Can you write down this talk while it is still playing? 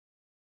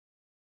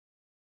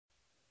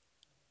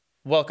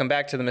Welcome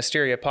back to the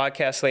Mysteria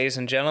podcast, ladies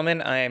and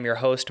gentlemen. I am your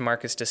host,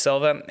 Marcus De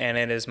Silva, and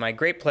it is my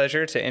great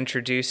pleasure to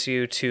introduce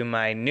you to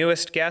my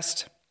newest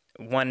guest,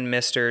 one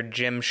Mr.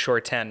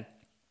 Jones-Shorten.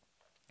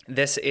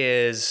 This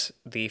is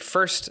the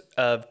first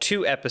of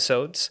two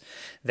episodes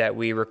that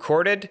we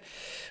recorded.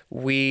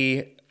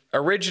 We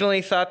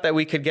originally thought that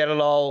we could get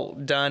it all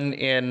done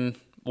in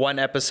one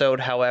episode.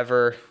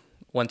 However,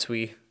 once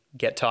we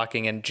get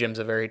talking, and Jim's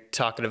a very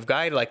talkative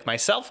guy like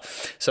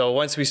myself, so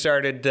once we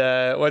started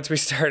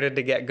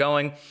to get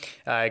going,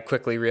 I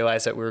quickly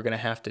realized that we were going to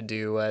have to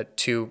do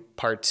two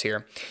parts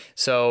here.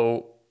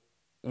 So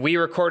we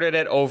recorded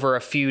it over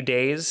a few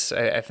days.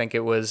 I think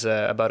it was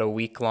about a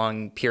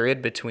week-long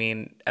period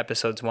between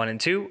episodes 1 and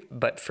 2.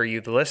 But for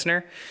you, the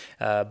listener,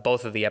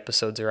 both of the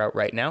episodes are out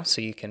right now, so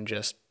you can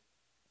just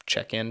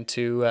check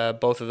into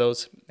both of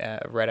those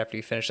right after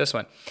you finish this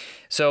one.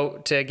 So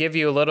to give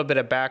you a little bit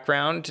of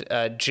background,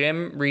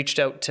 Jim reached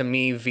out to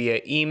me via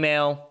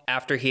email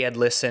after he had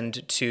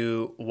listened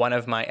to one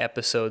of my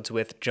episodes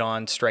with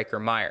John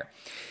Stryker-Meyer.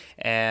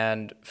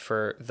 And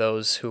for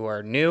those who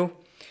are new,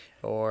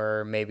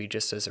 or maybe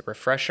just as a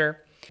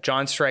refresher,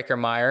 John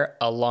Stryker-Meyer,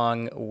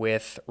 along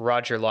with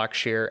Roger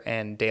Lockshear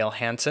and Dale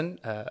Hansen,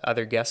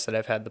 other guests that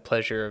I've had the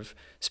pleasure of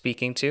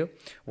speaking to,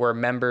 were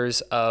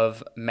members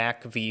of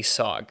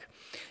MACV-SOG,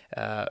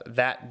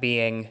 that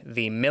being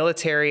the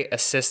Military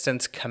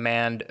Assistance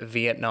Command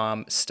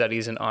Vietnam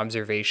Studies and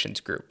Observations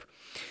Group.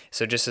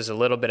 So just as a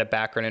little bit of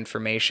background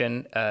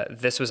information,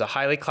 this was a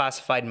highly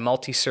classified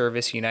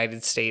multi-service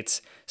United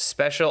States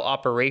Special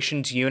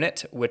Operations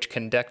Unit which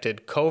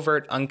conducted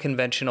covert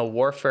unconventional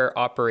warfare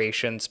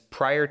operations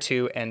prior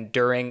to and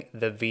during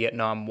the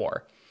Vietnam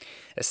War.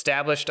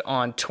 Established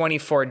on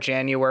 24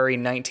 January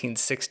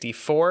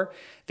 1964,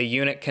 the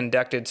unit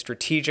conducted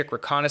strategic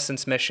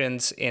reconnaissance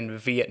missions in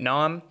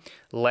Vietnam,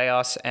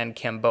 Laos, and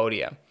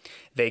Cambodia.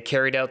 They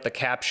carried out the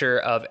capture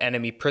of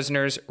enemy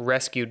prisoners,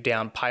 rescued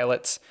downed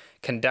pilots,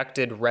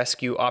 conducted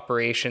rescue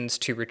operations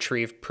to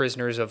retrieve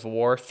prisoners of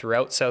war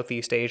throughout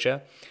Southeast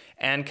Asia,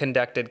 and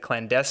conducted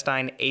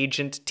clandestine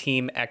agent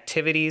team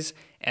activities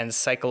and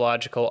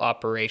psychological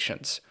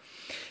operations.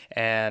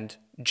 And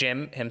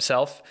Jim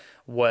himself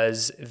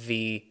was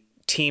the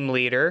team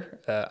leader,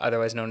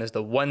 otherwise known as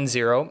the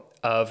 1-0,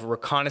 of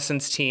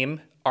Reconnaissance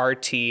Team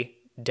RT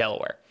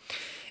Delaware.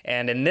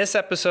 And in this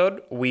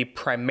episode, we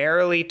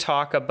primarily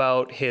talk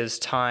about his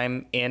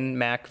time in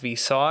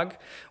MACV-SOG.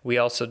 We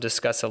also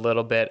discuss a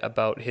little bit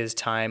about his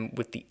time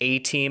with the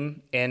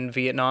A-Team in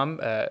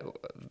Vietnam,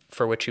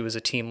 for which he was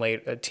a team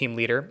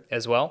leader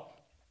as well.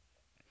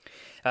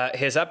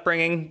 His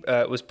upbringing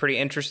was pretty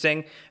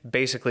interesting,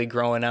 basically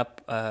growing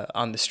up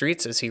on the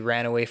streets as he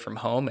ran away from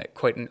home at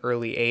quite an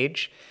early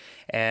age.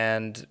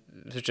 And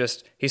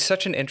he's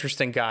such an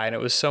interesting guy, and it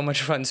was so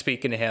much fun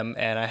speaking to him.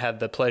 And I had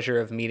the pleasure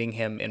of meeting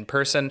him in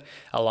person,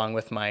 along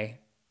with my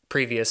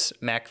previous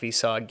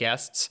MACV-SOG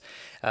guests,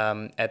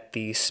 at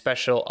the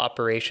Special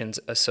Operations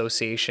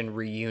Association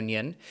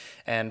reunion.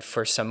 And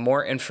for some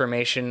more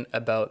information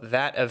about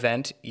that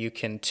event, you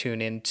can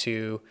tune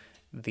into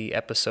the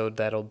episode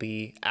that'll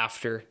be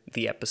after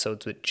the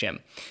episodes with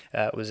Jim.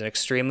 It was an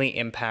extremely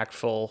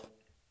impactful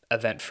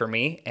event for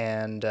me,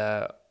 and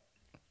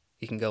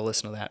you can go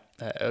listen to that.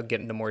 I'll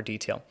get into more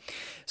detail.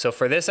 So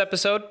for this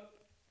episode,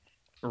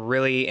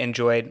 really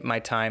enjoyed my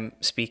time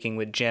speaking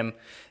with Jim.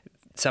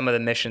 Some of the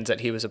missions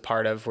that he was a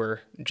part of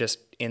were just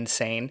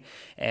insane,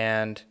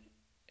 and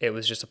it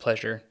was just a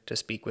pleasure to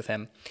speak with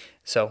him.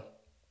 So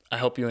I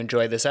hope you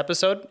enjoy this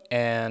episode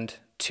and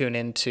tune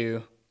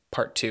into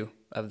part 2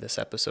 of this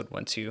episode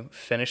once you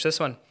finish this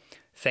one.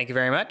 Thank you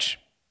very much.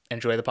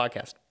 Enjoy the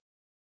podcast.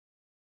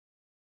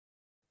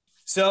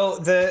 So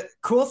the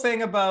cool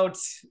thing about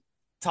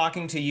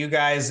talking to you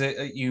guys,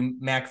 you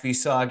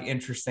MACV-SOG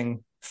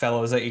interesting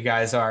fellows that you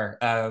guys are,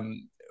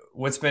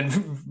 what's been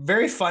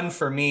very fun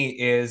for me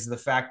is the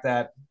fact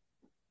that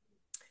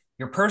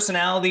your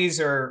personalities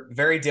are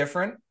very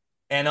different,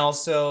 and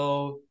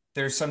also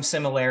there's some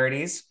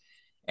similarities.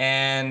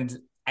 And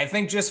I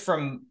think just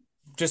from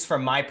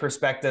my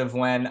perspective,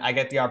 when I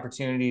get the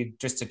opportunity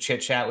just to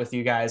chit chat with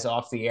you guys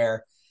off the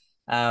air,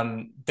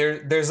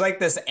 there's like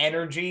this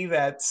energy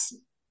that's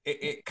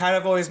it kind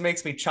of always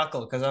makes me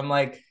chuckle, because I'm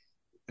like,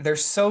 you're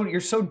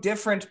so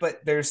different, but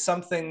there's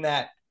something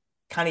that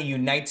kind of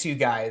unites you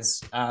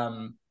guys.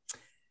 And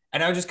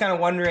I was just kind of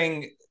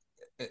wondering,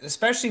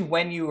 especially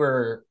when you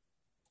were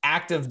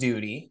active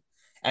duty,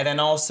 and then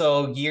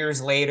also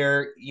years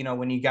later,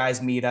 when you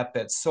guys meet up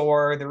at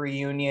SOAR, the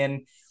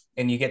reunion,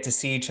 and you get to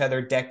see each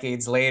other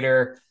decades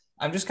later,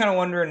 I'm just kind of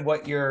wondering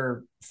what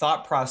your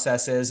thought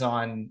process is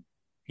on,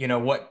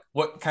 what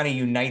kind of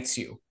unites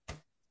you.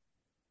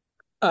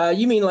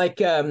 You mean like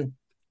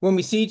when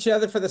we see each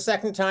other for the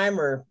second time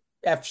or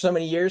after so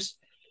many years?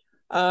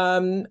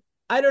 I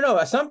don't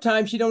know.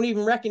 Sometimes you don't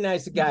even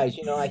recognize the guys,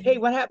 like, hey,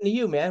 what happened to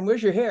you, man?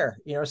 Where's your hair?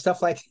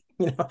 Stuff like,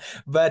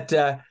 but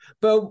as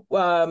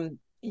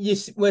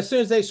soon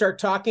as they start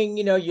talking,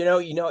 yeah,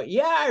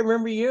 I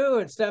remember you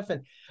and stuff.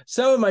 And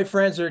some of my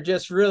friends are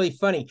just really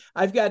funny.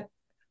 I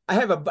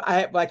have a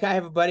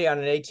buddy on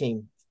an A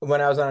team,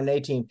 when I was on an A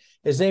team.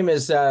 His name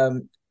is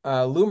Lou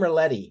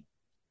Merletti,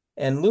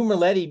 and Lou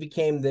Merletti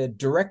became the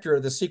director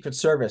of the Secret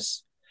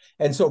Service.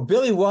 And so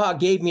Billy Waugh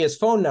gave me his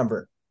phone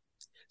number.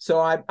 So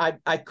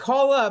I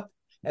call up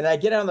and I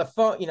get on the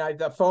phone,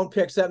 the phone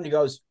picks up and he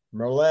goes,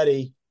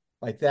 Merletti,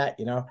 like that,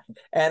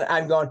 and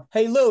I'm going,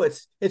 hey, Lou,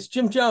 it's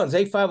Jim Jones,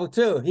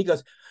 8502. He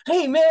goes,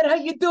 hey, man, how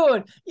you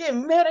doing? Yeah,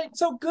 man, it's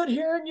so good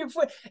hearing your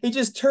voice. He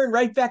just turned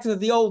right back to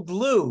the old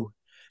Lou,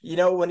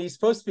 when he's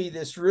supposed to be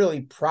this really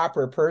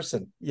proper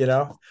person,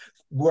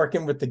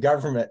 working with the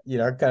government,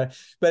 kind of.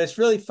 But it's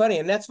really funny.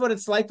 And that's what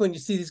it's like when you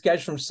see these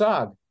guys from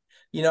SOG.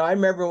 I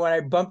remember when I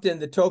bumped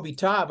into Toby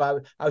Taub,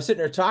 I was sitting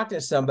there talking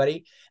to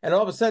somebody, and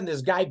all of a sudden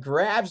this guy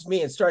grabs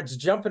me and starts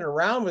jumping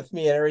around with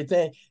me and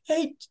everything.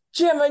 Hey,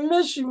 Jim, I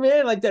miss you,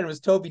 man. Like that. It was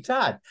Toby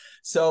Todd.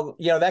 So,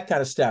 that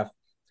kind of stuff.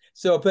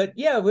 So, but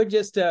yeah, we're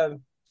just,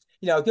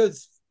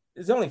 because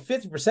there's only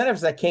 50% of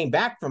us that came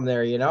back from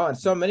there, and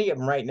so many of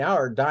them right now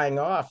are dying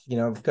off,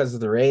 because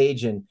of their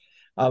age. And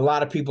a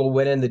lot of people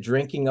went into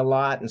drinking a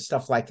lot and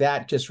stuff like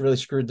that, just really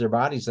screwed their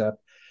bodies up.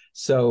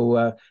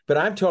 So, but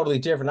I'm totally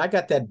different. I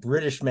got that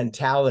British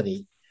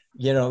mentality,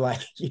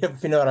 like,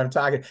 if you know what I'm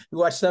talking. You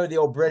watch some of the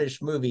old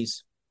British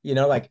movies,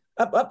 like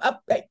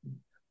up, hey,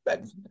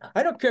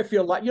 I don't care if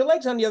your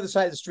leg's on the other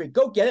side of the street.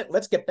 Go get it.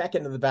 Let's get back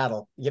into the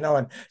battle,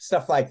 and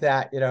stuff like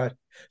that,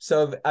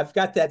 So I've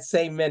got that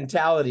same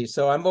mentality.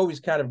 So I'm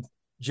always kind of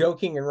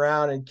joking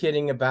around and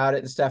kidding about it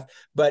and stuff.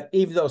 But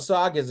even though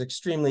SOG is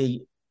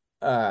extremely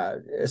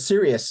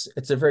serious,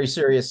 it's a very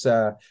serious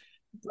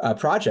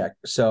project.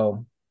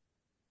 So.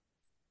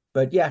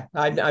 But yeah,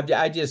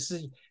 I just,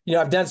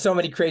 I've done so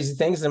many crazy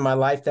things in my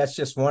life. That's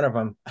just one of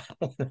them.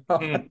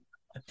 Hmm.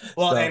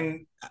 Well,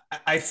 and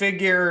I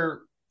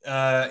figure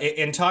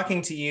in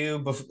talking to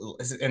you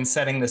and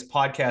setting this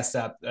podcast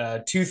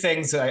up, two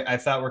things I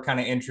thought were kind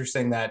of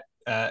interesting that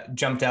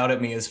jumped out at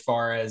me as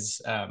far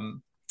as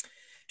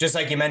just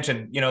like you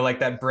mentioned, like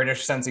that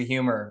British sense of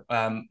humor,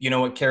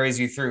 what carries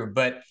you through.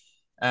 But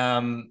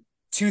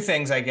two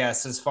things, I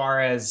guess, as far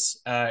as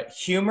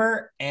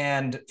humor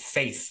and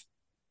faith,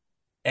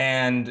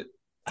 and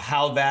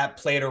how that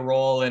played a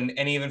role. And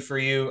even for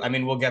you, I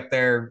mean, we'll get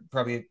there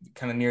probably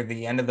kind of near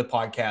the end of the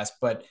podcast,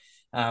 but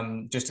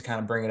just to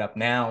kind of bring it up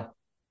now,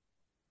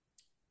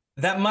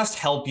 that must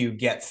help you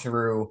get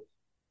through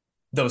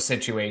those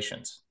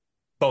situations.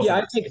 Both yeah, of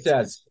I those think it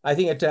does. I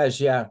think it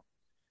does. Yeah.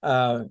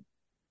 Uh,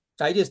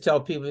 I just tell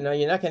people,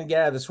 you're not going to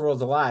get out of this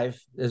world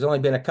alive. There's only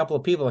been a couple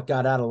of people that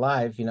got out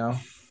alive,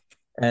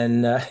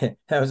 and that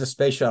was a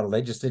space shuttle.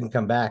 They just didn't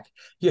come back,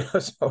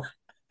 so,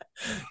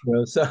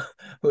 so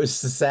it was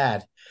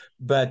sad.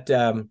 But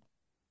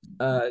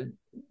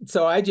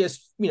so I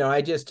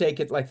just take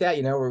it like that,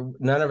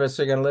 none of us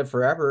are going to live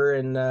forever.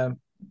 And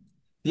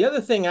the other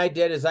thing I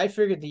did is I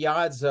figured the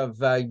odds of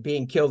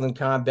being killed in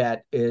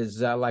combat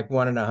is like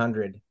 1 in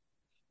 100,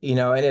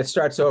 and it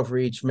starts over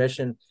each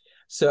mission.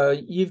 So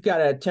you've got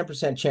a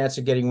 10% chance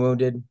of getting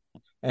wounded,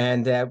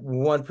 and at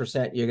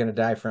 1% you're going to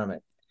die from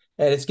it.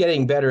 And it's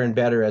getting better and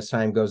better as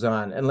time goes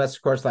on, unless,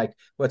 of course, like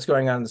what's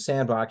going on in the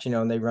sandbox,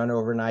 and they run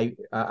over an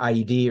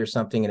IED or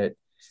something, and it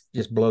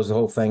just blows the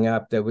whole thing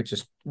up. Which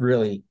is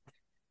really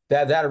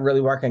that'll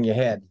really work on your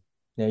head.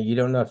 You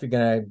don't know if you're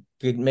gonna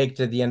make it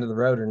to the end of the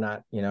road or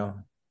not.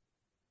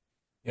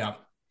 Yeah.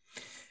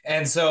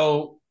 And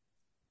so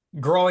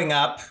growing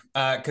up,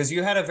 because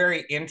you had a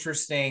very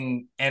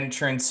interesting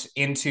entrance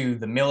into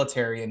the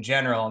military in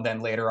general, and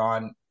then later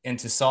on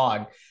into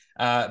SOG.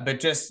 But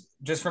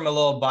just from a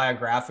little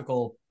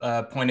biographical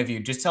point of view,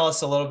 just tell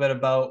us a little bit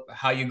about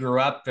how you grew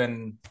up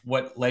and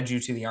what led you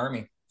to the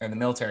Army or the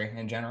military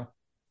in general.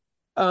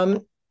 Well,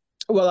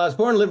 I was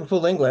born in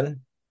Liverpool, England,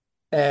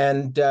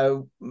 and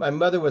my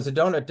mother was a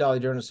donut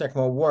dolly during the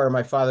Second World War.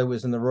 My father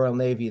was in the Royal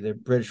Navy, the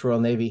British Royal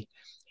Navy,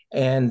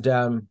 and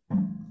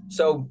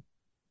so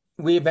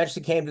we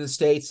eventually came to the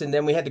States, and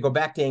then we had to go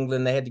back to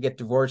England. They had to get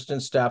divorced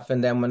and stuff.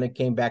 And then when it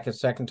came back a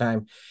second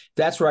time,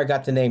 that's where I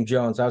got the name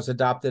Jones. I was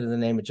adopted in the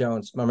name of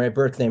Jones. My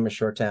birth name is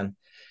Shorten.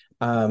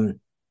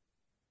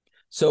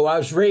 So I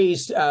was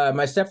raised,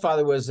 my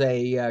stepfather was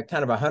a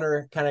kind of a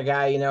hunter kind of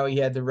guy. He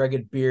had the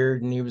rugged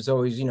beard, and he was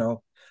always,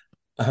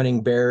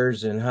 hunting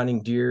bears and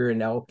hunting deer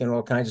and elk and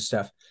all kinds of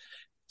stuff.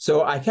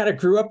 So I kind of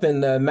grew up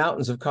in the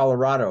mountains of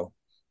Colorado.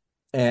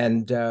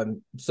 And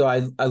so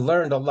I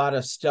learned a lot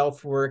of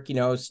stealth work,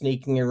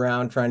 sneaking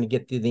around, trying to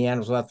get the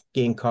animals without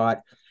getting caught,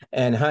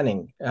 and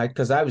hunting,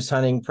 because I was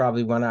hunting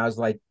probably when I was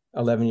like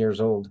 11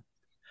 years old.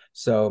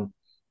 So,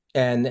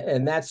 and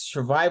that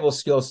survival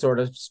skill, sort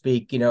of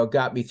speak,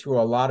 got me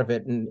through a lot of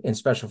it in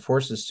special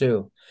forces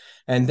too.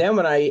 And then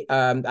when I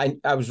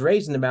was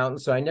raised in the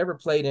mountains, so I never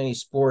played any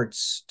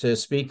sports to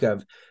speak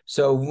of.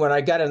 So when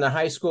I got into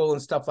high school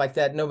and stuff like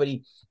that,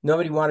 nobody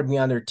wanted me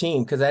on their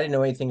team because I didn't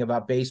know anything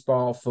about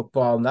baseball,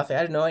 football, nothing.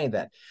 I didn't know any of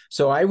that.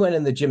 So I went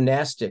in the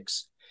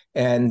gymnastics,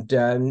 and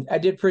I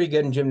did pretty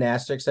good in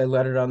gymnastics. I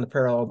led it on the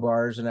parallel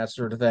bars and that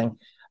sort of thing.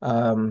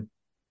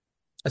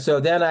 So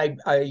then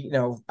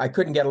I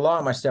couldn't get along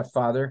with my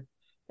stepfather,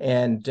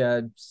 and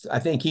I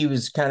think he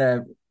was kind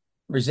of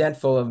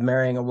resentful of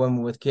marrying a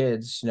woman with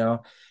kids,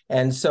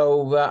 and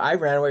so I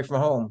ran away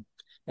from home.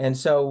 And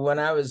so when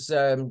I was,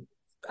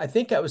 I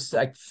think I was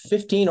like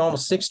 15,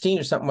 almost 16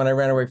 or something when I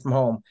ran away from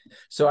home.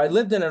 So I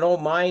lived in an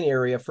old mine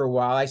area for a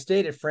while. I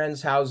stayed at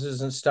friends'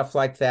 houses and stuff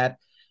like that,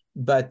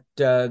 but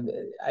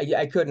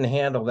I couldn't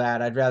handle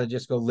that. I'd rather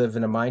just go live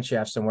in a mine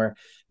shaft somewhere.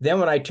 Then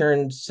when I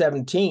turned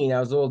 17, I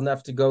was old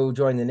enough to go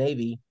join the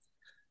Navy.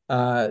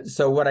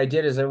 So what I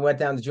did is I went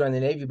down to join the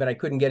Navy, but I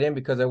couldn't get in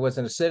because I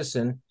wasn't a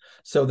citizen.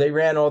 So they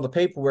ran all the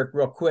paperwork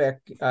real quick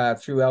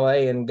through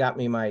LA and got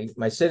me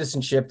my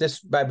citizenship.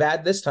 This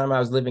time I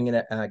was living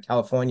in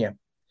California,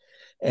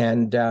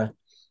 and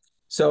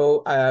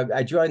so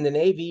I joined the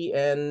Navy,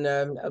 and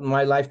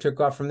my life took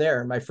off from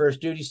there. My first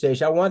duty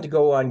station, I wanted to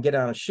go on get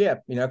on a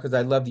ship, because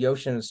I love the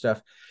ocean and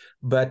stuff.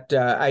 But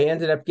I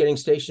ended up getting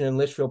stationed in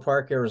Litchfield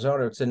Park,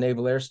 Arizona. It's a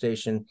Naval Air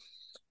Station.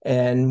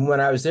 And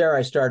when I was there,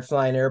 I started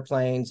flying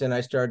airplanes and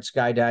I started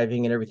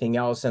skydiving and everything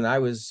else. And I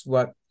was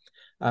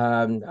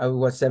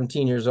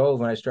 17 years old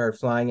when I started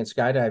flying and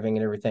skydiving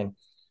and everything.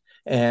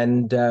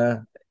 And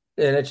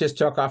it just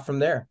took off from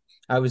there.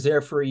 I was there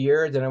for a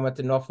year. Then I went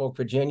to Norfolk,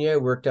 Virginia,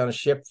 worked on a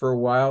ship for a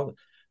while.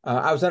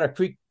 I was on a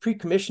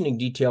pre-commissioning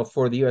detail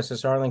for the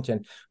USS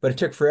Arlington, but it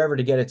took forever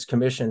to get its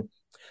commission.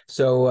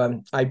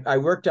 So I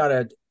worked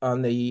on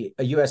the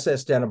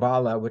USS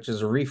Danabala, which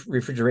is a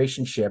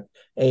refrigeration ship,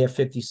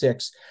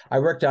 AF-56. I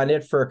worked on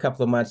it for a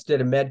couple of months,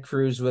 did a med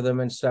cruise with them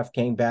and stuff,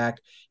 came back.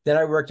 Then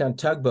I worked on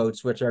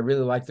tugboats, which I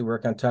really like to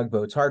work on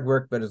tugboats. Hard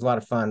work, but it's a lot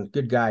of fun.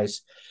 Good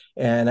guys.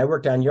 And I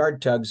worked on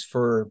yard tugs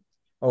for,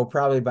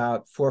 probably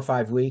about 4 or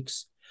 5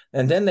 weeks.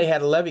 And then they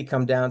had a levy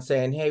come down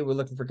saying, hey, we're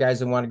looking for guys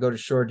that want to go to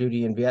shore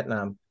duty in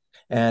Vietnam.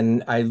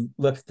 And I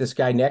look at this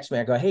guy next to me.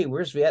 I go, hey,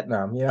 where's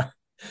Vietnam?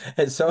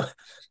 And so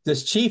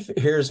this chief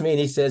hears me and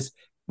he says,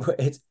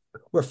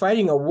 we're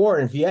fighting a war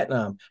in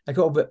Vietnam. I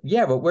go, but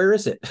where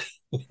is it?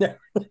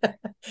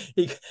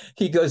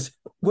 He goes,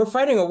 we're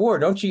fighting a war.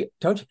 Don't you?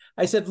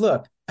 I said,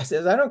 look, I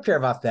don't care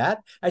about that.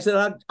 I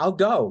said, I'll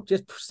go.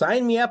 Just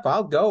sign me up.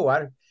 I'll go.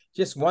 I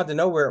just wanted to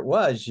know where it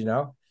was,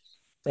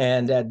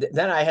 And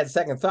then I had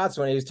second thoughts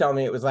when he was telling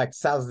me it was like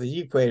south of the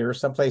equator or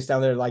someplace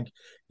down there, like,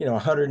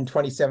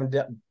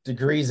 127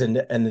 degrees in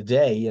the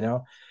day,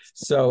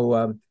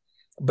 So,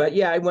 but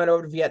yeah, I went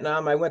over to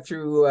Vietnam. I went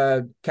through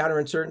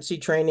counterinsurgency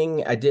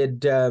training. I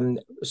did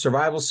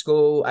survival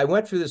school. I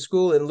went through the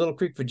school in Little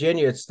Creek,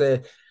 Virginia. It's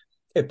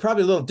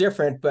probably a little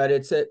different, but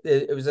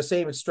it was the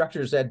same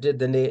instructors that did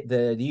the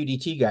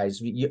UDT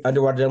guys,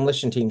 underwater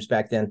demolition teams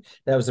back then.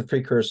 That was a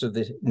precursor of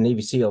the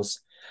Navy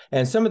SEALs.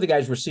 And some of the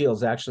guys were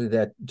SEALs, actually,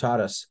 that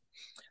taught us.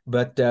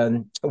 But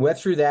I went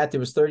through that. There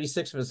was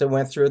 36 of us that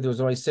went through. There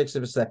was only 6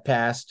 of us that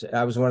passed.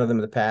 I was one of them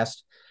that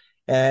passed.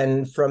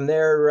 And from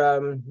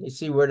there, you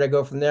see, where did I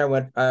go from there?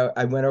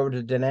 I went over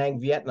to Da Nang,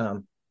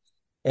 Vietnam.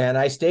 And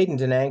I stayed in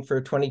Da Nang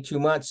for 22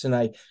 months. And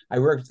I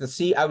worked with the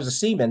sea. I was a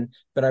seaman,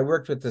 but I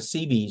worked with the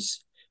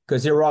Seabees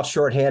because they were all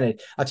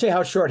shorthanded. I'll tell you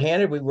how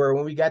shorthanded we were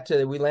when we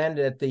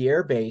landed at the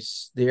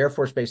Air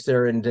Force base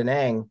there in Da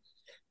Nang.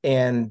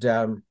 And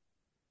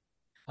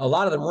a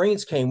lot of the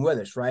Marines came with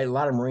us, right? A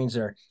lot of Marines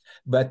there,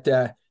 but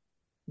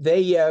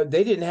they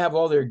didn't have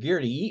all their gear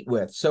to eat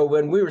with. So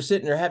when we were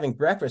sitting there having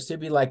breakfast, there'd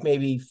be like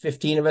maybe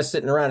 15 of us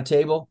sitting around a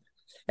table,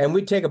 and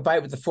we'd take a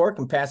bite with the fork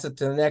and pass it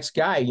to the next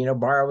guy,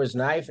 borrow his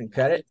knife and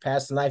cut it,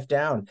 pass the knife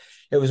down.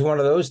 It was one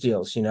of those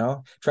deals,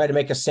 try to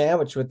make a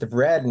sandwich with the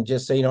bread and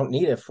just say you don't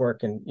need a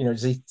fork and,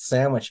 just eat the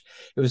sandwich.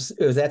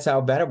 That's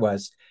how bad it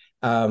was.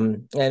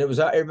 And it was,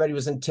 everybody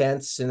was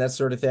intense and that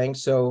sort of thing.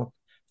 So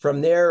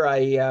from there,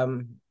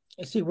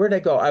 let's see, where'd I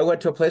go? I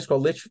went to a place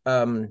called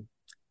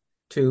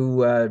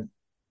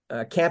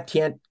Camp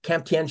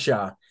Tien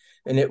Sha,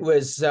 and it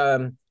was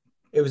on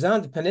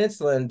the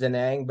peninsula in Da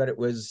Nang, but it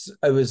was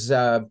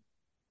on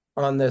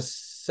the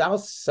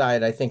south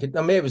side, I think.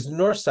 Maybe it was the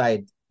north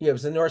side. Yeah, it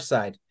was the north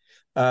side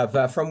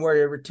of from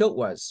where Tilt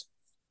was.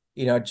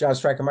 John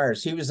Striker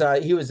Myers. He was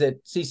at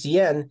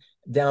CCN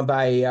down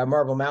by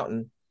Marble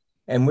Mountain,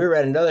 and we were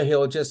at another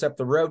hill just up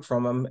the road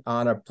from him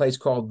on a place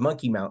called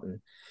Monkey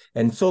Mountain.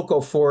 And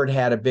Philco Ford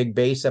had a big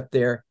base up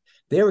there.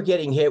 They were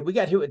getting hit. We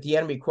got hit with the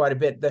enemy quite a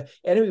bit. The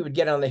enemy would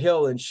get on the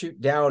hill and shoot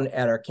down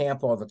at our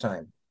camp all the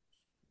time.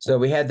 So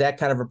we had that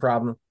kind of a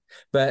problem.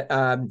 But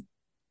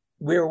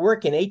we were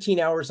working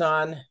 18 hours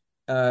on,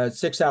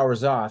 6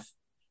 hours off.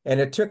 And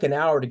it took an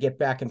hour to get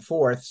back and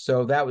forth.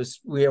 So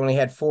we only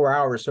had 4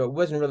 hours. So it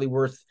wasn't really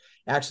worth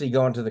actually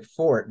going to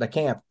the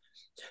camp.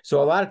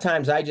 So a lot of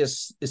times I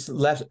just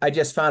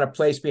found a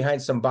place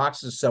behind some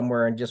boxes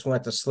somewhere and just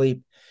went to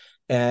sleep.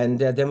 And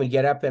then we'd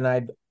get up and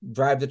I'd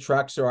drive the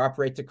trucks or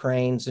operate the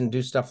cranes and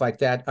do stuff like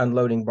that,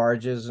 unloading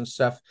barges and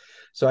stuff.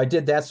 So I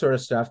did that sort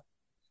of stuff.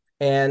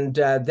 And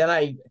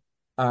then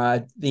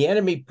the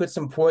enemy put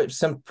some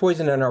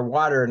poison in our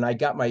water, and I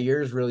got my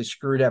ears really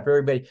screwed up.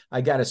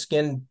 I got a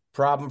skin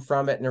problem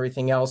from it and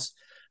everything else.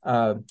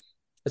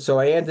 So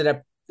I ended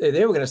up,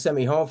 they were going to send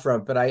me home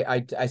from it, but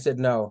I said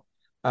no.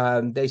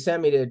 They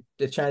sent me to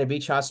the China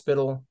Beach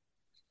Hospital.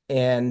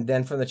 And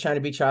then from the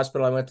China Beach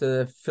Hospital, I went to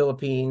the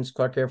Philippines,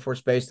 Clark Air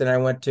Force Base. Then I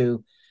went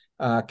to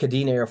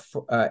Kadena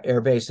Air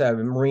Base,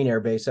 Marine Air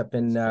Base up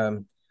in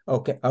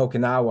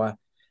Okinawa.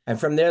 And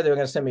from there, they were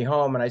going to send me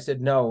home. And I said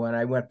no. And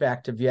I went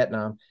back to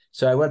Vietnam.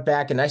 So I went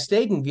back and I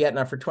stayed in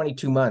Vietnam for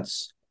 22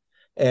 months.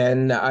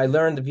 And I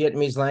learned the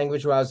Vietnamese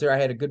language while I was there. I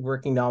had a good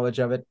working knowledge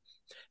of it.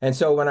 And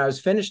so when I was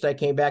finished, I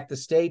came back to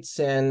the States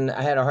and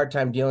I had a hard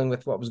time dealing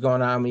with what was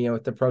going on,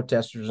 with the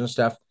protesters and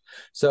stuff.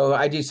 So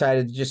I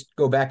decided to just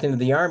go back into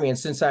the Army. And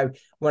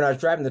when I was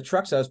driving the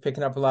trucks, I was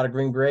picking up a lot of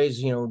Green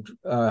Berets,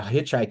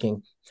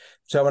 hitchhiking.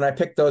 So when I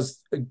picked those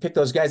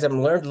guys up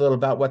and learned a little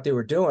about what they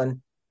were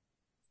doing,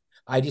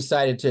 I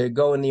decided to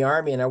go in the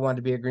Army and I wanted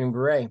to be a Green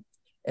Beret.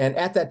 And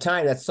at that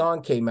time, that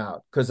song came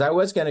out because I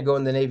was going to go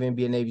in the Navy and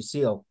be a Navy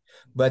SEAL.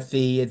 But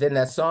then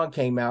that song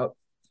came out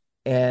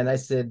and I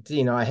said,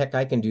 heck,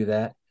 I can do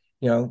that.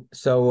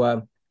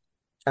 So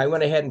I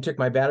went ahead and took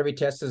my battery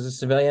test as a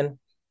civilian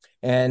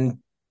and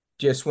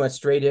just went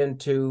straight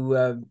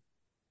into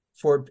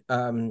Fort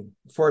Ord,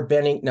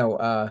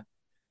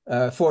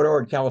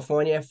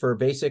 California for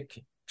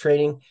basic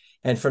training.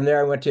 And from there,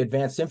 I went to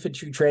advanced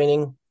infantry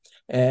training.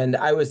 And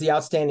I was the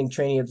outstanding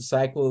trainee of the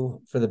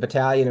cycle for the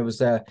battalion. It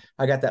was I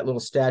got that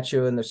little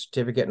statue and the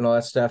certificate and all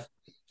that stuff.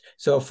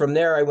 So from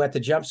there, I went to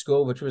jump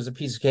school, which was a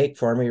piece of cake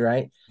for me,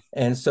 right?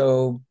 And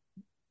so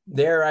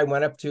there I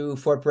went up to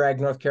Fort Bragg,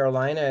 North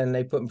Carolina, and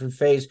they put me through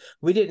phase.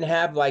 We didn't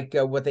have like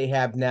what they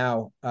have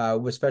now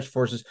with Special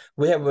Forces.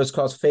 We have what's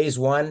called phase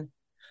 1,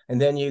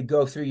 and then you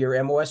go through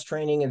your MOS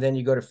training, and then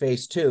you go to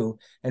phase 2.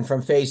 And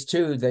from phase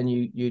 2,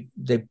 then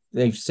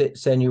they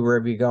send you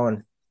wherever you're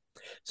going.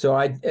 So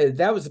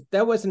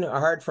that wasn't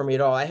hard for me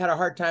at all. I had a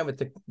hard time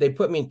they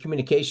put me in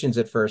communications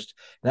at first,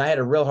 and I had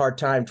a real hard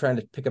time trying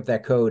to pick up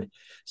that code.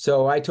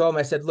 So I told him,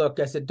 I said, look,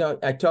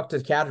 I talked to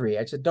the cadre.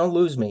 I said, don't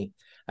lose me.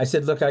 I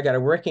said, look, I got a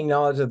working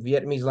knowledge of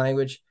Vietnamese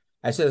language.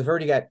 I said, I've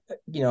already got,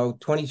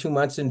 22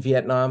 months in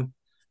Vietnam.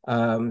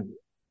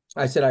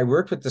 I said, I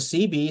worked with the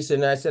Seabees,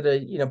 and I said,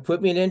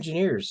 put me in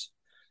engineers.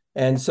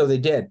 And so they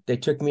did. They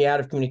took me out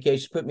of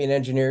communications, put me in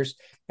engineers,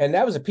 and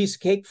that was a piece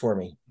of cake for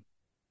me.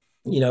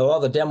 All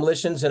the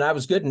demolitions, and I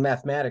was good in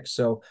mathematics.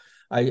 So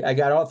I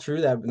got all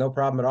through that, no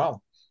problem at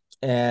all.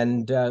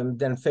 And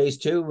then phase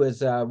 2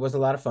 was a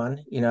lot of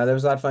fun. There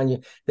was a lot of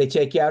fun. They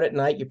take you out at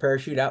night, you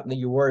parachute out in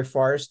the Uwharrie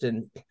Forest,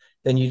 and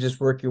then you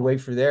just work your way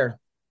through there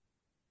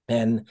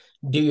and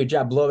do your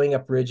job blowing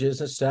up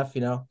bridges and stuff,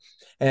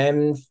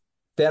 And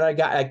then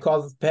I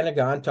called the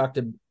Pentagon, talked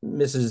to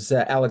Mrs.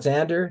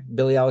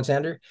 Billy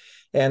Alexander,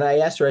 and I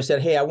asked her, I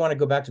said, hey, I want to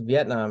go back to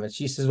Vietnam. And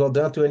she says, well,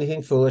 don't do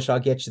anything foolish. I'll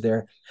get you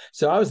there.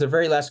 So I was the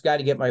very last guy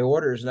to get my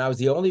orders. And I was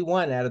the only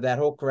one out of that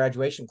whole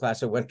graduation class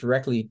that went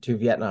directly to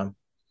Vietnam.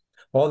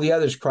 All the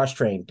others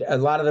cross-trained. A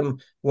lot of them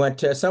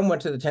some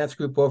went to the 10th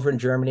group over in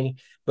Germany,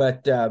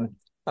 but a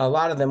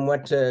lot of them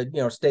went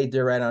to, stayed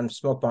there right on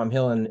Smoke Bomb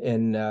Hill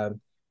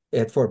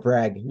at Fort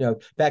Bragg.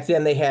 Back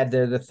then they had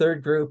the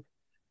 3rd group,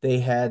 they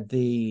had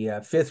the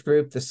 5th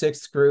group, the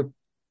 6th group,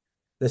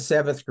 the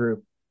 7th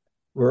group.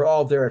 We're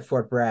all there at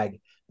Fort Bragg.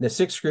 The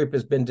 6th group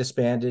has been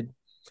disbanded.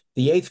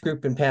 The 8th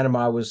group in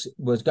Panama was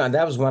gone.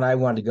 That was when I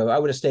wanted to go. I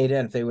would have stayed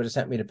in if they would have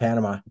sent me to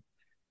Panama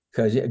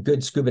because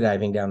good scuba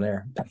diving down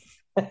there.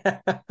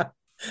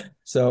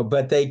 So,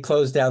 but they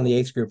closed down the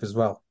 8th group as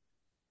well.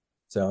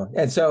 So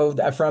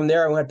from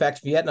there, I went back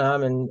to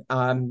Vietnam, and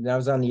I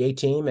was on the A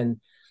team,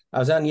 and I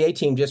was on the A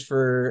team just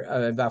for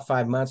about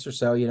 5 months or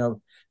so.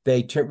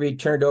 They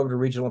returned over to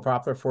Regional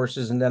Popular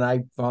Forces, and then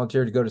I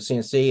volunteered to go to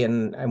CNC,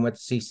 and I went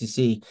to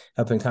CCC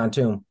up in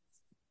Khartoum.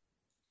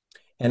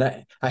 And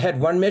I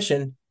had one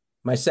mission,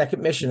 my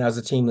second mission, I was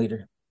a team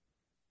leader.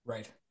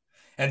 Right.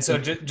 And so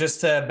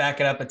just to back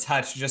it up a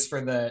touch, just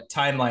for the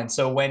timeline.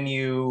 So when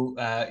you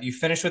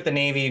finish with the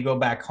Navy, you go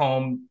back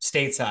home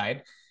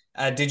stateside.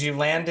 Did you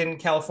land in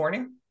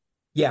California?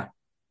 Yeah.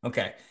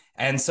 Okay.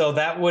 And so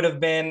that would have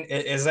been,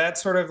 is that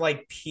sort of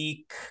like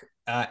peak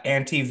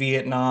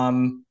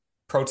anti-Vietnam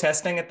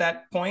protesting at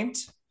that point?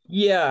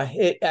 Yeah,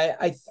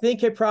 I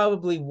think it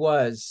probably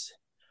was.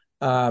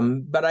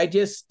 But I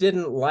just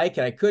didn't like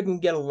it. I couldn't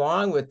get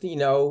along with,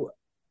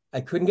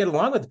 I couldn't get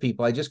along with the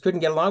people. I just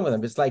couldn't get along with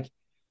them. It's like,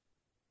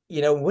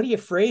 what are you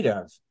afraid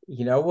of?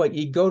 What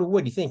you go to,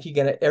 what do you think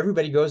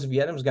everybody goes to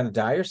Vietnam is going to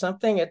die or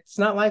something? It's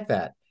not like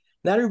that.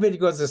 Not everybody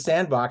goes to the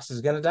sandbox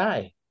is going to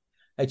die.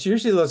 It's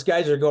usually those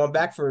guys are going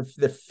back for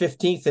the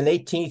 15th and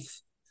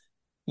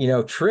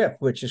 18th, trip,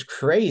 which is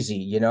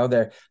crazy.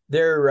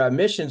 Their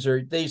missions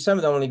some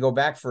of them only go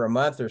back for a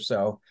month or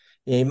so.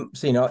 And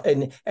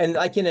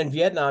like in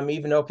Vietnam,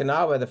 even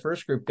Okinawa, the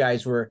first group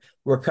guys were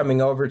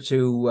coming over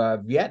to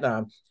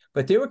Vietnam,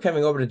 but they were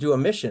coming over to do a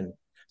mission.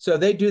 So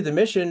they do the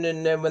mission,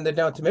 and then when they're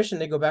done with the mission,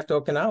 they go back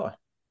to Okinawa.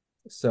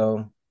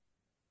 So,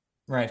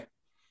 right,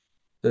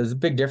 there's a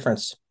big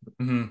difference.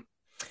 Mm-hmm.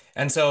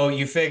 And so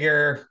you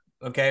figure,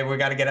 okay, we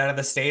got to get out of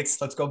the States.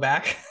 Let's go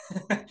back.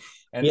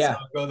 And so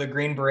go the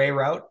Green Beret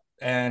route,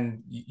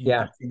 and you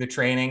go through the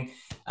training.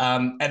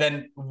 And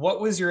then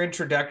what was your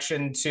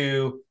introduction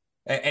to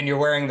And you're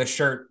wearing the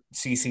shirt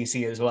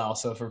CCC as well.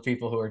 So for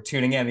people who are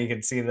tuning in, you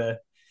can see the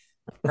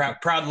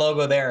proud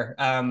logo there.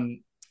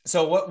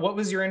 So what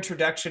was your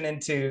introduction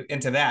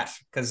into that?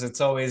 Because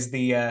it's always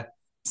the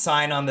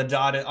sign on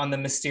the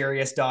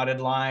mysterious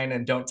dotted line,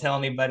 and don't tell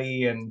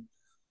anybody. And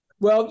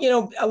Well,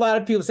 a lot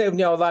of people say, a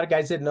lot of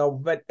guys didn't know,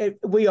 but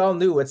we all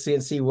knew what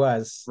CNC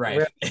was.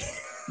 right.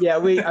 Yeah,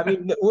 I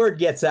mean, the word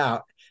gets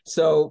out.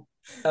 So,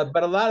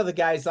 but a lot of the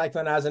guys, like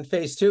when I was in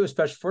phase 2,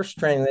 special forces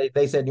training,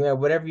 they said,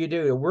 whatever you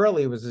do,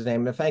 Worley was his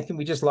name. In fact,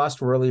 we just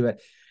lost Worley,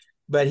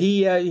 but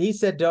he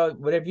said,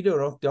 whatever you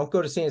do, don't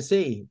go to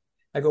CNC.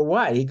 I go,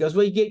 why? He goes,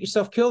 well, you get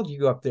yourself killed, you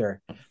go up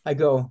there. I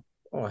go,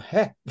 oh,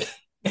 heck.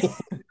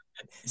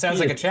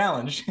 Sounds like a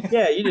challenge.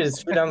 Yeah, you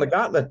just threw down the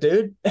gauntlet,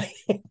 dude.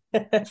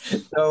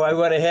 So I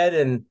went ahead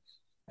and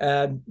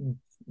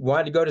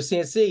wanted to go to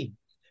CNC.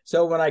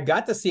 So when I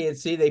got to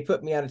CNC, they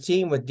put me on a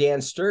team with Dan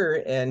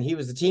Sturr, and he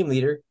was the team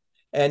leader.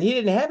 And he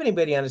didn't have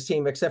anybody on his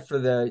team except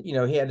for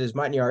he had his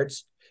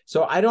Montagnards.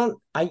 So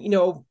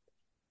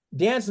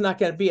Dan's not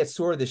going to be at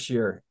SOAR this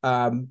year.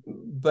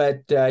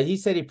 But he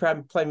said he'd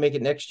probably make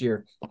it next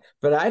year.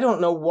 But I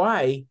don't know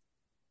why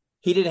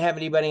he didn't have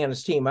anybody on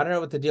his team. I don't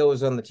know what the deal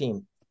was on the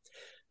team.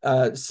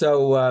 But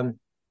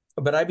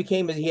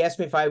he asked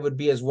me if I would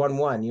be his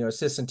 1-1,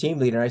 assistant team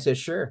leader. I said,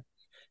 sure.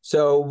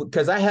 So,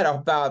 because I had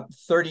about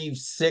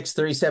 36,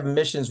 37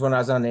 missions when I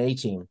was on the A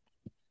team.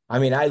 I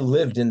mean, I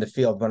lived in the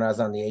field when I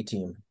was on the A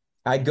team.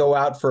 I'd go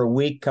out for a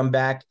week, come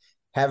back,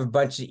 have a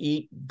bunch to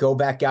eat, go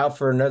back out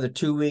for another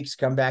 2 weeks,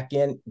 come back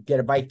in, get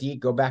a bite to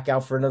eat, go back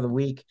out for another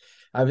week.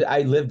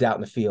 I lived out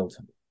in the field.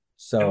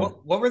 So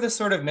what were the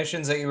sort of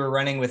missions that you were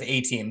running with A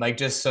team? Like,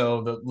 just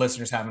so the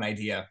listeners have an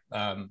idea,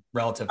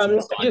 relative to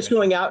just mission.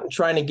 Going out and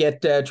trying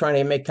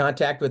to make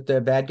contact with the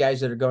bad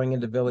guys that are going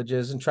into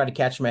villages and try to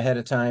catch them ahead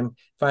of time,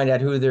 find out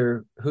who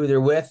they're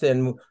with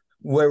and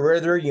where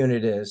their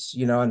unit is,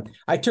 and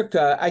I took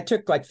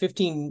like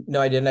 15. No,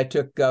 I didn't. I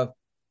took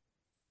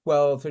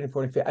 12, 13,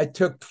 14, 15. I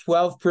took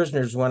 12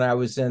 prisoners when I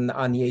was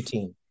on the A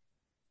team.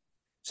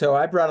 So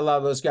I brought a lot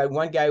of those guys.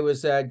 One guy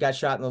got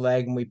shot in the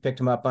leg, and we picked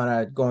him up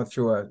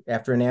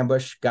after an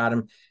ambush, got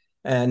him,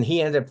 and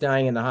he ended up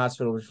dying in the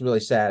hospital. It was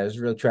really sad. It was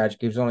really tragic.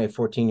 He was only a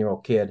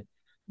 14-year-old kid,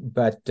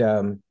 but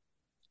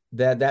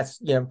that's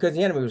because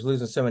the enemy was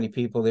losing so many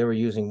people. They were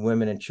using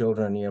women and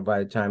children, by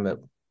the time it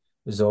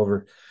was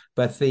over.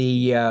 But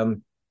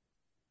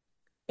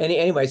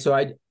anyway,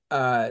 so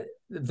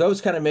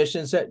those kind of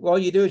missions, that all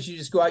you do is you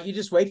just go out, you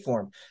just wait for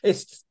them.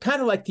 It's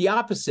kind of like the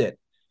opposite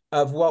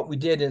of what we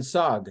did in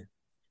SOG.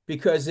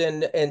 Because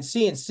in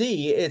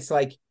CNC, it's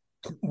like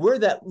we're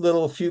that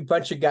little few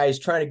bunch of guys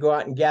trying to go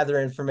out and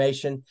gather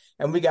information,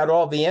 and we got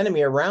all the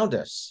enemy around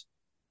us,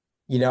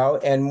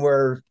 and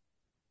we're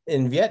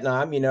in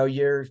Vietnam,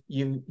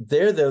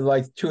 they're the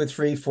like 2 or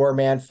 3,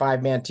 4-man,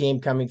 5-man team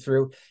coming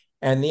through,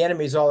 and the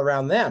enemy's all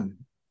around them,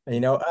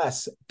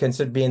 us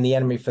considered being the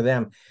enemy for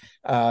them.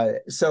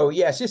 So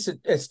yeah,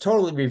 it's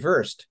totally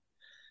reversed.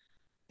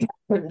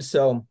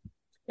 So,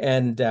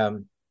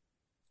 and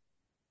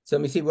so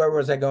let me see, where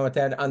was I going with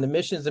that? On the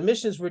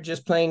missions were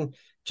just going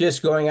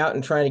out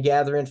and trying to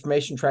gather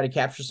information, try to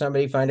capture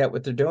somebody, find out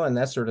what they're doing,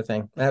 that sort of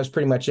thing. That was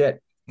pretty much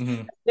it.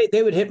 Mm-hmm.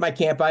 They would hit my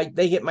camp.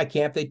 They hit my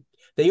camp.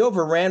 They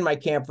overran my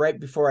camp right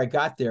before I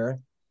got there.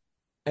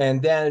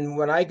 And then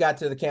when I got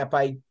to the camp,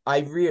 I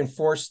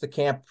reinforced the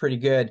camp pretty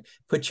good,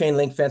 put chain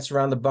link fence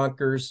around the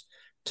bunkers,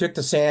 took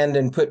the sand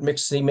and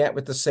mixed cement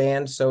with the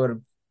sand. So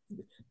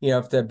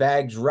if the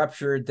bags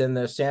ruptured, then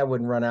the sand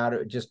wouldn't run out. It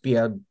would just be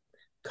a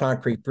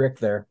concrete brick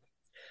there.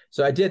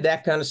 So I did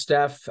that kind of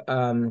stuff.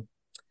 I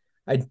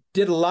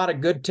did a lot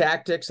of good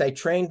tactics. I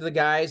trained the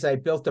guys. I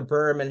built a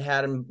berm and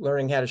had them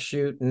learning how to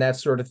shoot and that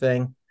sort of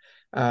thing.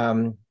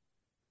 And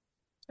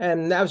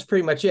that was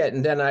pretty much it.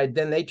 And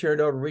then they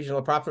turned over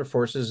regional profit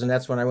forces, and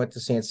that's when I went to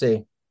CNC.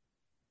 Right.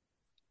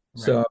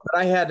 So,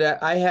 but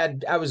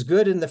I was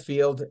good in the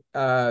field.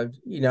 I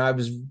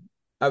was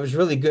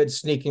really good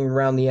sneaking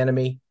around the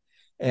enemy,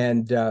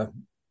 and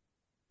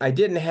I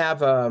didn't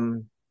have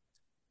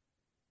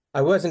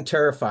I wasn't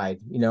terrified,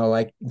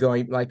 like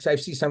I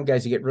see some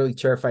guys who get really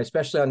terrified,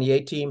 especially on the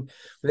A team.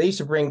 They used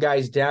to bring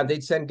guys down.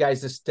 They'd send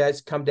guys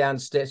to come down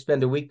and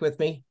spend a week with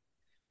me.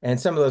 And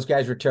some of those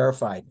guys were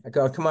terrified. I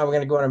go, come on, we're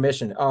going to go on a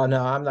mission. Oh,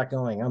 no, I'm not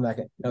going. I'm not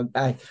going.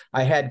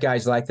 I had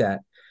guys like that.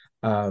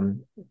 Yeah,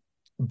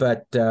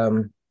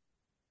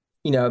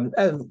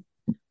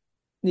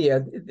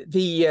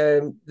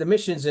 the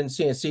missions in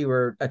CNC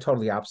were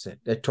totally opposite.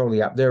 They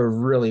were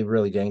really,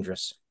 really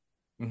dangerous.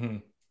 Mm-hmm.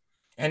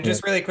 And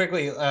just really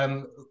quickly,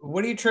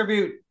 what do you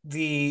attribute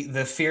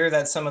the fear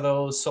that some of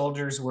those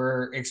soldiers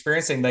were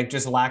experiencing, like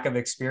just lack of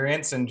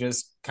experience and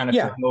just kind of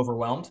feeling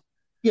overwhelmed?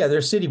 Yeah,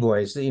 they're city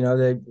boys.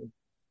 I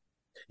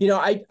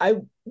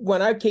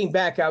when I came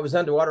back, I was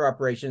underwater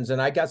operations,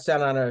 and I got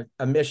sent on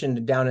a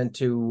mission down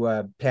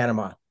into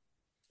Panama,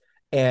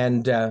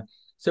 and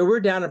so we're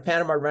down in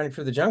Panama running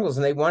through the jungles,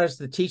 and they want us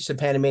to teach the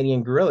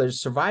Panamanian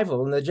guerrillas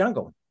survival in the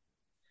jungle.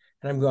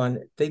 And I'm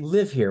going, they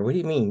live here. What do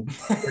you mean?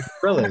 They're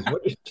gorillas.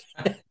 What do you,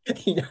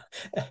 you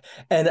know?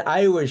 And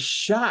I was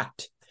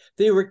shocked.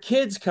 They were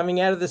kids coming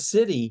out of the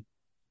city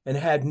and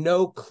had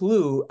no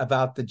clue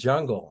about the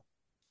jungle,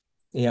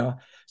 you know?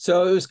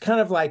 So it was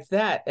kind of like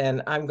that.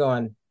 And I'm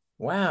going,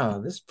 wow,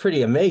 this is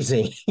pretty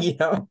amazing.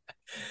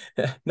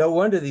 No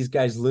wonder these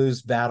guys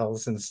lose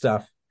battles and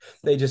stuff.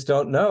 They just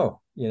don't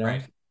know,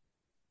 Right.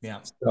 Yeah.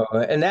 So,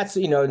 and that's,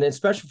 and then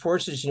special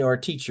forces, are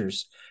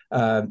teachers.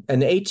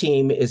 An A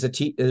team is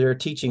they're a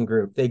teaching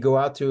group. They go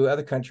out to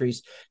other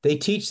countries. They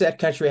teach that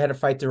country how to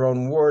fight their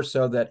own war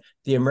so that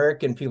the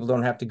American people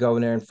don't have to go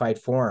in there and fight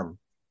for them.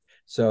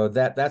 So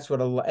that's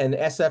what and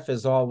SF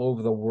is all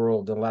over the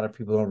world. A lot of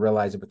people don't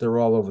realize it, but they're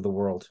all over the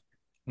world.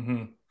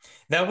 Mm-hmm.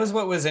 That was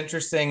what was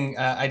interesting.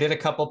 I did a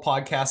couple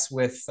podcasts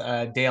with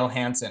Dale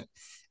Hansen.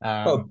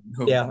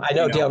 Yeah, I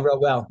know Dale real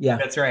well. Yeah,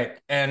 that's right.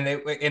 And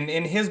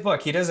in his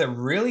book, he does a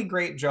really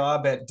great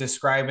job at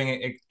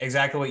describing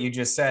exactly what you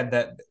just said,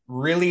 that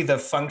really the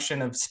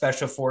function of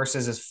special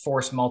forces is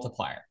force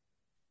multiplier.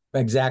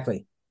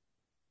 Exactly.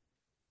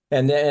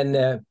 And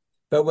then,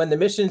 but when the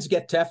missions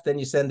get tough, then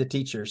you send the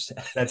teachers.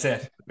 That's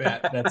it. Yeah,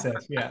 that's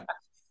it. Yeah,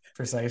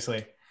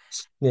 precisely.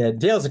 Yeah,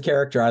 Dale's a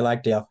character. I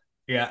like Dale.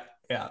 Yeah,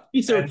 yeah. He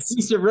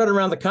used to run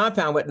around the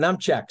compound with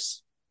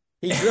nunchucks.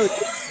 He's really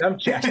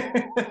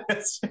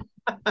nunchucks.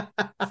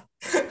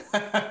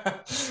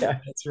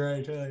 That's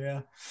right.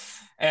 Yeah.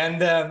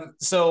 And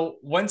so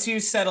once you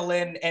settle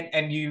in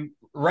and you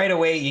right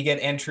away you get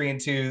entry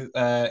into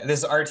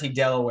this is RT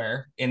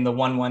Delaware in the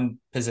 1-1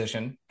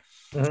 position.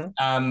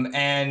 Mm-hmm.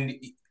 And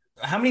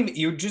how many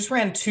you just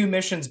ran 2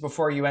 missions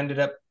before you ended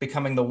up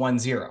becoming the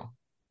 1-0?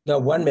 No,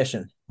 1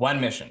 mission.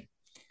 1 mission.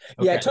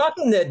 Okay. Yeah,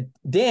 talking to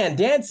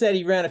Dan said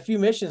he ran a few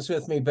missions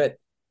with me, but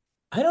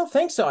I don't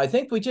think so. I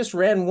think we just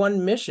ran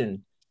 1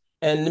 mission,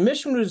 and the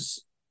mission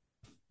was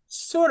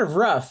sort of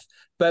rough.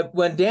 But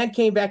when Dan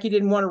came back, he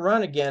didn't want to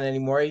run again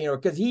anymore,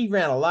 because he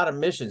ran a lot of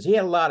missions. He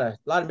had a lot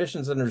of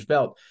missions under his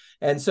belt.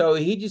 And so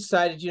he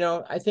decided,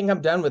 I think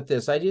I'm done with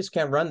this. I just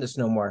can't run this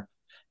no more.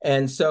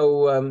 And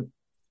so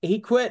he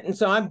quit. And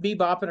so I'm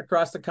bebopping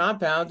across the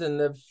compound, and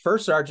the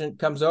first sergeant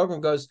comes over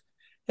and goes,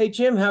 "Hey,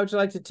 Jim, how would you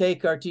like to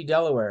take RT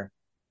Delaware?"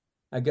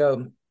 I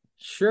go,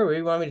 "Sure, where do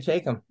you want me to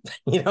take him?"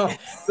 He goes,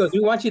 "We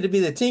want you to be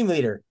the team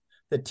leader."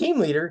 The team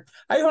leader?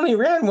 I only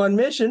ran 1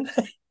 mission.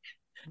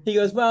 He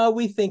goes, "Well,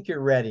 we think you're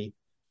ready."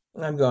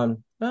 I'm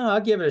going, "Well,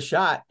 I'll give it a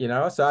shot,"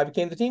 So I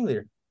became the team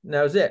leader. And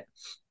that was it.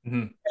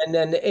 Mm-hmm. And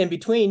then in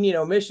between,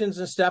 missions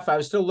and stuff, I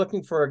was still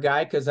looking for a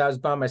guy because I was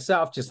by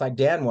myself, just like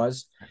Dan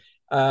was.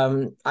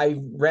 I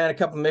ran a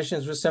couple of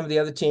missions with some of the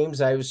other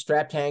teams. I was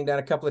strap hanged on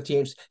a couple of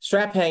teams.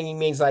 Strap hanging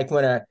means like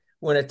when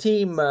a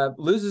team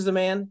loses a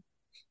man,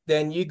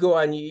 then you go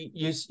on, you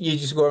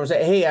just go over and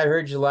say, "Hey, I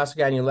heard you lost a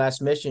guy in your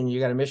last mission. You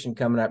got a mission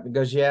coming up." He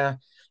goes, "Yeah."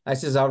 I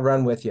says, "I'll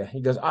run with you."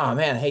 He goes, "Oh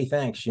man, hey,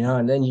 thanks."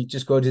 And then you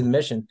just go to the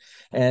mission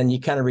and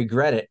you kind of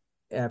regret it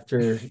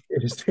after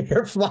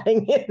you're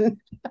flying in.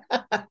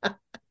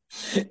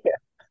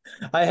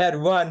 I had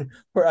one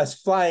where I was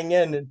flying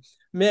in, and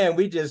man,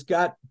 we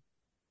got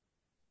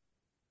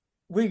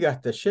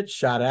the shit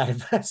shot out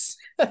of us.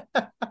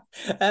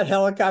 That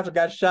helicopter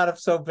got shot up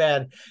so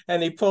bad,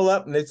 and he pulled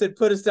up and they said,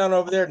 "Put us down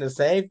over there." And the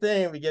same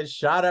thing, we get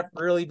shot up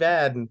really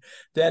bad. And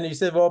then he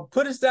said, "Well,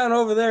 put us down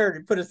over there." And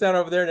he put us down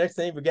over there. Next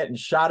thing, we're getting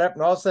shot up,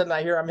 and all of a sudden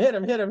I hear, "I'm hit,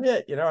 I'm hit, I'm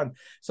hit." And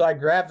so I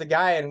grabbed the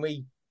guy, and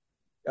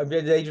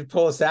they just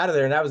pull us out of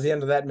there, and that was the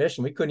end of that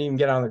mission. We couldn't even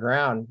get on the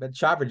ground. But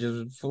chopper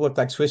just looked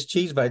like Swiss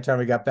cheese by the time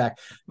we got back.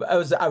 But I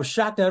was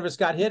shocked none of us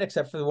got hit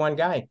except for the one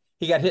guy.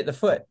 He got hit in the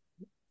foot.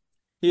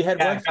 He had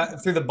one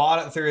through the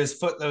bottom, through his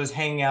foot that was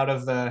hanging out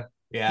of the.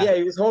 Yeah,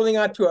 he was holding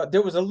on to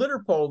there was a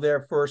litter pole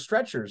there for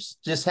stretchers,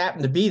 just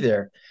happened to be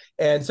there.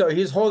 And so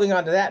he was holding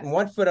on to that, and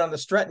one foot on the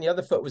strut and the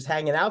other foot was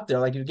hanging out there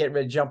like he was getting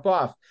ready to jump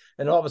off.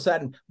 And all of a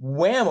sudden,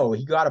 whammo,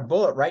 he got a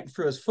bullet right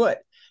through his foot.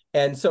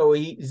 And so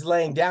he's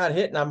laying down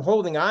hit, and I'm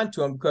holding on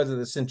to him because of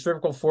the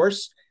centrifugal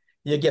force.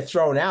 You get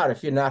thrown out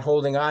if you're not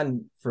holding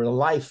on for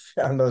life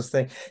on those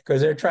things,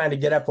 because they're trying to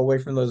get up away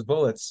from those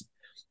bullets.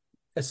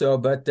 So,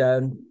 but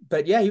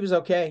yeah, he was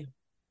okay.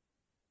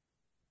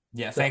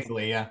 Yeah,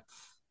 thankfully, yeah.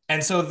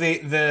 And so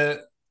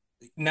the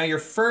now your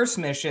first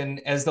mission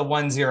as the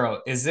 1-0,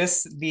 is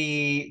this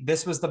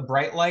was the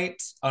bright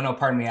light? Oh no,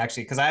 pardon me,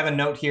 actually, because I have a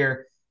note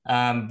here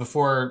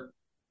before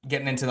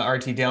getting into the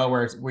RT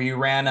Delaware where you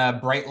ran a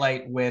bright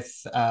light with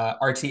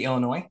RT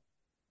Illinois.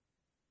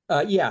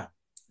 Yeah,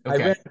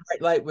 okay. I ran a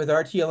bright light with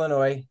RT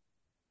Illinois.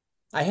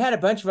 I had a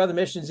bunch of other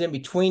missions in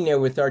between there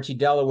with RT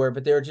Delaware,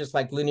 but they were just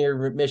like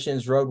linear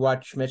missions, road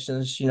watch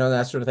missions,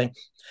 that sort of thing.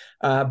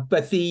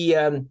 But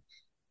the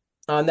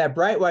on that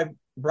bright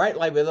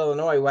light with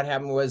Illinois, what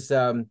happened was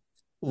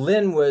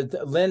Lynn, what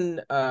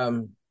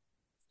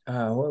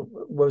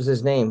was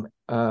his name?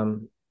 Not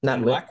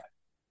Lynn Black.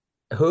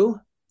 Who?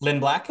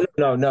 Lynn Black?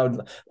 No.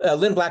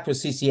 Lynn Black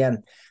was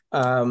CCN.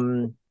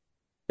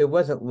 It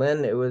wasn't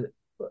Lynn. It was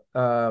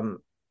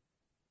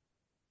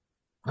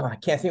I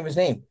can't think of his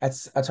name.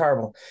 That's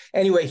horrible.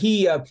 Anyway,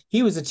 he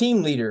was a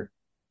team leader,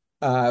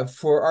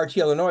 for RT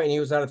Illinois, and he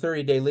was on a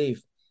 30-day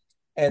leave.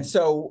 And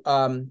so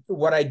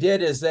what I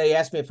did is they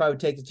asked me if I would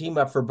take the team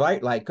up for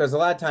bright light, because a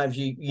lot of times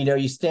you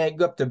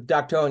go up to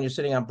Docto and you're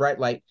sitting on bright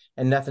light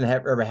and nothing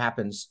ever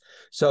happens.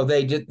 So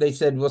they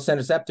said, we'll send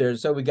us up there.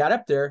 So we got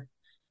up there,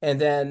 and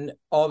then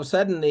all of a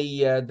sudden they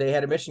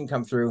had a mission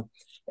come through,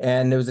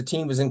 and there was a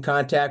team was in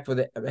contact with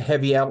a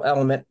heavy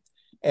element,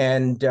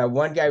 and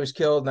one guy was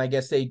killed, and I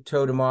guess they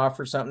towed him off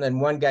or something. And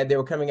one guy, they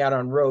were coming out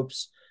on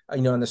ropes,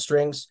 on the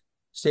strings,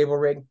 stable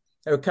rig.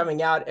 They were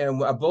coming out,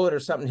 and a bullet or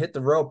something hit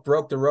the rope,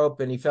 broke the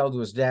rope, and he fell to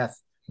his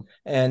death.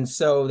 And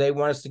so they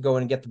want us to go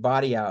and get the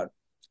body out.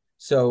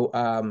 So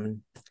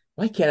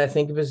why can't I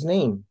think of his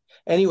name?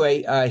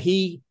 Anyway,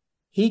 he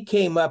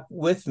came up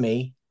with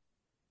me.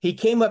 He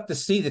came up to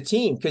see the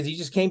team because he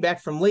just came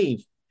back from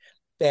leave.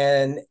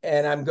 And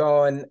I'm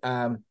going,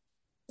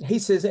 he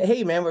says,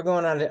 "Hey man, we're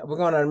going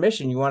on a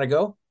mission. You want to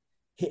go?"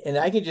 And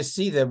I can just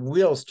see the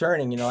wheels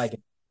turning, like,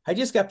 I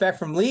just got back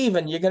from leave,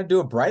 and you're going to do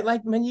a bright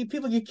light? Man, you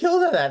people get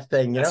killed on that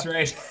thing, That's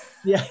right.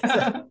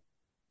 Yeah.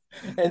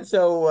 And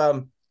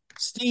so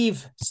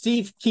Steve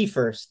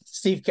Kiefer,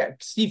 Steve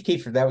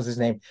Kiefer, that was his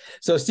name.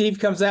 So Steve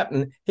comes up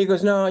and he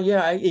goes, "No,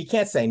 yeah, he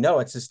can't say no.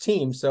 It's his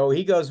team." So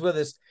he goes with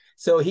us.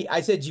 So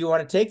I said, "Do you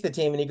want to take the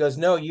team?" And he goes,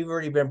 "No, you've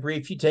already been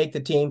briefed. You take the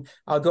team.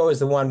 I'll go as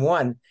the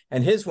 1-1.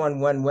 And his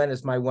 1-1 went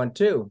as my 1-2.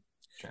 Sure.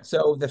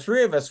 So the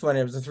three of us went.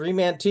 It was a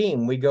 3-man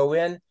team. We go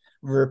in,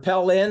 we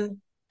rappel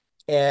in,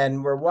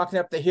 and we're walking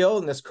up the hill,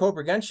 and this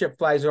Cobra gunship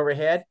flies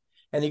overhead.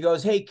 And he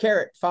goes, "Hey,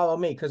 Carrot, follow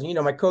me." Because,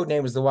 my code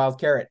name was the Wild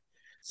Carrot.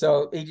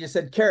 So he just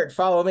said, "Carrot,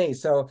 follow me."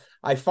 So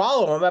I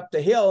follow him up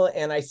the hill,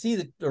 and I see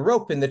the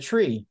rope in the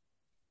tree.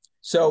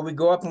 So we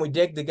go up and we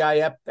dig the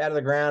guy up out of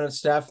the ground and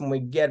stuff, and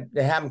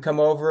they have him come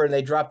over, and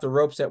they drop the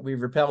ropes that we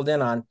rappelled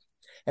in on.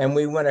 And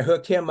we want to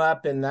hook him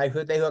up, and they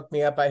hooked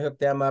me up, I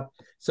hooked them up.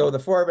 So the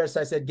four of us,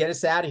 I said, "Get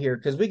us out of here,"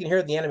 because we can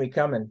hear the enemy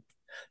coming.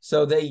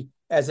 So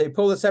as they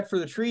pulled us up for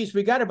the trees,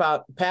 we got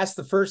about past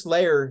the first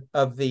layer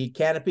of the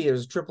canopy. It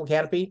was a triple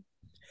canopy.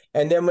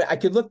 And then I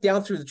could look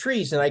down through the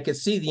trees, and I could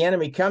see the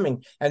enemy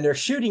coming, and they're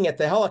shooting at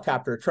the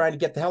helicopter, trying to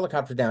get the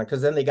helicopter down,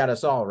 because then they got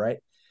us all, right?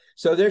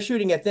 So they're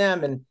shooting at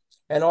them,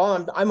 and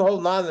all I'm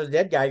holding on to the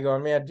dead guy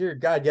going, "Man, dear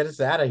God, get us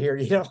out of here,"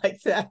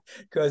 like that,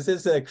 because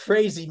it's a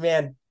crazy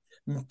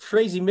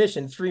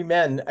mission, 3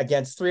 men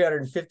against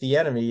 350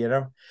 enemy,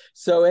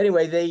 So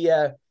anyway,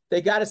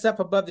 they got us up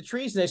above the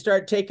trees, and they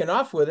started taking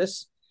off with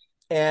us.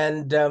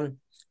 And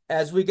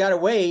as we got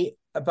away,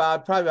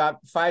 probably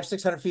about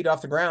 500-600 feet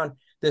off the ground,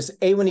 this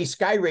A1E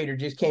Sky Raider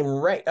just came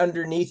right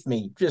underneath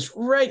me, just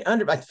right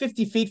under, like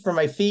 50 feet from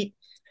my feet.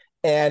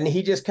 And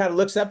he just kind of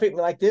looks up at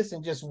me like this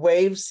and just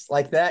waves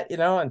like that,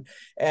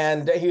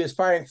 and he was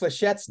firing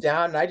flechettes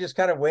down, and I just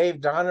kind of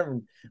waved on him.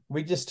 And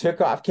we just took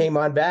off, came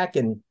on back,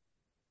 and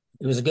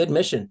it was a good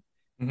mission.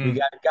 Mm-hmm.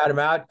 We got him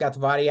out, got the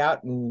body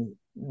out, and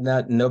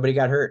nobody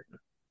got hurt.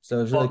 So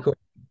it was really cool.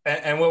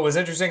 And what was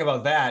interesting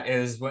about that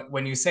is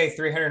when you say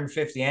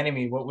 350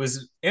 enemy, what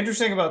was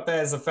interesting about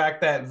that is the fact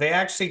that they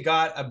actually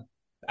got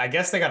I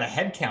guess they got a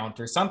head count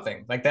or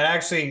something like that.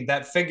 Actually,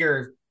 that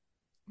figure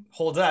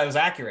holds out. It was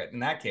accurate in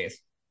that case.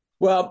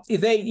 Well,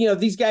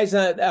 these guys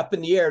up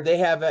in the air, they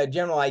have a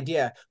general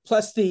idea.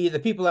 Plus the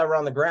people that were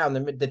on the ground,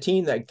 the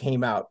team that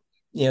came out,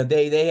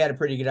 they had a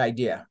pretty good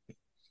idea.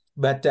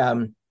 But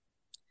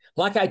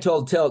like I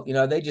told Tilt,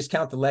 they just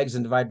count the legs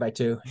and divide by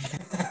 2.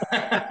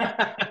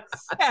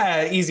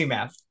 Yeah, easy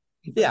math.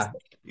 Yeah.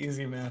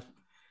 Easy math.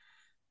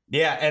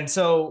 Yeah. And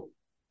so,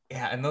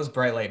 and those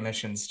bright light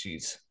missions,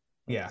 geez.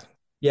 Yeah.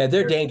 Yeah,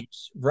 they're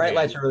dangerous. Bright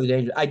lights are really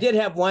dangerous. I did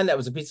have one that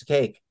was a piece of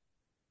cake.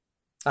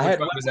 Which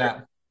one was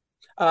that?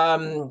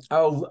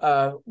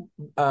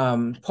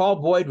 Paul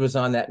Boyd was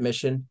on that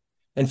mission.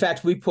 In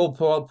fact, we pulled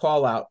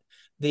Paul out.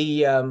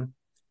 It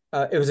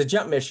was a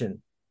jump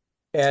mission,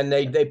 and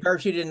they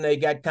parachuted, and they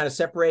got kind of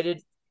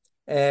separated.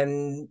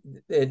 And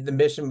the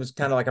mission was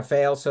kind of like a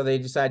fail, so they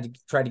decided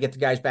to try to get the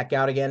guys back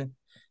out again.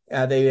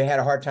 They had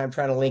a hard time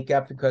trying to link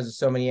up because of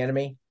so many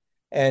enemy.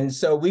 And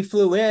so we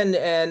flew in,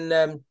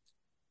 and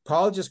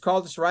Paul just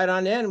called us right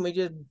on in, and we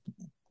just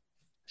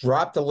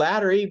dropped the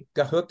ladder. He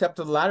got hooked up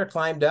to the ladder,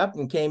 climbed up,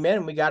 and came in,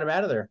 and we got him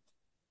out of there.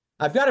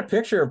 I've got a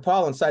picture of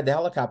Paul inside the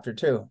helicopter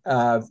too,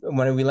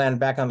 when we landed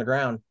back on the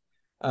ground.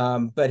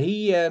 But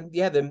it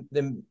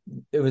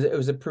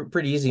was a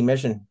pretty easy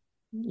mission,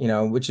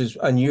 which is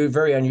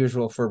very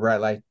unusual for a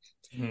bright light.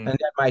 Mm-hmm. And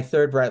then my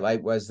third bright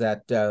light was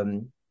that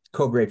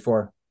Cobra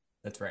 4.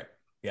 That's right.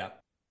 Yeah.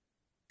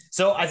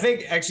 So I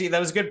think actually that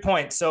was a good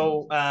point.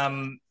 So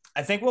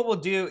I think what we'll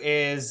do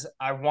is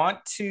I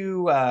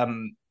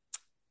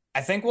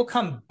think we'll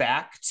come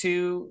back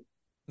to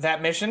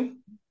that mission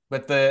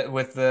with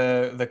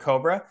the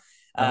Cobra,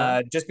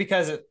 just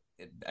because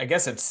I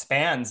guess it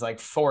spans like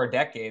 4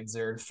 decades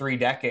or 3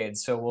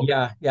 decades. So we'll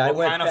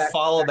kind of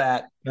follow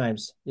that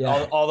times,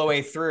 all the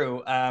way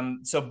through.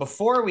 So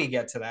before we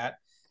get to that,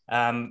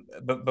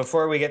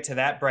 before we get to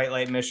that bright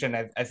light mission,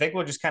 I think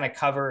we'll just kind of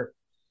cover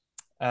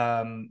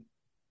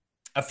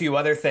a few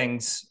other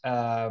things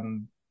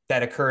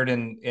that occurred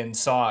in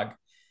SOG,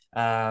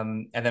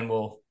 and then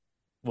we'll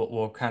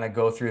we'll kind of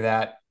go through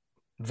that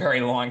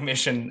very long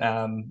mission.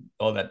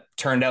 Well, that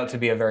turned out to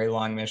be a very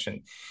long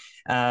mission.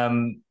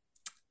 Um,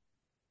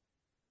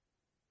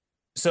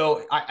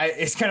 so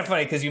it's kind of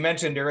funny because you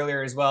mentioned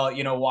earlier as well,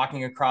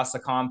 walking across the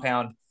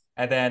compound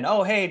and then,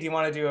 oh, hey, do you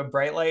want to do a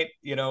bright light?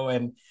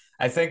 And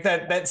I think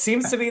that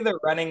seems to be the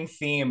running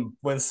theme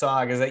with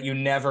SOG is that you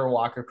never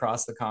walk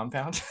across the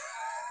compound.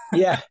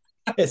 Yeah,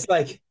 it's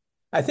like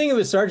I think it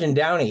was Sergeant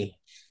Downey.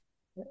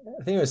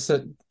 I think it was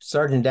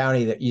Sergeant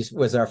Downey that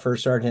was our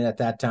first sergeant at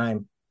that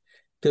time.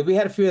 Because we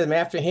had a few of them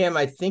after him.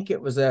 I think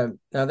it was that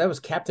was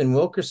Captain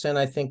Wilkerson.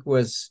 I think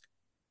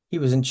he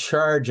was in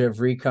charge of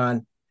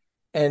recon,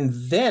 and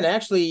then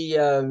actually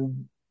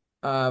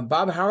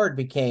Bob Howard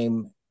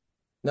became.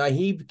 No,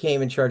 he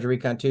became in charge of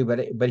recon too,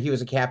 but he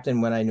was a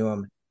captain when I knew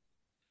him.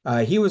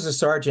 He was a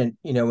sergeant,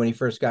 when he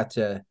first got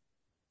to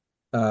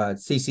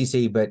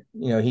CCC, but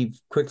he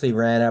quickly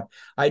ran up.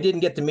 I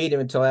didn't get to meet him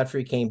until after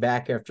he came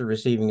back after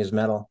receiving his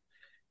medal.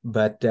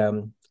 But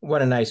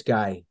what a nice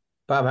guy.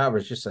 Bob Howard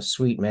was just a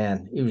sweet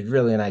man. He was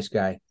really a nice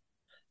guy.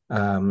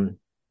 I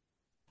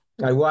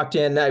walked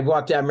in. I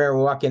remember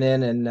walking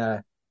in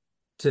and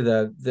to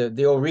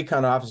the old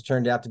recon office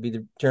turned out to be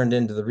turned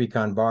into the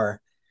recon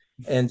bar.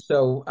 And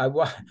so I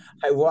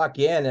walk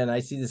in and I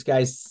see this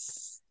guy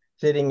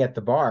sitting at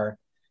the bar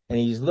and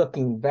he's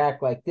looking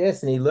back like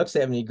this and he looks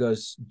at me and he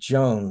goes,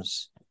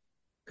 Jones,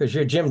 because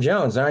you're Jim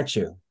Jones, aren't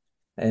you?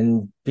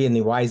 And being the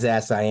wise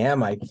ass I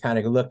am, I kind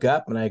of look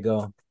up and I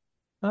go,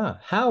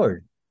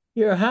 Howard,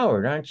 you're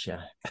Howard, aren't you?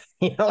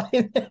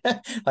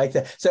 Like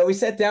that. So we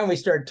sat down, we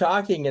started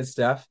talking and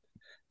stuff.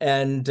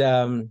 And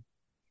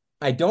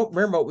I don't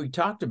remember what we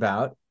talked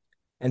about.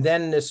 And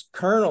then this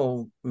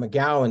Colonel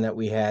McGowan that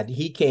we had,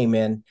 he came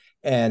in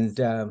and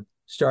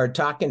started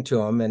talking to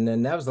him. And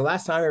then that was the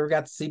last time I ever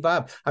got to see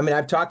Bob. I mean,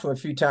 I've talked to him a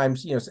few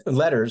times,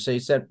 letters. He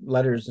sent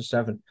letters and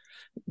stuff. And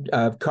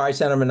I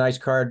sent him a nice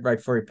card right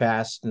before he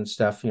passed and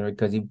stuff,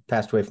 because he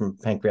passed away from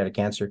pancreatic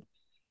cancer.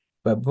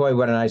 But boy,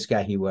 what a nice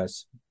guy he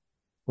was.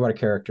 What a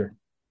character.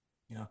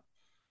 Yeah.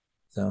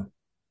 So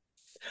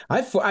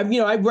I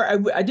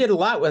did a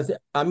lot with,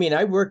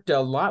 I worked a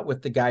lot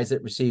with the guys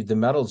that received the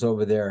medals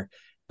over there.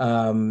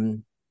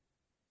 What's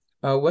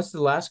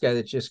the last guy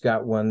that just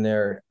got one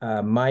there?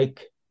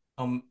 Mike.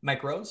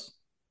 Mike Rose?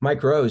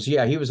 Mike Rose.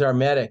 Yeah, he was our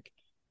medic.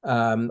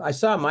 I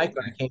saw Mike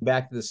when I came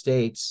back to the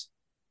States.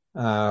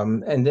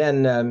 And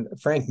then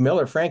Frank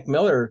Miller. Frank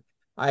Miller,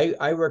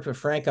 I worked with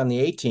Frank on the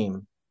A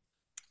team.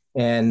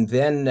 And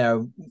then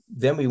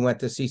we went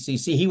to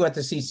CCC. He went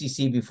to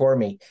CCC before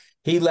me.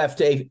 He left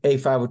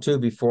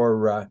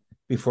A502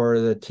 before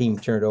the team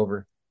turned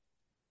over.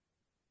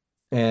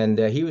 And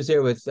he was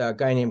there with a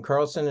guy named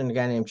Carlson and a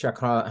guy named Chuck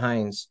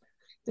Hines.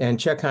 And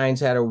Chuck Hines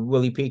had a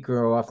Willie Peak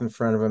grow off in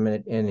front of him,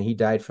 and he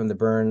died from the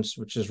burns,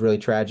 which is really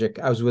tragic.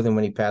 I was with him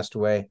when he passed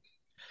away.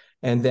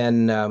 And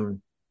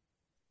then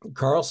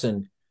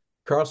Carlson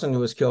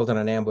was killed in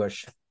an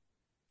ambush.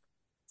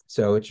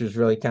 So, which was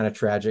really kind of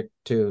tragic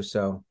too.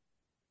 So,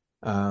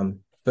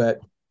 but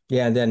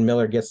yeah, and then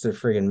Miller gets the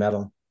friggin'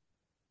 medal.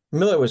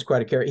 Miller was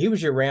quite a character. He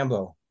was your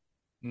Rambo.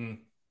 Mm.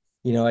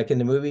 Like in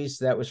the movies,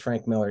 that was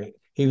Frank Miller.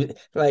 He was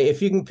like,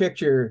 if you can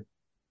picture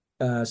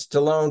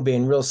Stallone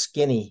being real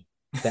skinny,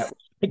 that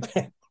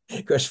was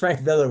because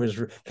Frank Miller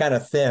was kind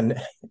of thin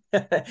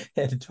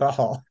and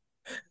tall.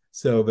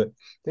 So, but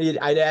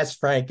I'd ask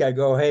Frank, I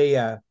go, hey,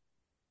 what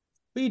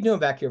are you doing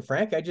back here,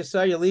 Frank? I just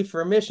saw you leave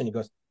for a mission. He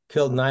goes,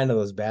 killed 9 of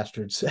those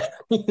bastards.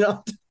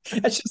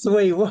 That's just the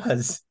way he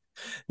was,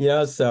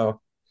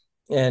 so.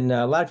 And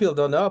a lot of people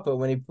don't know it, but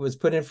when he was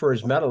put in for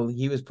his medal,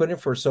 he was put in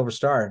for a Silver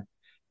Star,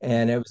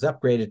 and it was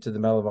upgraded to the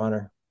Medal of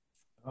Honor.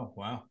 Oh,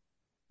 wow.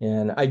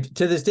 And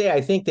to this day,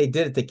 I think they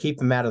did it to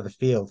keep him out of the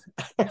field.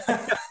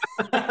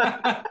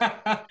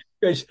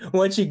 Because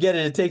once you get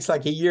it, it takes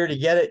like a year to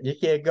get it. You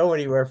can't go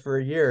anywhere for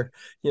a year.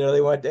 They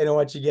don't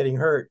want you getting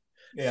hurt.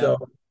 Yeah.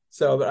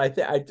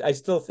 But I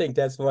still think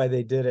that's why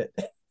they did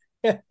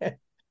it.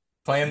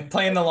 Playing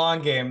the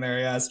long game there,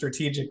 yeah,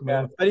 strategic move.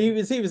 Yeah, but he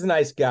was a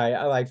nice guy.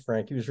 I like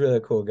Frank. He was really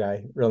a cool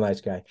guy, real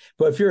nice guy.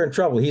 But if you're in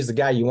trouble, he's the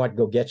guy you want to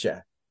go get you.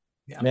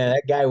 Yeah. Man,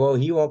 that guy, well,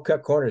 he won't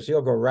cut corners.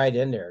 He'll go right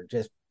in there.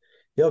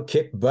 He'll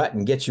kick butt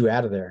and get you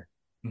out of there.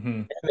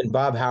 Mm-hmm. Him and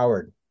Bob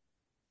Howard,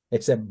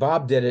 except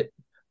Bob did it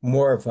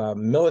more of a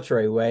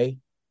military way,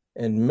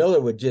 and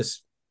Miller would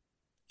just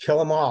kill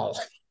them all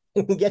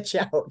and get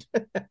you out.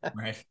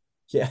 Right.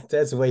 Yeah,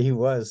 that's the way he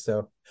was.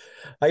 So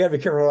I got to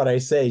be careful what I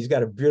say. He's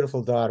got a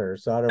beautiful daughter,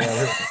 so I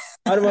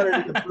don't want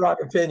her to get the wrong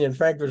opinion.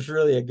 Frank was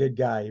really a good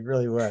guy. He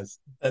really was.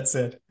 That's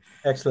it.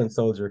 Excellent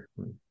soldier.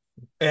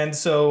 And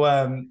so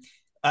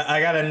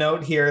I got a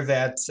note here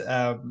that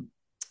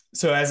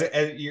so as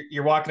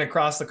you're walking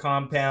across the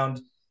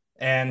compound,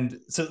 and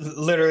so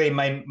literally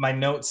my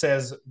note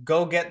says,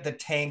 "Go get the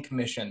tank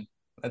mission."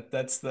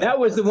 That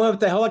was the one with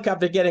the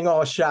helicopter getting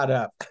all shot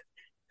up.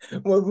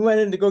 We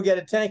went in to go get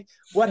a tank.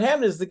 What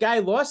happened is the guy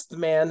lost the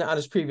man on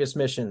his previous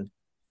mission.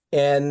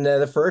 And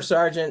the first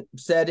sergeant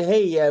said,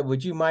 hey,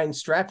 would you mind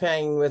strap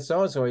hanging with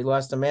so-and-so? He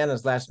lost a man on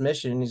his last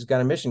mission. And he's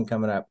got a mission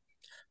coming up.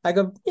 I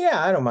go,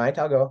 yeah, I don't mind.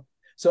 I'll go.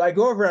 So I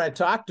go over and I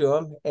talk to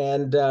him,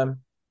 and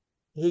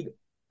he,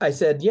 I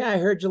said, yeah, I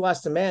heard you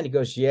lost a man. He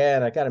goes, yeah,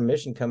 and I got a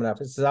mission coming up.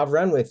 I said, I'll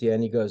run with you.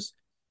 And he goes,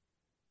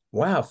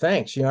 wow,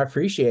 thanks. I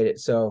appreciate it.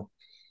 So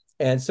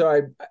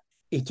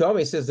he told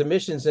me, he says the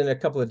mission's in a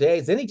couple of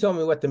days. Then he told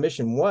me what the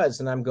mission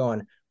was, and I'm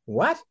going,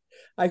 what?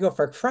 I go,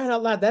 for crying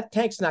out loud, that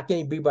tank's not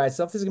going to be by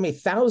itself. There's going to be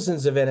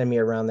thousands of enemy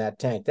around that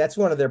tank. That's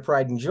one of their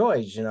pride and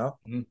joys.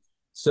 Mm-hmm.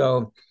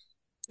 So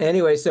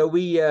anyway, so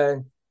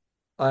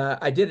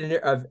I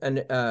did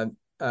an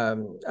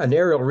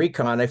aerial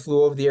recon. I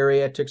flew over the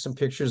area, took some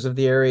pictures of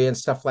the area and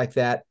stuff like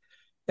that,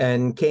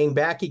 and came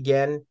back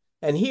again.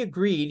 And he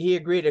agreed. He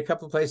agreed a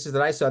couple of places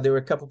that I saw. There were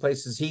a couple of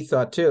places he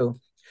thought too,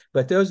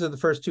 but those are the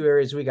first two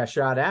areas we got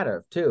shot out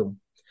of too.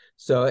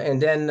 So,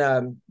 and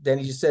then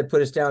he just said,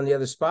 put us down the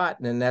other spot.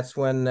 And then that's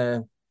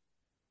when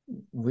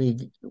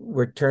we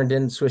were turned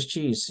in Swiss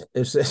cheese.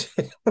 I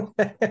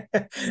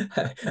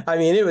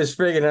mean, it was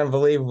friggin'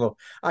 unbelievable.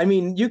 I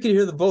mean, you could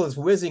hear the bullets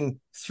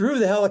whizzing through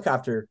the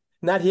helicopter,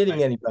 not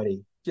hitting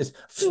anybody. Just,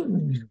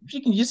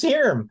 you can just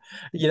hear them,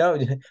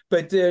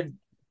 but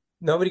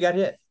nobody got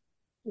hit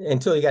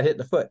until he got hit in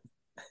the foot.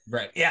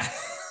 Right. Yeah.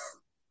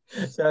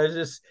 So I was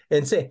just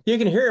insane. You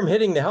can hear him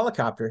hitting the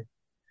helicopter,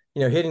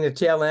 hitting the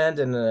tail end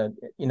and,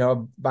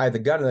 by the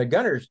gun. And the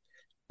gunners,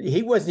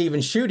 he wasn't even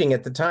shooting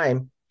at the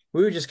time.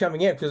 We were just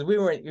coming in because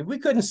we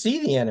couldn't see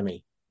the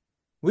enemy.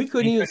 We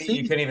couldn't even see.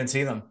 You couldn't even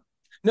see them.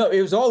 No,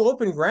 it was all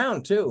open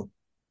ground too.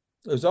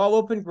 It was all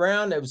open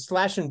ground. It was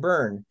slash and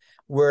burn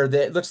where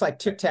it looks like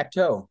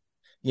tic-tac-toe,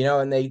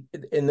 and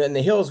then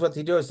the hills, what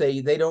they do is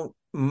they don't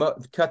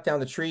cut down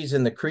the trees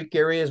in the creek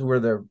areas where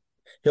the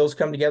hills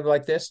come together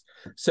like this.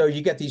 So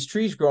you get these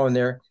trees growing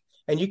there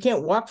and you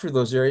can't walk through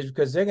those areas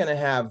because they're going to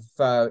have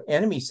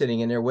enemies sitting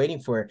in there waiting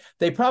for it.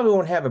 They probably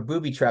won't have a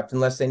booby trapped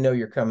unless they know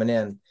you're coming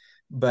in.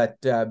 But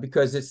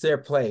because it's their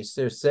place,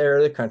 it's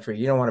their country.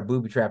 You don't want to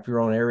booby trap your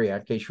own area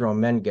in case your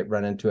own men get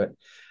run into it.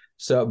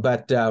 So,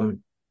 but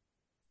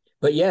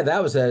yeah,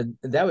 that was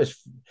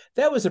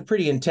a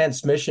pretty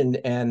intense mission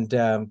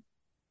and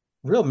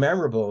real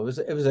memorable.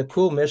 It was a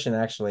cool mission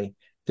actually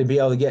to be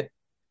able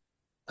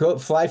to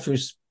fly through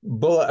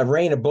a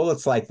rain of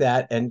bullets like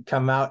that and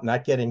come out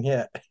not getting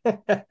hit.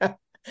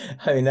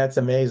 I mean, that's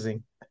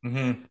amazing.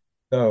 Mm-hmm.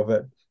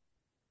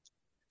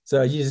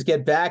 So you just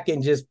get back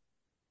and just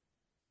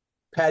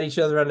pat each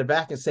other on the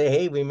back and say,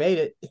 hey, we made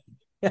it.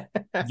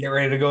 Get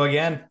ready to go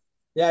again.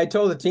 Yeah, I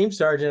told the team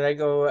sergeant,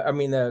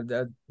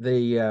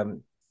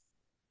 the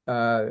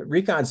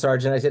recon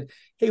sergeant, I said,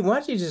 hey, why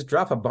don't you just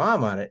drop a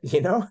bomb on it?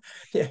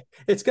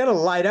 It's going to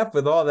light up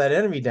with all that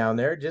enemy down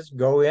there. Just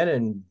go in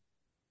and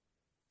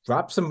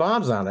drop some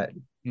bombs on it.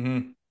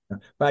 Mm-hmm.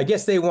 But I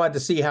guess they wanted to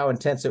see how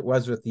intense it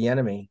was with the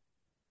enemy,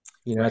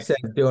 right. Instead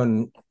of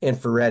doing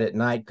infrared at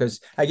night,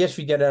 because I guess if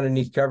you get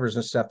underneath covers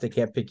and stuff, they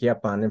can't pick you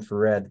up on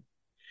infrared.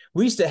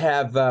 We used to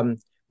have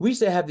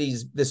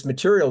this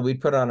material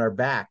we'd put on our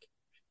back,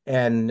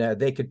 and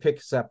they could pick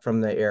us up from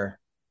the air.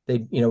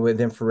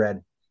 With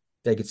infrared,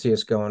 they could see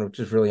us going, which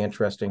is really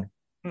interesting.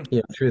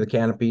 Through the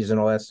canopies and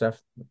all that stuff.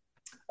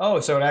 Oh,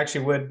 so it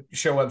actually would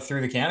show up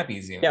through the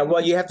canopies. Yeah, well,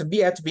 you have to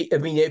be. I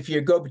mean, if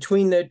you go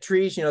between the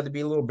trees, there'd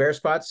be little bare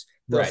spots.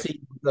 They'll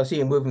see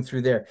you moving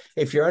through there.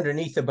 If you're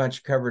underneath a bunch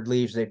of covered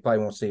leaves, they probably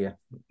won't see you.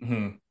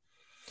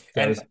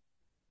 Mm-hmm.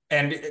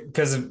 And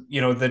because of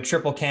the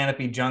triple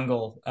canopy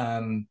jungle,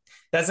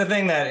 that's the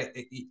thing that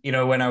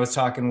when I was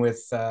talking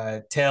with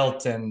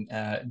Tilt and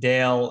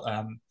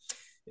Dale,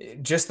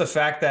 just the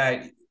fact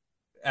that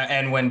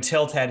and when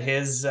Tilt had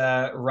his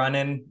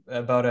run-in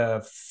about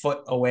a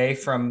foot away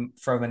from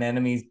an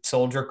enemy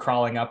soldier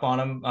crawling up on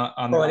him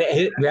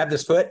and grabbed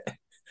his foot.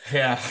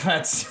 Yeah,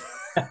 that's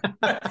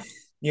but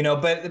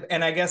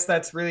I guess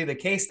that's really the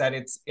case, that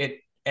it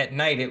at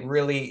night it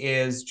really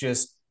is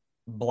just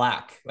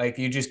black. Like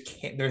you just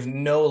can't, there's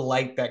no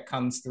light that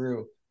comes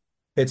through.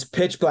 It's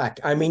pitch black.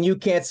 I mean, you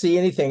can't see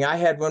anything. I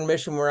had one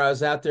mission where I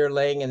was out there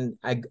laying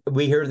and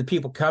we heard the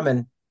people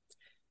coming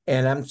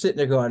and I'm sitting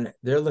there going,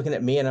 they're looking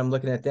at me and I'm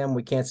looking at them.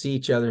 We can't see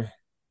each other.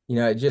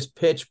 Just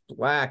pitch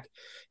black.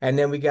 And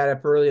then we got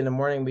up early in the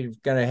morning. We were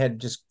going to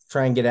just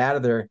try and get out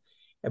of there.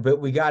 But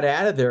we got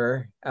out of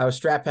there. I was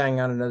strap hanging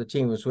on another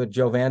team. It was with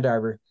Joe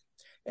Vandiver.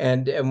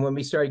 And when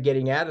we started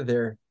getting out of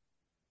there,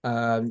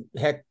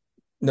 heck,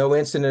 no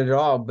incident at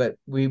all. But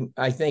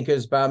I think it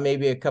was about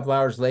maybe a couple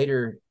hours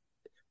later,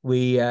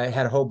 we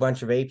had a whole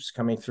bunch of apes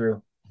coming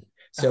through.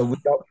 So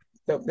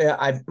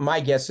my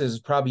guess is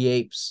probably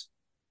apes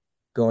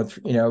going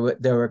through,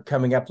 they were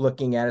coming up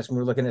looking at us and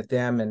we're looking at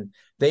them and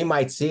they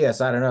might see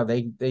us. I don't know.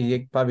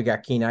 They probably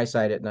got keen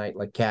eyesight at night,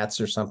 like cats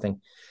or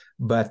something.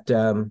 But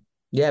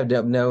yeah,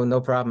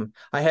 no problem.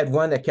 I had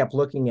one that kept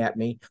looking at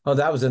me. Oh,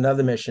 that was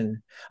another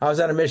mission. I was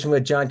on a mission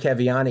with John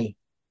Caviani,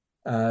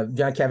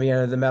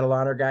 the Medal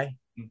Honor guy.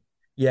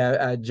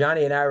 Yeah,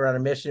 Johnny and I were on a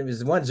mission. It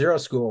was 1-0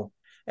 school,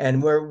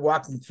 and we're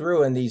walking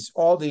through, and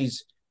all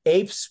these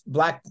apes,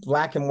 black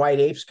and white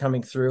apes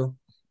coming through,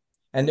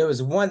 and there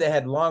was one that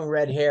had long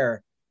red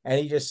hair, And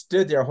he just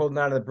stood there holding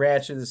onto the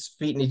branch with his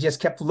feet, and he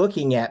just kept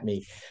looking at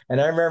me. And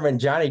I remember when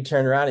Johnny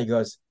turned around, he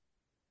goes,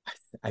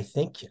 I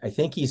think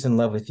he's in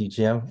love with you,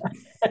 Jim.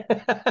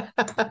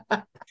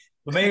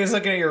 Well, maybe he was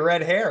looking at your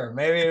red hair.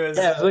 Maybe it was.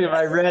 Yeah, I was looking at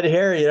my red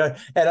hair,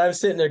 and I'm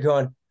sitting there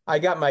going, I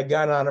got my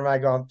gun on him. I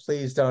go,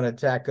 please don't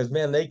attack, because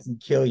man, they can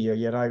kill you.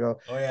 I go,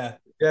 Oh yeah.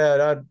 yeah,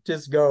 I'll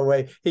just go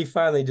away. He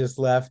finally just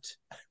left.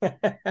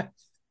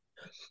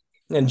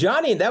 And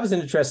Johnny, that was an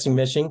interesting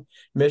mission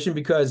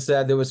because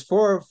there was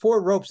four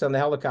ropes on the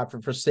helicopter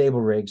for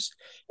stable rigs,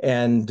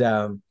 and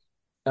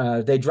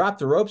they dropped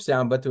the ropes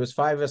down, but there was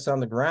 5 of us on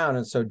the ground,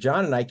 and so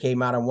John and I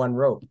came out on one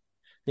rope.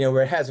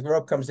 Where it has a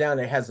rope comes down,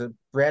 it has a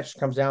branch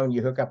comes down, and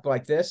you hook up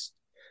like this.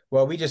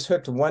 Well, we just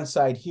hooked one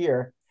side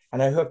here,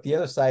 and I hooked the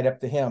other side up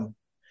to him,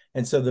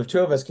 and so the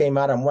 2 of us came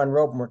out on one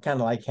rope, and we're kind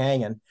of like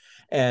hanging,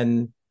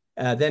 and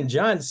then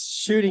John's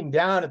shooting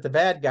down at the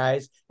bad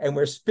guys, and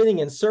we're spinning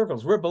in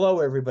circles. We're below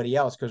everybody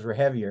else because we're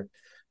heavier,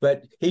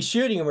 but he's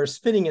shooting and we're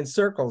spinning in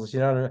circles.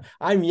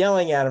 I'm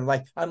yelling at him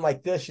I'm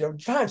like this.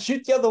 John,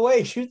 shoot the other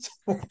way, shoot,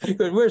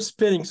 because we're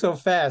spinning so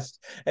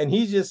fast, and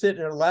he's just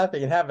sitting there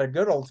laughing and having a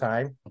good old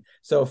time.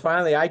 So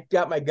finally, I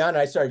got my gun.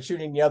 I started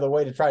shooting the other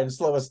way to try and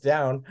slow us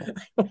down.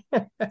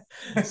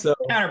 So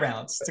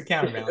Counterbalance. It's a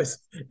counterbalance.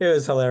 It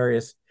was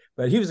hilarious,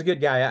 but he was a good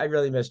guy. I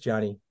really miss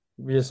Johnny.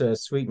 Just a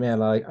sweet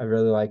man. I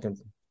really like him.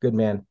 Good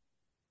man.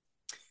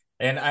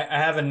 And I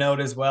have a note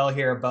as well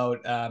here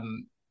about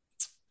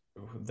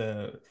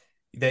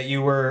that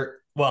you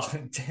were, well,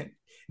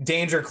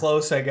 danger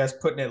close, I guess,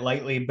 putting it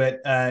lightly,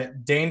 but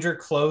danger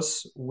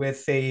close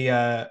with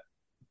a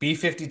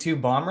B-52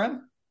 bomb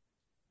run.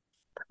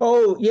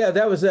 Oh yeah,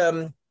 that was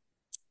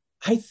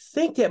I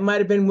think that might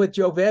have been with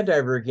Joe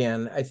Vandiver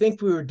again. I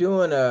think we were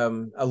doing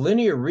a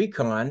linear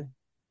recon,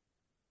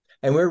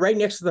 and we were right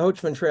next to the Ho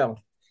Chi Minh Trail.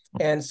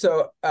 And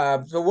so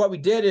what we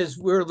did is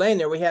we were laying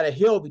there. We had a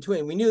hill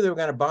between. We knew they were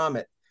going to bomb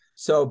it.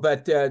 So,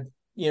 but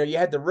you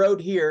had the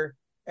road here,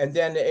 and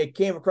then it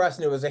came across,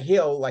 and it was a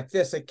hill like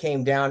this. It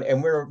came down,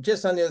 and we were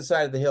just on the other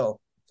side of the hill.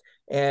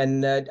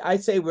 And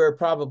I'd say we were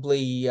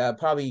probably a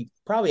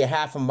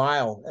half a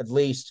mile at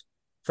least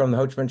from the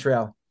Ho Chi Minh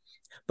Trail.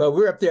 But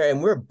we're up there,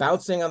 and we're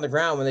bouncing on the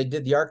ground when they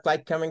did the arc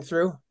light coming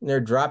through, and they're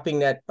dropping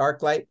that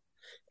arc light,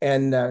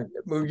 and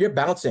you're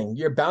bouncing.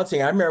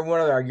 I remember one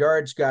of our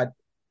yards got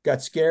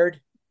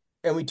scared,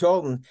 and we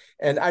told him.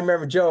 And I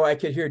remember Joe, I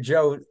could hear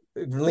Joe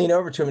lean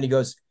over to him, and he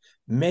goes,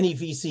 many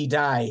VC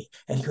die.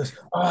 And he goes,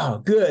 oh,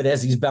 good,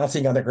 as he's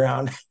bouncing on the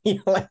ground.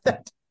 Like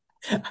that.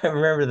 I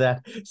remember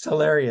that. It's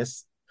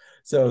hilarious.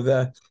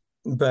 So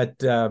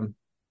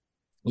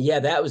yeah,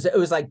 it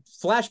was like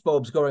flash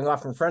bulbs going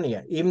off in front of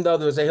you. Even though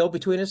there was a hill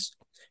between us,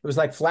 it was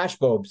like flash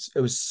bulbs.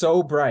 It was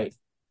so bright,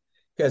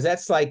 because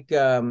that's like,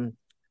 I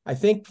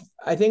think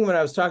when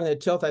I was talking to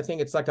Tilt, I think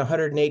it's like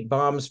 108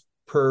 bombs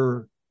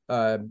per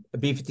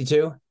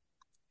B-52,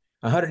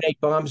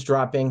 108 bombs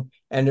dropping,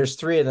 and there's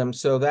 3 of them.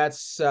 So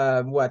that's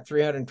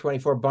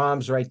 324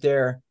 bombs right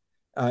there,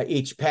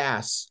 each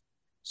pass.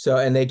 So,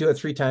 and they do it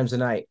 3 times a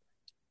night.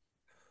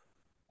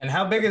 And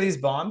how big are these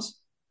bombs?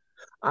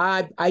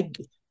 I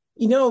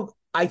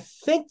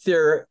think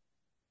they're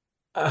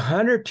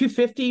 100,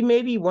 250,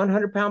 maybe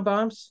 100-pound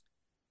bombs.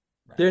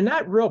 Right. They're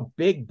not real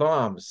big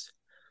bombs.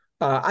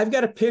 I've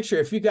got a picture.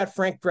 If you got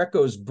Frank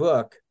Greco's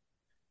book,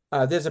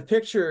 there's a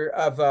picture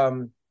of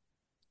I'm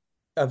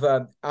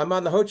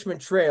on the Ho Chi Minh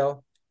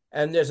Trail,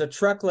 and there's a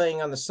truck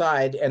laying on the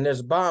side, and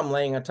there's a bomb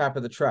laying on top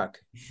of the truck,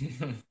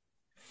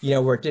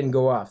 where it didn't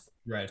go off.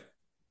 Right.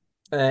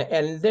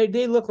 And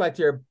they look like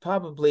they're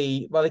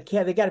probably, well,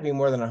 they got to be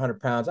more than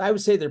 100 pounds. I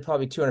would say they're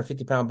probably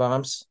 250-pound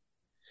bombs,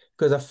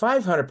 because a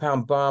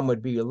 500-pound bomb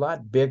would be a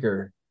lot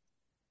bigger.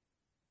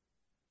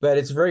 But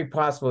it's very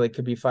possible they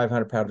could be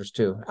 500-pounders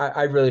too.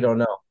 I really don't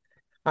know.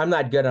 I'm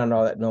not good on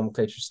all that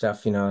nomenclature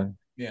stuff,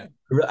 Yeah.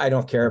 I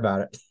don't care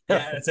about it.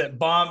 Yeah, that's it.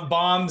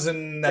 Bombs,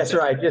 and that's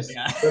right. Just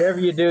whatever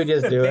you do,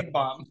 just do it. Big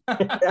bomb.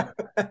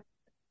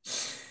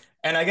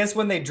 And I guess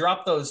when they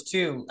drop those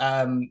too,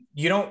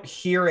 you don't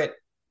hear it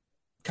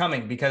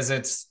coming,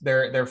 because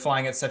they're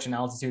flying at such an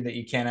altitude that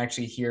you can't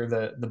actually hear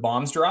the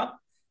bombs drop.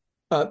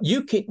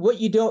 You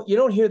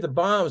don't hear the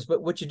bombs,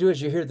 but what you do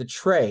is you hear the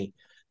tray.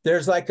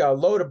 There's like a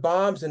load of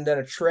bombs, and then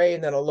a tray,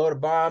 and then a load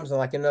of bombs, and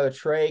like another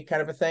tray,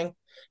 kind of a thing.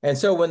 And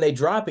so when they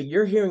drop it,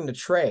 you're hearing the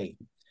tray.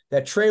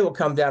 That tray will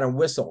come down and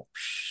whistle.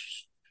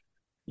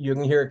 You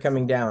can hear it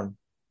coming down.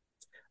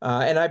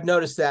 And I've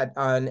noticed that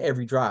on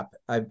every drop.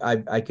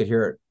 I could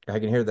hear it. I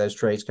can hear those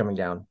trays coming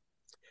down.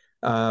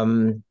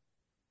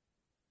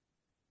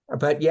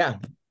 But yeah,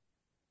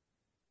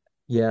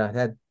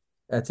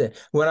 that's it.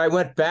 When I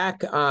went back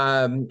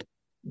to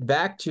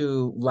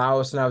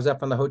Laos, and I was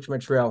up on the Ho Chi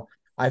Minh Trail,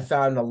 I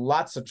found a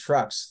lot of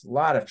trucks,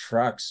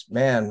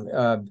 man,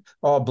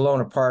 all blown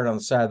apart on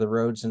the side of the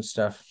roads and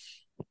stuff.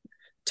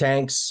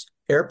 Tanks,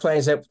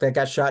 airplanes that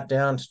got shot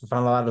down.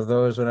 Found a lot of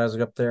those when I was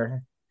up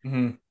there.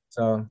 Mm-hmm.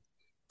 So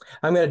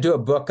I'm going to do a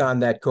book on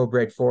that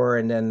Cobra 4,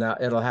 and then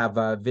it'll have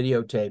a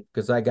videotape,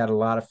 because I got a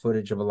lot of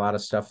footage of a lot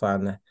of stuff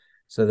on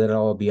so that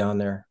it'll all be on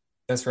there.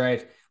 That's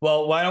right.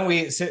 Well, why don't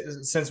we,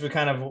 since we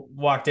kind of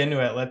walked into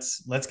it,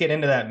 let's get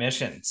into that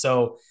mission.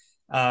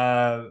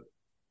 Uh,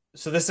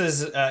 so this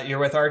is you're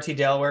with RT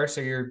Delaware,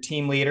 so you're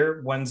team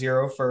leader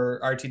 1-0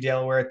 for RT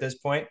Delaware at this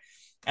point.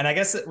 And I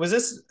guess was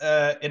this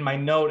in my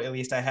note, at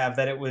least I have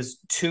that it was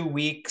 2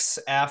 weeks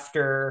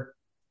after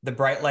the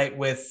bright light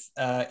with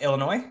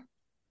Illinois.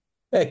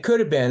 It could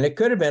have been. It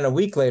could have been a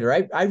week later.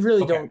 I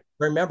really Okay, don't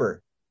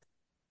remember.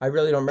 I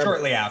really don't remember.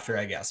 shortly after,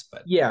 I guess,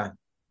 but Yeah.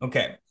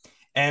 okay.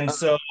 And Uh,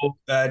 so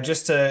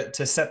just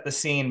to set the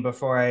scene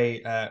before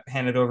I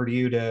hand it over to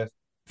you to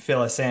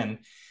fill us in.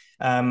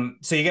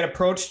 So you get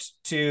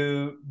approached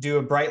to do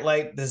a bright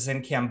light. This is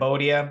in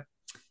Cambodia.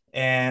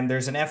 And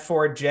there's an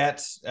F4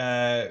 jet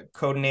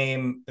code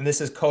name, and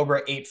this is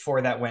Cobra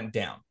 84 that went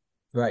down.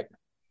 right.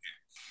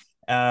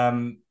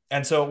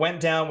 And so it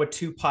went down with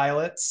two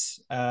pilots.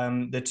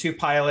 The two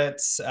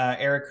pilots,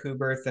 Eric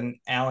Huberth and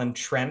Alan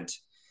Trent.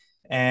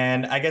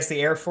 And I guess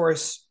the Air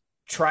Force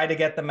tried to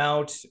get them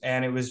out,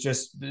 and it was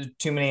just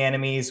too many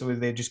enemies. So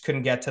they just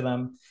couldn't get to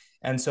them.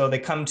 And so they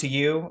come to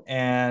you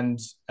and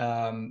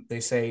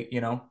they say,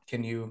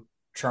 can you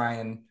try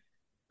and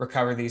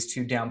recover these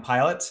two down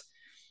pilots?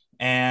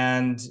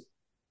 And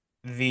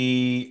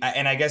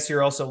I guess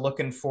you're also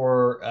looking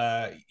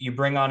for you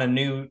bring on a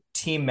new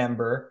team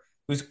member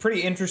who's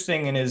pretty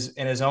interesting in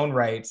his own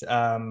right.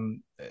 Yeah,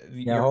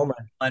 You're Homer.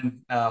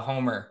 on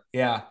Homer,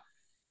 yeah.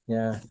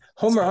 Yeah.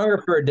 Homer So,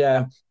 Hungerford,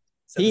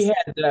 so he this,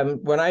 had,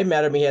 when I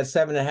met him, he had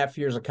 7.5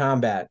 years of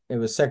combat. It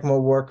was Second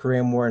World War,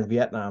 Korean War, and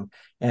Vietnam.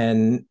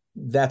 And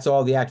that's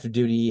all the active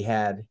duty he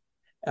had.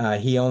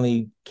 He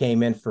only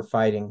came in for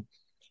fighting.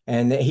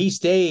 And he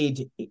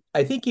stayed,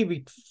 I think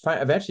he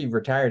eventually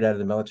retired out of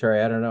the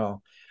military. I don't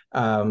know.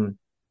 Um,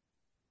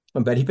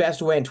 but he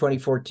passed away in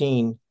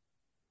 2014.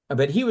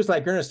 But he was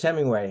like Ernest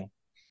Hemingway.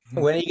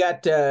 When he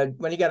got a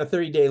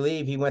 30-day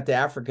leave, he went to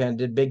Africa and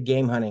did big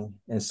game hunting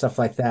and stuff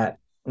like that.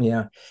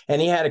 Yeah.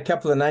 And he had a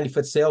couple of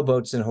 90-foot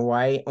sailboats in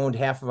Hawaii, owned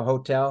half of a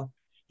hotel.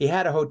 He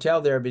had a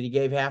hotel there, but he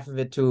gave half of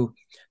it to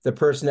the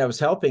person that was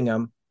helping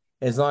him,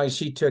 as long as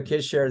she took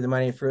his share of the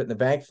money and threw it in the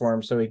bank for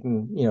him so he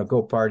can,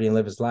 go party and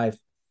live his life.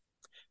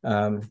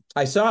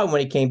 I saw him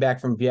when he came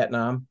back from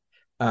Vietnam.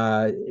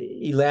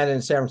 He landed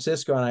in San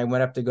Francisco, and I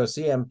went up to go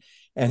see him.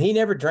 And he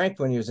never drank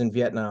when he was in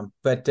Vietnam.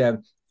 But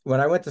when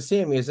I went to see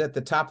him, he was at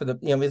the top of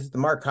he was at the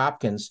Mark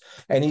Hopkins,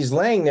 and he's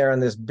laying there on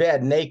this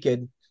bed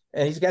naked.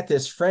 And he's got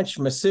this French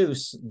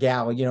masseuse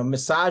gal,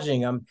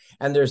 massaging him.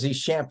 And there's these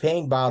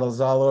champagne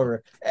bottles all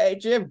over. Hey,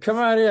 Jim, come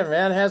on in,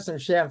 man. Have some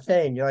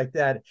champagne. You like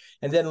that?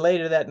 And then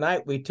later that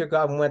night, we took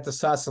off and went to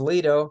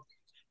Sausalito.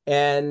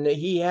 And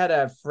he had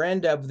a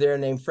friend up there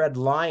named Fred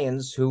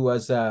Lyons, who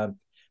was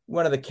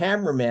one of the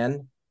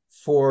cameramen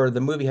for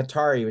the movie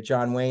Hatari with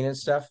John Wayne and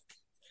stuff.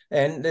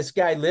 And this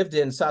guy lived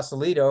in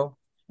Sausalito.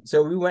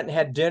 So we went and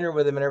had dinner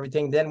with him and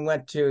everything, then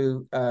went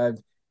to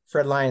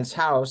Fred Lyons'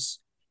 house.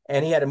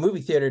 And he had a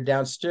movie theater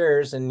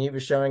downstairs, and he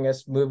was showing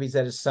us movies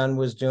that his son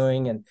was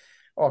doing and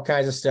all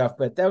kinds of stuff.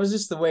 But that was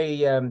just the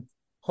way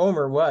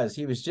Homer was.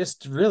 He was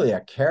just really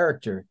a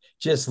character,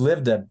 just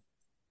lived a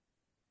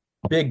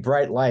big,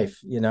 bright life,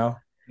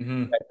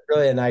 mm-hmm.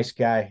 really a nice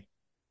guy.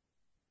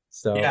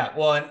 So, yeah,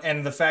 well,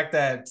 and the fact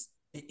that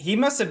he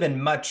must have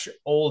been much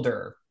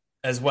older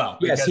as well,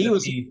 yes, because he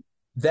was.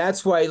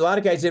 That's why a lot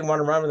of guys didn't want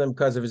to run with him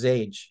because of his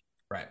age.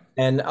 right,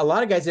 And a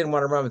lot of guys didn't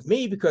want to run with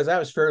me because I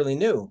was fairly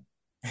new.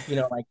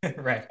 Like,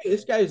 right. hey,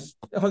 this guy's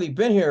only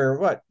been here,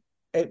 what,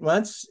 8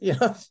 months?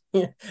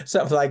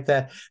 Something like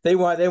that. They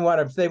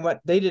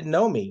didn't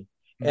know me.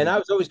 And I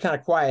was always kind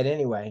of quiet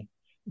anyway.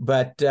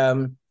 But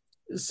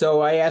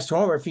so I asked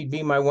Homer if he'd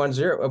be my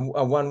 1-0,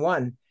 a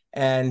 1-1.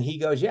 And he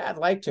goes, yeah, I'd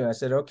like to. I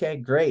said, okay,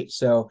 great.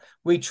 So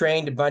we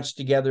trained a bunch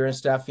together and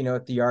stuff,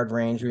 at the yard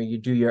range where you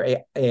do your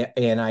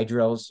A&I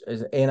drills,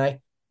 I&A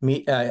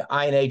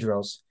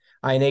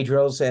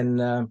drills,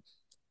 and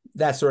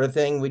that sort of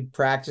thing. We'd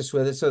practice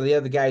with it. So the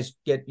other guys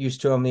get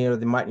used to him,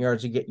 the mutton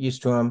yards would get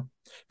used to him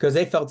because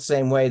they felt the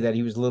same way, that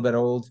he was a little bit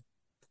old.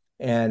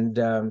 And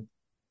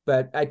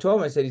but I told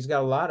him, I said, he's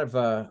got a lot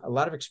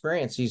of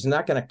experience. He's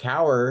not going to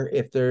cower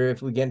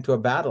if we get into a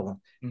battle.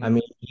 Mm-hmm. I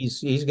mean,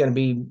 he's going to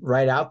be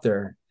right out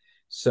there.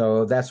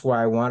 So that's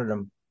why I wanted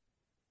him.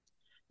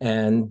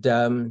 And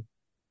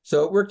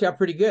so it worked out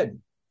pretty good.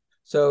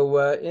 So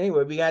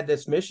anyway, we had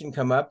this mission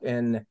come up,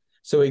 and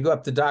so we go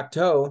up to Dak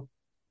To,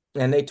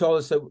 and they told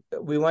us that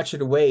we want you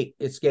to wait.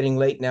 It's getting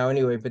late now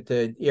anyway, but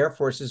the Air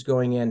Force is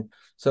going in.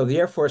 So the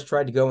Air Force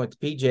tried to go with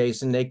the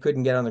PJs, and they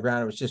couldn't get on the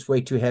ground. It was just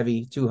way too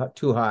heavy, too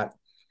hot.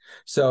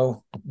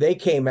 So they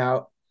came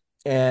out,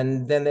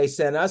 and then they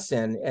sent us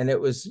in, and it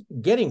was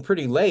getting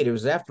pretty late. It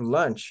was after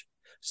lunch.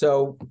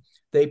 So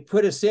they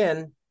put us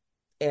in,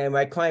 and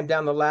I climbed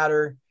down the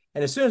ladder.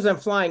 And as soon as I'm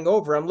flying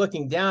over, I'm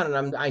looking down,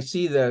 and I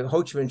see the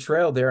Ho Chi Minh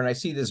Trail there, and I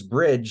see this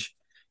bridge,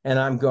 and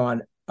I'm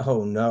going,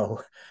 oh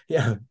no,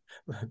 yeah,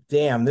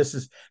 damn, this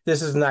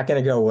is not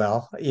going to go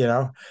well,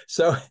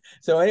 So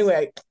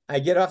anyway, I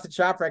get off the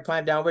chopper, I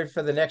climb down, wait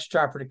for the next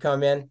chopper to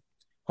come in.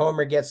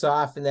 Homer gets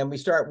off, and then we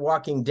start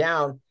walking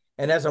down.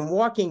 And as I'm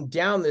walking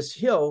down this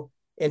hill,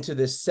 into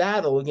this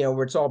saddle,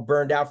 where it's all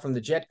burned out from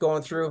the jet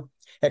going through,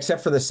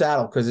 except for the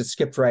saddle because it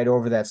skipped right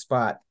over that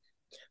spot.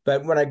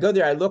 But when I go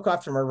there, I look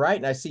off to my right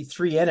and I see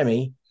 3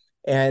 enemy,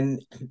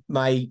 and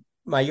my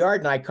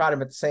yard and I caught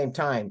him at the same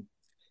time.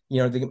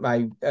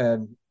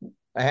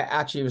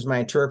 Actually, it was my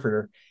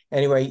interpreter.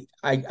 Anyway,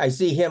 I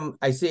see him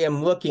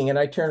looking, and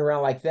I turn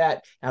around like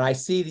that, and I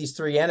see these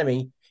 3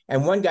 enemy,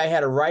 and one guy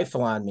had a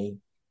rifle on me,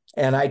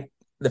 and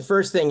the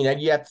first thing,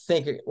 you have to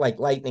think like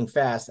lightning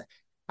fast.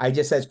 I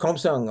just said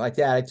 "Komsung" like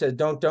that. I said,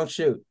 "Don't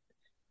shoot,"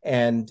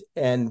 and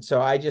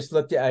so I just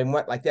looked at, I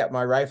went like that with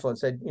my rifle and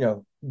said,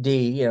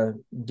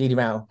 D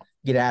Mao,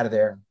 get out of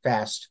there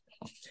fast.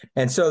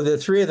 And so the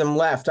 3 of them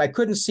left. I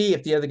couldn't see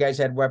if the other guys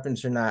had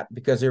weapons or not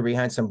because they were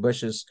behind some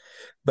bushes.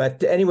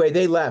 But anyway,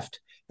 they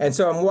left. And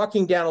so I'm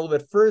walking down a little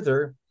bit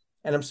further,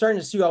 and I'm starting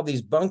to see all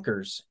these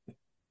bunkers.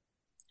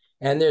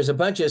 And there's a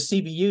bunch of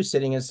CBU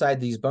sitting inside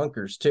these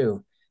bunkers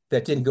too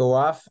that didn't go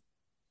off.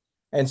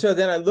 And so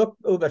then I look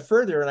a little bit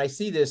further, and I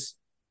see this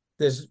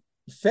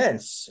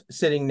fence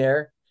sitting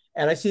there,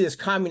 and I see this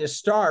communist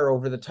star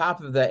over the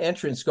top of the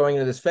entrance going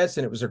into this fence,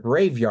 and it was a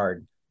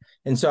graveyard.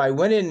 And so I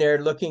went in there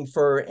looking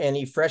for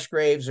any fresh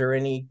graves or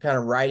any kind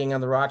of writing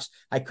on the rocks.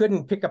 I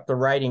couldn't pick up the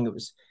writing. It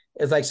was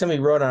like somebody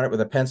wrote on it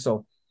with a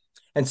pencil.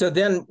 And so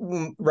then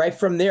right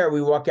from there,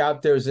 we walk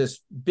out. There's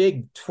this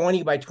big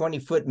 20 by 20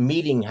 foot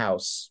meeting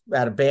house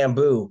out of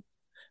bamboo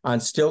on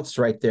stilts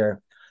right there.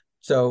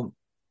 So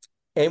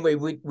anyway,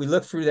 we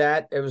looked through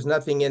that. There was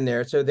nothing in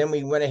there. So then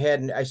we went ahead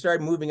and I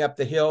started moving up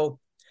the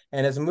hill.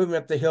 And as I'm moving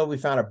up the hill, we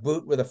found a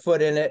boot with a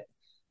foot in it.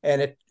 And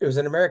it was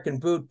an American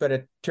boot, but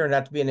it turned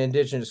out to be an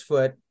indigenous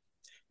foot.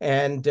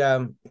 And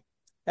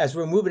as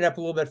we're moving up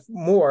a little bit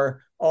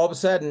more, all of a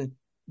sudden,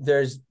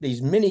 there's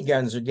these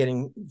miniguns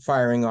are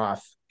firing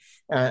off.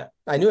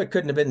 I knew it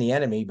couldn't have been the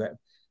enemy, but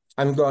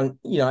I'm going,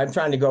 I'm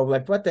trying to go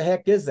like, what the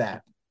heck is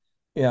that?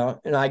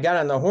 And I got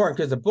on the horn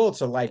because the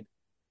bullets are like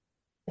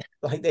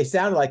they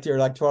sounded like they were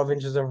like 12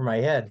 inches over my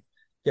head.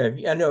 Yeah,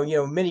 I know,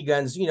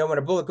 miniguns, when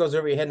a bullet goes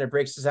over your head and it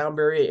breaks the sound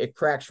barrier, it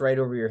cracks right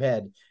over your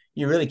head.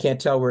 You really can't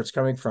tell where it's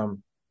coming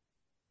from.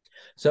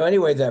 So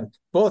anyway, the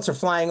bullets are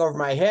flying over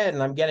my head,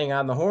 and I'm getting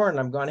on the horn, and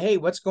I'm going, hey,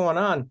 what's going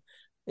on?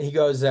 And he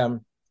goes,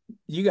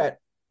 you got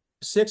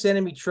 6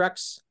 enemy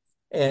trucks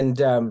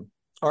and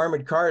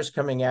armored cars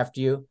coming after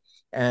you,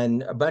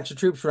 and a bunch of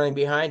troops running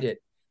behind it.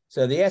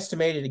 So they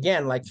estimated,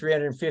 again, like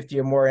 350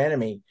 or more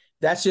enemy.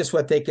 That's just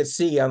what they could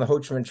see on the Ho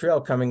Chi Minh Trail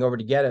coming over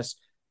to get us.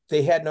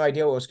 They had no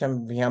idea what was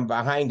coming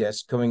behind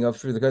us, coming up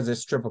through because of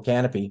this triple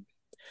canopy.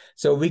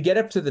 So we get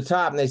up to the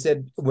top, and they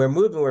said, we're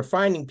moving, we're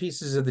finding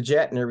pieces of the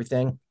jet and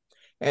everything.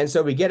 And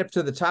so we get up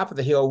to the top of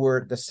the hill,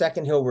 the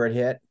second hill where it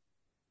hit.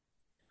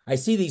 I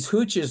see these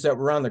hooches that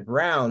were on the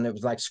ground. It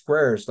was like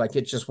squares, like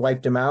it just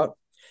wiped them out.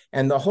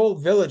 And the whole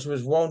village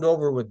was wound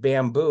over with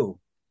bamboo.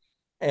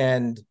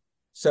 And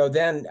so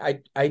then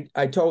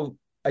I told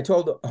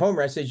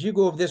Homer, I said, you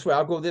go this way,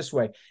 I'll go this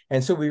way.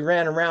 And so we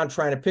ran around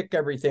trying to pick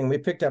everything. We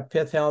picked up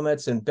pith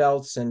helmets and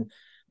belts and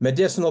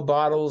medicinal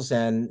bottles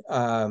and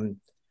kind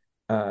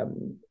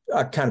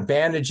of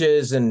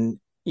bandages and,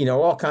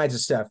 all kinds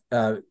of stuff,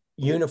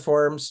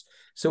 uniforms.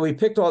 So we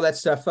picked all that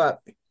stuff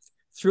up,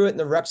 threw it in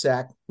the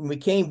rucksack, and we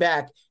came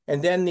back.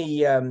 And then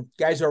the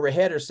guys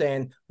overhead are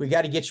saying, we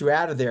got to get you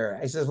out of there.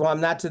 I says, well,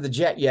 I'm not to the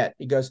jet yet.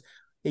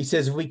 He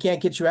says, if we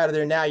can't get you out of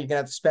there now, you're going to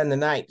have to spend the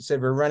night. He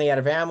said, we're running out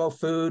of ammo,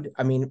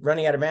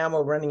 running out of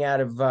ammo, running out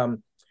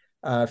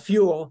of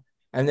fuel.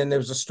 And then there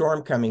was a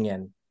storm coming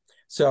in.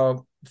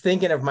 So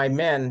thinking of my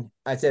men,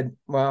 I said,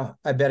 well,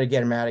 I better get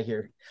them out of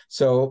here.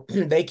 So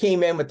they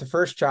came in with the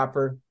first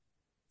chopper.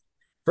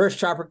 First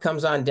chopper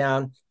comes on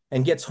down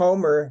and gets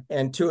Homer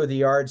and 2 of the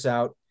yards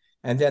out.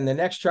 And then the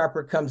next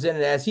chopper comes in.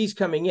 And as he's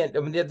coming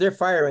in, they're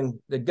firing,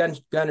 the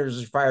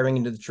gunners are firing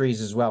into the trees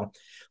as well.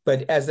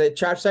 But as the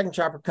second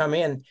chopper come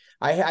in,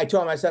 I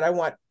told him, I said, I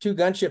want 2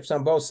 gunships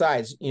on both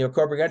sides,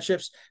 Cobra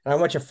gunships. And I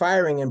want you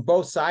firing in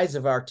both sides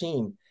of our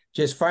team,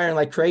 just firing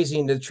like crazy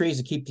into the trees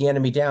to keep the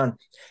enemy down.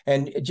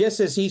 And just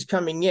as he's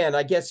coming in,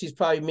 I guess he's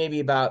probably maybe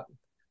about,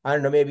 I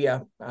don't know, maybe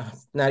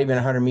not even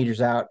 100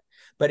 meters out.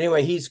 But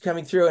anyway, he's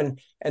coming through,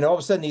 and all of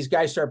a sudden these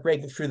guys start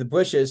breaking through the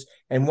bushes,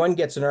 and one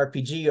gets an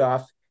RPG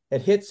off.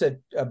 It hits a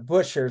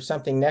bush or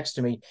something next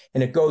to me,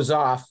 and it goes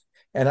off.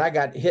 And I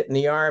got hit in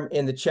the arm,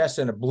 in the chest,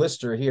 and a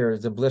blister here.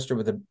 It's a blister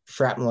with a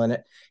shrapnel in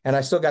it. And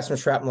I still got some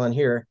shrapnel in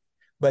here.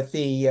 But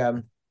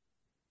then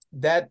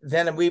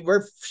we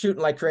were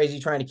shooting like crazy,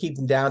 trying to keep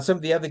them down. Some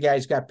of the other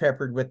guys got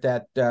peppered with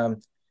that,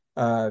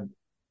 what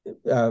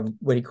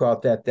do you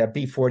call it, that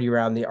B-40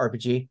 round, the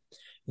RPG.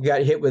 We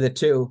got hit with it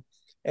too.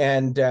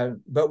 And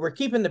but we're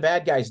keeping the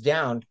bad guys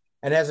down.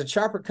 And as a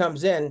chopper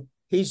comes in,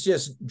 he's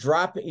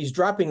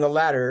dropping the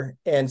ladder.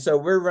 And so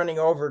we're running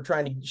over,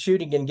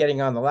 shooting and getting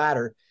on the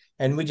ladder.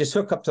 And we just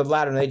hook up to the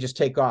ladder and they just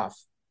take off,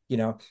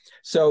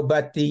 So,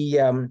 but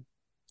when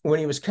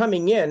he was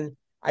coming in,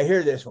 I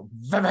hear this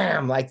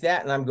bam like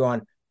that. And I'm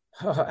going,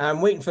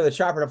 I'm waiting for the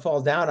chopper to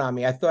fall down on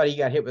me. I thought he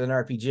got hit with an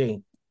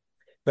RPG.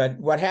 But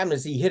what happened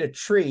is he hit a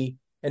tree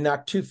and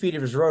knocked 2 feet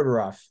of his rotor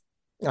off.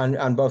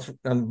 on both.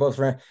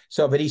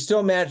 So, but he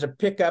still managed to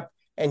pick up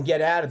and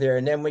get out of there.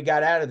 And then we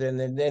got out of there, and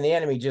then the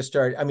enemy just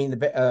started. I mean,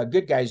 the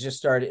good guys just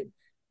started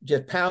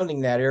just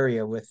pounding that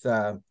area with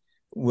ammo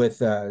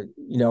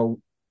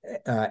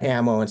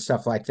and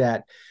stuff like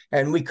that.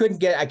 And we couldn't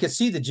get. I could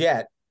see the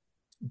jet,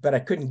 but I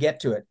couldn't get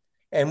to it.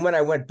 And when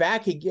I went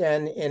back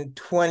again in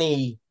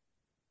 20,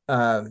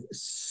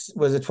 was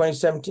it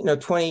 2017? No,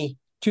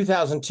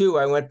 2002.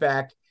 I went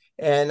back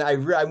and I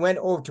went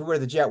over to where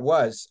the jet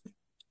was.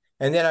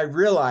 And then I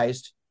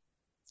realized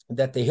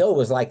that the hill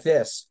was like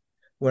this.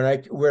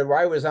 Where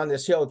I was on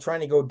this hill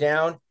trying to go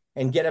down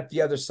and get up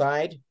the other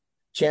side,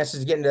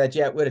 chances of getting to that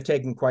jet would have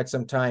taken quite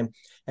some time.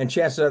 And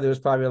chances are there was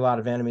probably a lot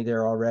of enemy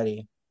there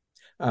already.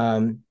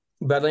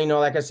 But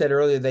like I said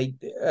earlier,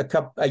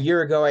 a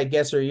year ago, I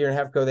guess, or a year and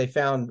a half ago, they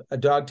found a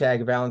dog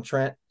tag of Alan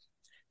Trent,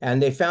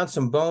 and they found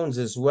some bones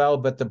as well.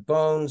 But the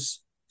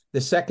bones,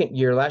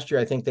 last year,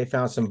 I think they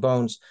found some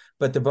bones,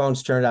 but the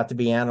bones turned out to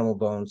be animal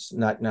bones,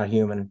 not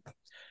human.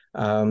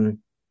 And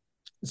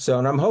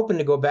I'm hoping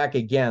to go back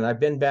again. I've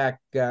been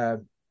back. I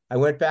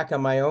went back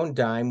on my own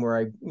dime where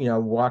I,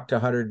 walked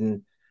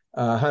 100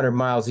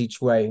 miles each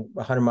way,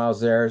 100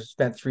 miles there,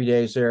 spent 3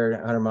 days there,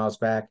 100 miles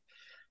back.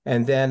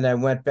 And then I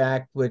went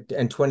back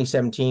in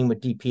 2017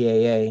 with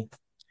DPAA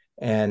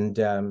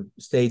and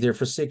stayed there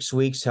for 6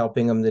 weeks,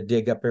 helping them to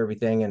dig up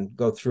everything and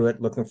go through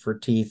it, looking for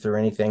teeth or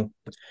anything.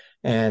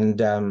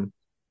 And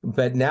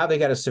but now they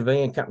got a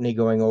civilian company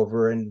going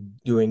over and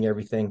doing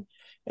everything.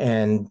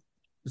 And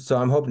so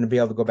I'm hoping to be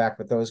able to go back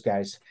with those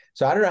guys.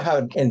 So I don't know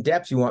how in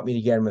depth you want me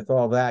to get in with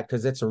all that,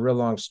 because it's a real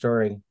long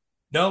story.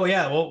 No,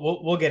 yeah,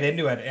 we'll get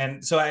into it.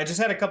 And so I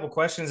just had a couple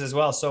questions as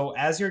well. So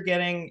as you're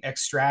getting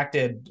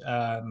extracted,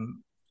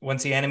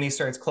 once the enemy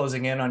starts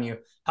closing in on you,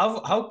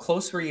 how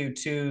close were you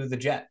to the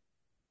jet?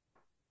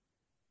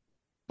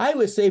 I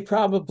would say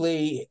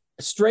probably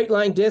straight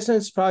line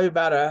distance, probably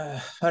about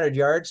 100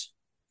 yards.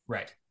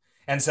 Right.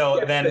 And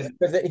so then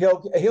because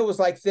the hill was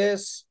like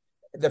this.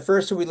 The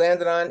first one we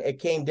landed on, it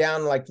came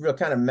down like real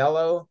kind of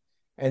mellow,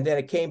 and then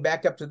it came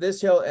back up to this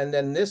hill, and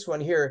then this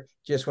one here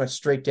just went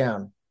straight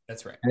down.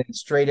 That's right. And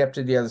straight up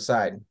to the other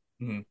side.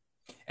 Mm-hmm.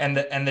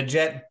 And the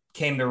jet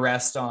came to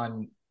rest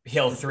on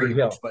hill 3,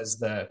 which was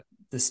the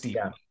steep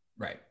one.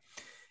 Right.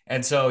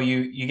 And so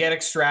you get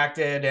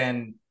extracted,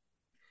 and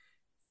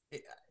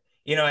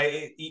you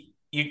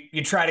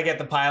try to get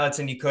the pilots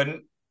and you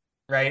couldn't,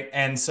 right?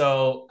 And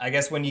so I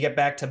guess when you get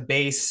back to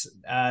base,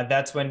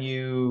 that's when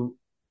you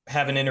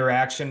have an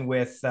interaction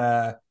with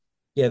the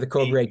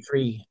Cobra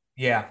 8-3.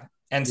 Yeah.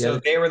 And so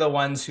they were the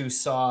ones who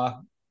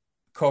saw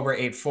Cobra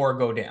 8-4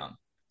 go down.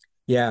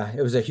 Yeah,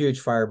 it was a huge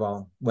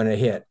fireball when it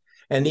hit.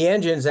 And the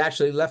engines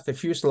actually left the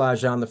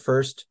fuselage on the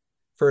first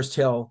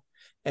hill,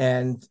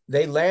 and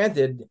they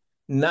landed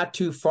not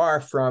too far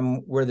from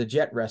where the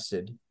jet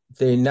rested.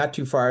 Not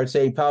too far. I'd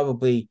say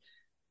probably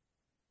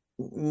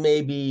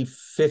maybe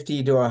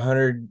 50 to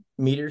 100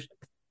 meters.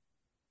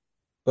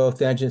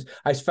 Both engines.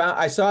 I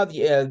saw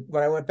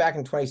when I went back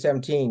in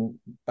 2017,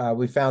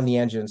 we found the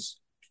engines.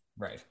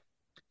 Right.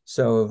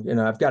 So,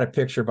 I've got a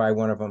picture by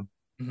one of them.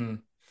 Mm-hmm.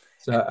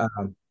 So,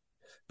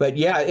 but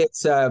yeah, it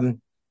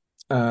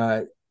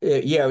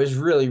was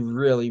really,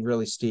 really,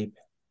 really steep.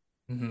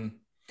 Mm-hmm.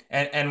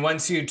 And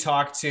once you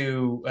talk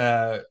to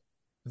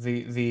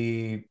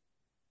the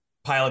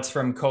pilots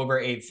from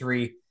Cobra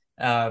 8-3,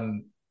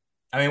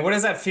 what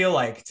does that feel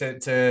like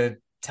to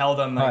tell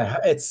them?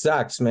 It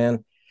sucks,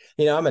 man.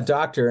 I'm a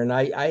doctor, and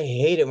I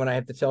hate it when I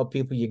have to tell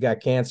people you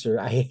got cancer.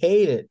 I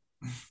hate it.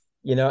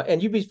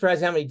 And you'd be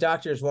surprised how many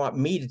doctors want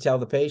me to tell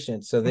the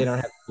patient so they don't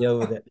have to deal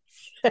with it.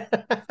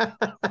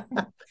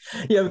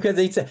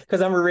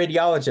 Because I'm a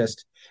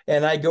radiologist,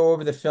 and I go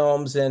over the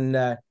films, and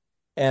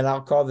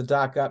I'll call the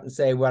doc up and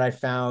say what I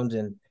found,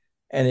 and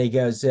he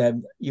goes,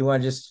 you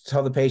want to just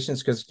tell the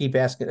patients, because keep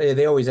asking,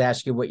 they always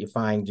ask you what you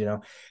find,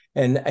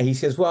 and he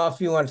says, well,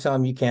 if you want to tell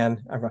them, you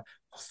can. I go, well,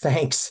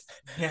 thanks.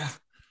 Yeah.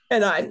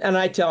 And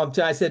I tell him,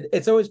 I said,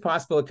 it's always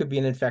possible it could be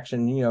an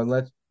infection,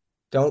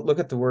 don't look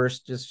at the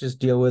worst, just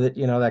deal with it,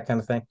 that kind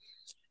of thing.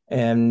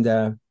 And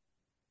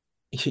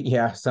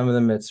some of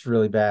them it's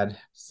really bad.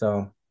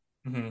 So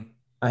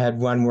I had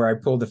one where I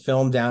pulled the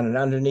film down, and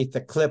underneath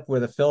the clip where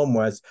the film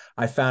was,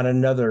 I found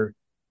another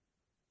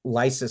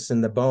lysis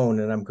in the bone,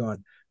 and I'm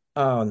going,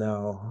 oh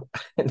no.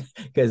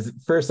 Because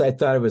first I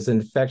thought it was an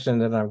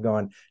infection, and I'm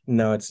going,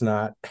 no, it's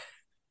not.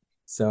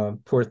 So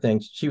poor thing.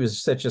 She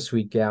was such a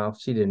sweet gal.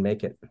 She didn't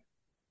make it.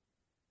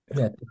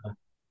 But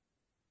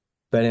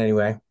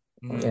anyway,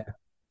 yeah.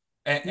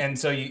 And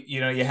so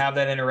you have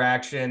that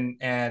interaction,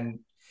 and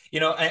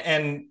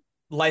and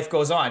life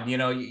goes on.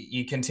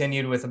 You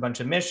continued with a bunch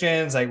of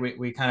missions. Like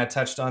we kind of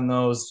touched on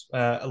those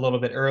a little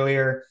bit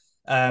earlier.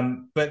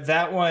 But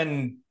that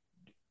one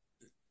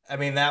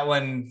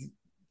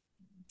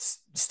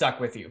stuck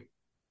with you.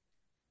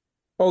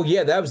 Oh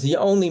yeah, that was the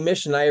only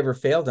mission I ever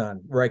failed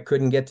on, where I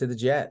couldn't get to the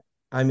jet.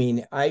 I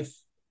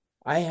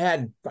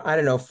had, I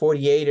don't know,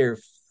 48 or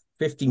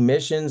 50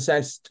 missions.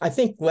 I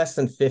think less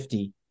than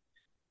 50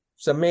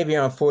 so maybe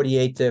on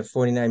 48 to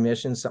 49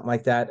 missions, something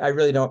like that. I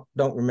really don't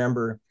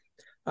remember.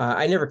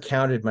 I never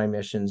counted my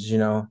missions,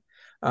 going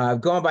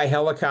by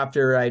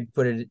helicopter, I'd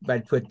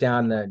put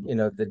down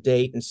the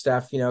date and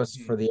stuff,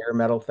 for the air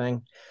medal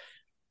thing.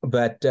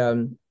 But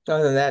other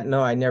than that,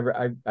 no,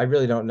 I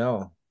really don't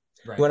know.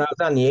 Right. When I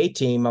was on the A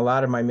team, a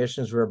lot of my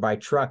missions were by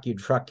truck. You'd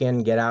truck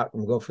in, get out,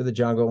 and go for the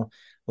jungle.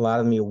 A lot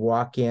of them you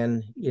walk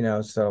in,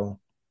 so.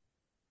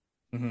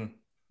 Mm-hmm.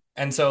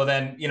 And so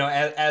then,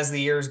 as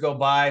the years go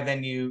by,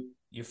 then you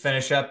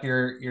finish up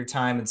your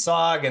time in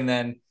SOG, and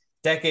then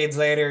decades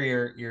later,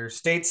 you're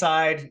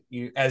stateside.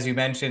 As you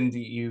mentioned,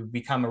 you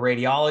become a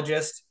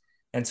radiologist,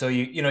 and so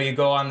you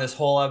go on this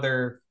whole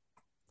other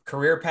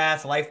career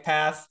path, life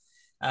path.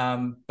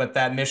 But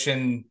that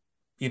mission,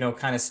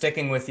 kind of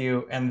sticking with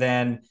you, and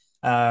then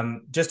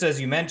just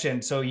as you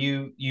mentioned, so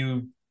you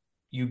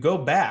go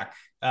back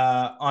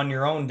on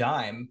your own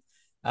dime.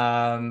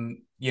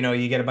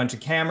 You get a bunch of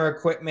camera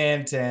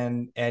equipment,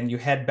 and you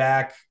head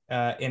back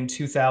in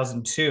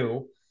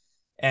 2002.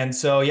 And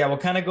so, yeah, we'll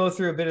kind of go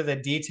through a bit of the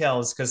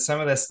details, because some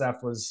of this stuff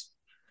is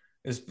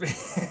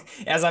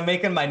as I'm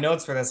making my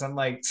notes for this, I'm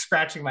like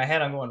scratching my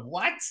head. I'm going,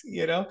 what?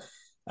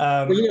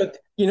 Well,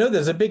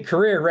 there's a big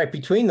career right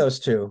between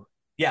those two.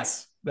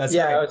 Yes, that's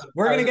right.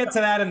 We're going to get to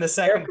that in the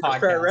second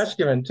podcast.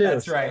 Rescuing too.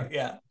 That's right.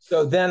 Yeah.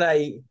 So then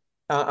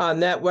on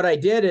that, what I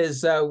did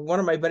is one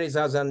of my buddies,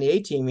 I was on the A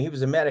team. He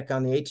was a medic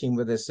on the A team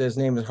with us. His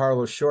name is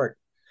Harlow Short.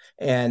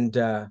 And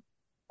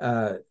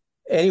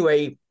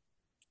anyway,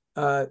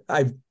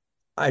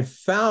 I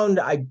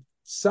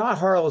saw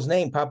Harlow's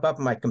name pop up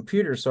on my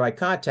computer, so I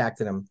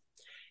contacted him.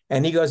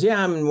 And he goes,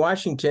 "Yeah, I'm in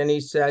Washington." I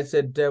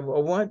said,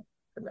 "Well, what?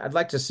 I'd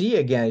like to see you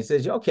again." He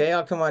says, "Okay,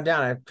 I'll come on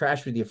down. I've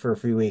crashed with you for a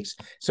few weeks."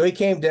 So he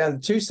came down to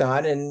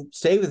Tucson and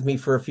stayed with me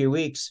for a few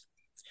weeks.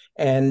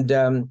 And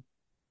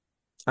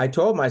I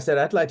told him, I said,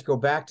 "I'd like to go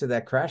back to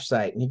that crash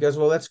site." And he goes,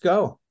 "Well, let's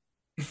go."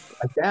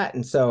 Like that.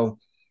 And so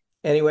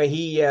anyway,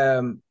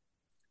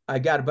 I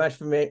got a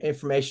bunch of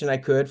information I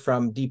could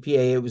from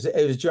DPA. It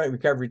was Joint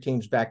Recovery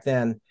Teams back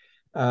then,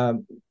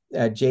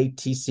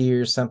 JTC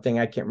or something.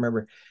 I can't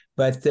remember.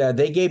 But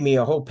they gave me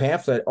a whole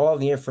pamphlet, all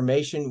the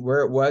information,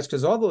 where it was,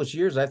 because all those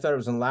years I thought it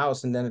was in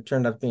Laos, and then it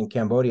turned out to be in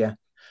Cambodia.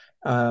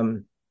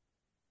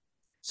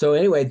 So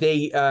anyway,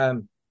 they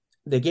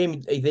gave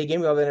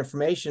me all that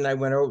information. I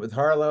went over with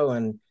Harlow,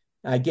 and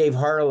I gave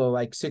Harlow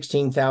like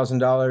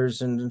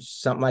 $16,000 and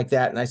something like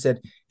that. And I said,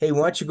 "Hey,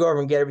 why don't you go over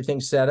and get everything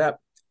set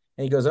up?"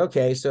 And he goes,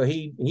 "Okay." So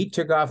he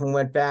took off and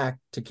went back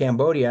to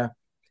Cambodia,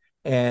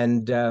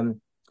 and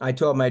I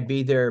told him I'd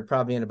be there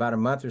probably in about a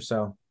month or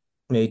so,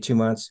 maybe 2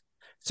 months.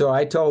 So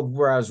I told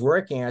where I was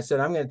working, I said,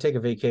 "I'm going to take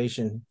a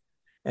vacation."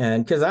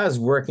 And because I was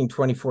working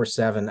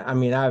 24/7, I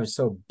mean, I was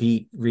so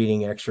beat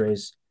reading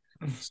x-rays.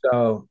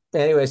 So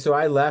anyway, so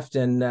I left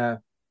and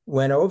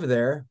went over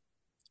there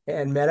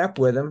and met up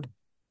with him.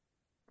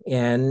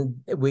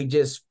 And we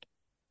just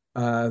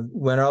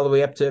went all the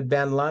way up to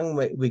Ben Lung.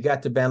 We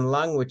got to Ben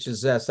Lung, which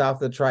is south of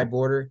the Tri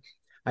border.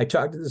 I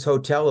talked to this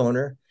hotel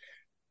owner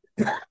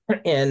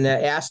and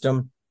asked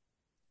him,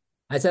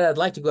 I said, "I'd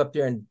like to go up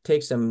there and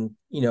take some,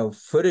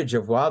 footage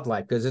of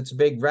wildlife, because it's a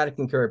big,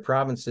 Radicankuri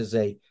province is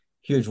a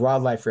huge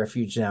wildlife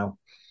refuge now.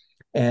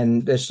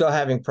 And they're still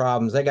having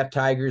problems. They got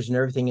tigers and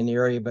everything in the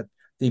area, but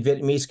the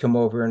Vietnamese come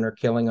over and are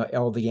killing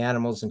all the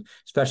animals, and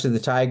especially the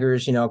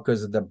tigers,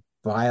 because of the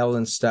bile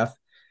and stuff.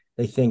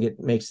 They think it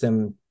makes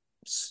them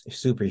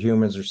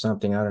superhumans or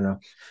something. I don't know.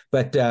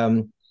 But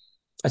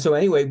so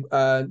anyway,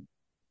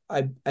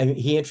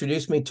 he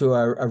introduced me to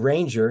a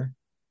ranger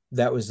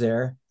that was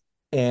there.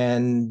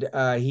 And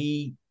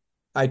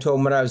I told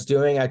him what I was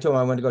doing. I told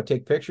him I wanted to go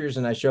take pictures,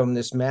 and I showed him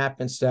this map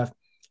and stuff.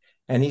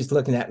 And he's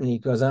looking at me and he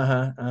goes,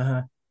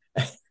 "Uh-huh."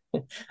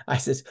 I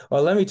says,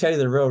 "Well, let me tell you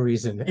the real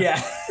reason."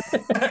 Yeah.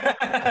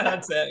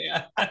 That's it.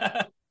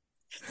 Yeah.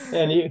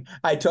 And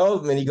I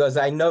told him, and he goes,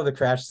 "I know the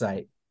crash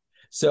site."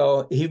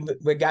 So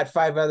we got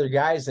 5 other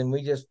guys, and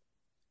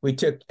we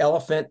took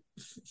elephant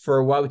for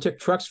a while. We took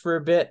trucks for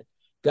a bit,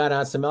 got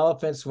on some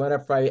elephants, went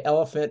up by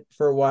elephant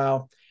for a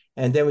while.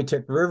 And then we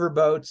took river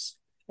boats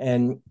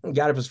and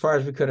got up as far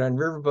as we could on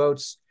river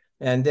boats.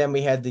 And then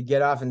we had to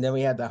get off, and then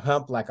we had to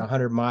hump like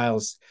 100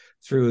 miles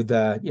through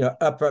the,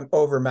 up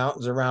over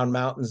mountains, around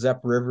mountains,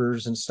 up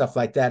rivers and stuff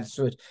like that.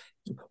 So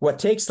what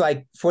takes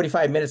like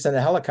 45 minutes on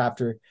a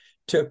helicopter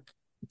took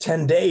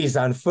 10 days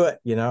on foot,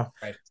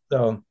 Right.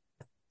 So,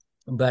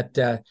 but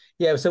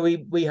yeah, so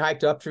we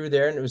hiked up through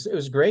there, and it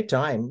was a great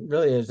time.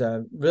 Really, it was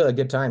a really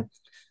good time.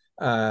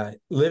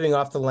 Living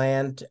off the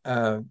land,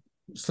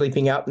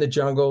 sleeping out in the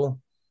jungle.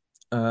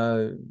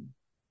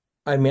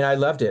 I mean, I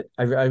loved it.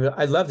 I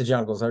love the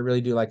jungles. I really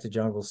do like the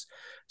jungles.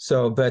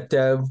 So, but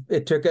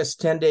it took us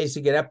 10 days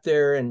to get up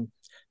there, and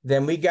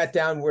then we got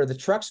down where the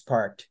trucks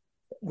parked.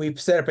 We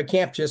set up a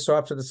camp just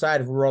off to the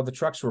side of where all the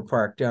trucks were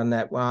parked on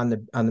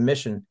the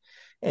mission.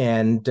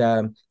 And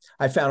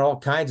I found all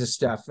kinds of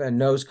stuff,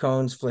 nose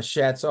cones,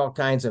 flechettes, all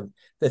kinds of.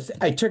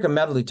 I took a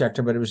metal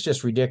detector, but it was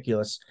just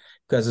ridiculous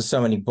because of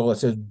so many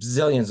bullets. There's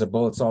zillions of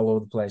bullets all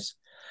over the place.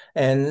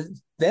 And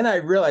then I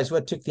realized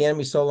what took the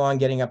enemy so long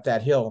getting up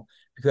that hill,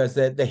 because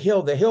the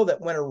hill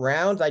that went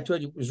around, I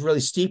told you, was really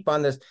steep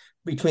on this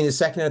between the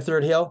second and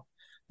third hill.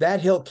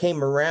 That hill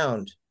came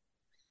around,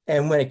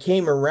 and when it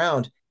came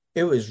around,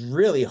 it was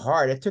really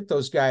hard. It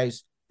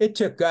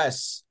took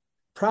us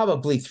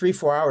probably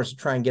 3-4 hours to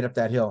try and get up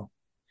that hill,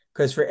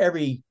 because for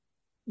every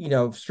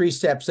 3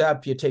 steps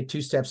up, you take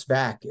 2 steps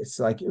back. It's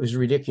like, it was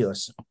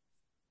ridiculous.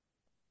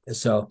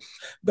 So,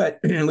 but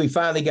we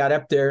finally got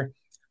up there.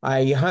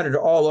 I hunted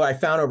I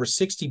found over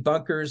 60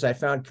 bunkers. I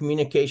found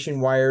communication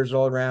wires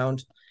all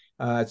around.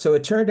 So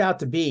it turned out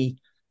to be,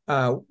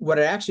 what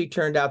it actually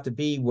turned out to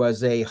be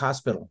was a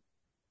hospital.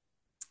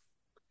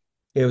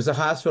 It was a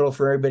hospital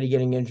for everybody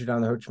getting injured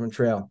on the Ho Chi Minh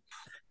Trail.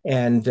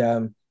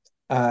 And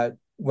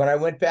when I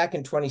went back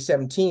in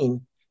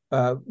 2017,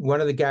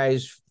 one of the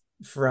guys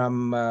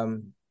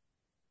from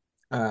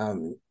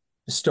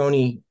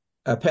Stony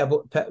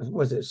Pebble,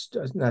 was it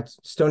not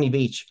Stony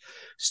Beach?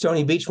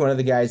 Stony Beach, one of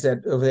the guys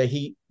that over there,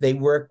 they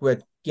work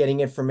with getting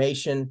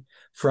information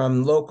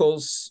from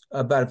locals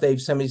about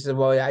if somebody says,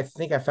 well, I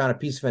think I found a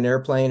piece of an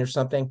airplane or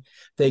something.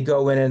 They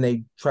go in and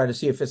they try to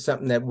see if it's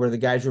something where the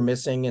guys were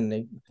missing,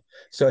 and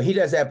so he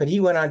does that. But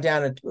he went on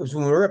down, and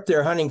when we were up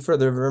there hunting for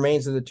the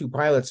remains of the 2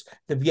 pilots,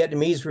 the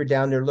Vietnamese were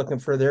down there looking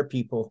for their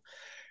people.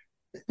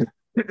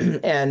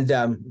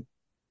 And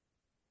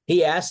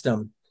he asked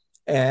them,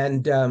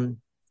 and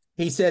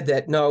he said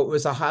that no, it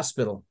was a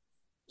hospital.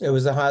 It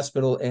was a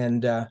hospital,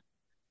 and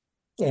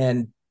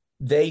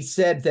they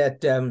said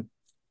that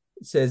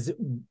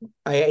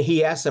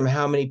he asked them,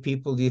 how many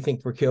people do you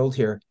think were killed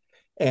here?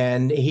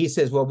 And he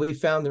says, well, we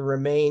found the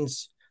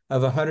remains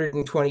of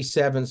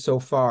 127 so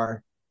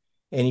far,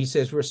 and he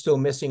says we're still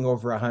missing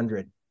over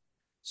 100.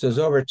 So there's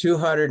over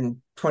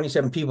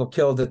 227 people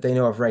killed that they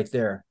know of right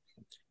there,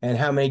 and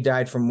how many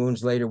died from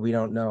wounds later, we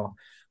don't know.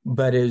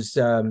 But it was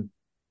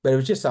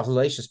just a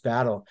hellacious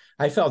battle.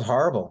 I felt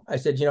horrible. I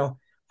said, why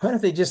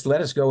don't they just let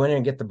us go in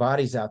and get the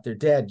bodies out? They're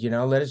dead,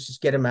 let us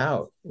just get them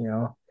out,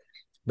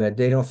 but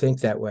they don't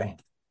think that way.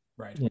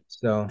 Right.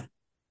 So.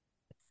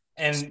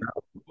 And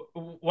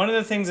one of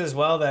the things as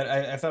well that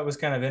I thought was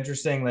kind of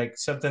interesting, like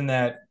something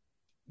that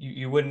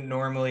you wouldn't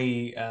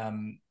normally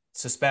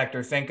suspect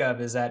or think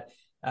of, is that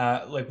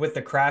like with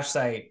the crash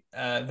site,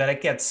 that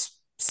it gets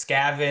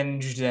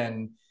scavenged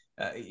and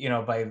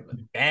by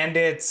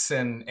bandits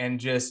and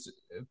just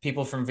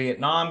people from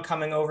Vietnam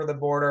coming over the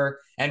border.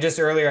 And just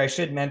earlier, I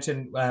should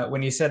mention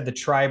when you said the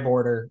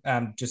tri-border,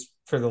 just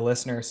for the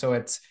listener, so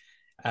it's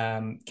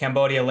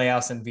Cambodia,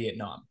 Laos, and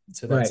Vietnam.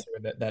 So that's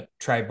right. that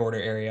tri-border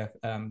area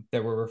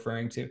that we're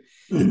referring to.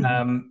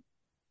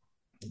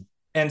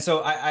 And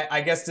so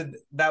I guess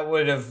that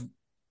would have,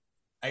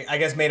 I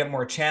guess, made it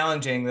more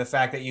challenging, the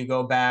fact that you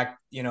go back,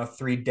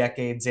 3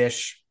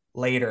 decades-ish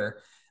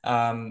later,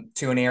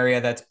 to an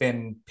area that's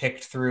been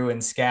picked through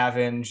and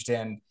scavenged,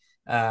 and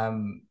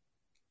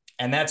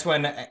that's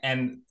when,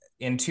 and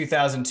in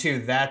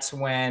 2002, that's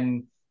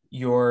when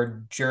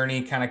your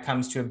journey kind of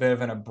comes to a bit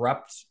of an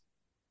abrupt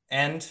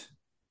end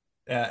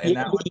in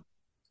that one.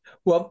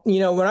 Well,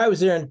 when I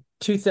was there in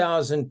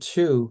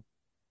 2002,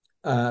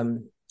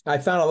 I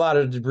found a lot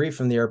of debris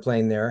from the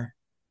airplane there.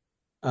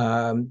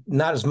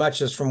 Not as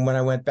much as from when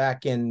I went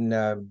back in,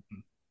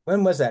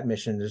 when was that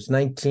mission? There's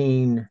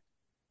 19,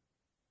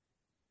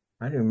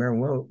 I don't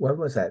remember, what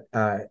was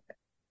that?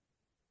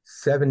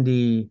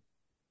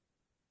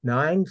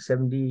 79,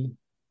 70,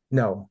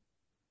 no.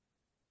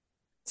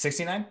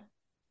 69?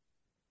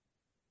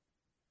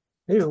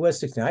 Maybe it was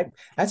 69.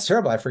 That's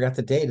terrible. I forgot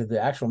the date of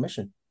the actual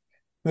mission.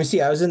 Let me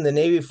see. I was in the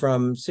Navy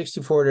from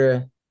 64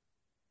 to,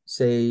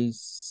 say,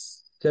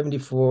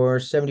 74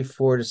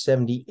 to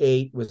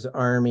 78 was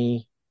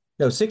Army.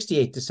 No,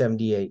 68 to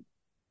 78.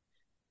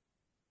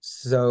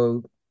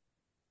 So,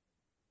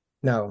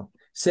 no.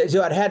 So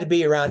it had to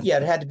be around,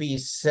 it had to be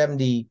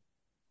 70,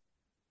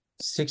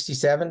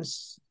 67. It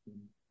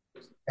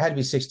had to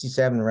be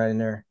 67 right in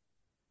there.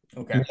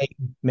 Okay.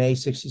 May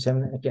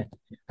 67. Again,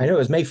 I know it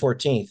was May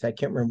 14th. I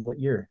can't remember what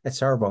year. That's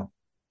horrible.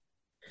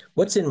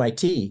 What's in my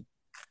tea?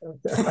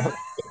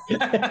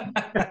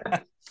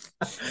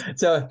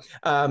 So,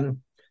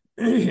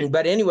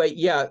 but anyway,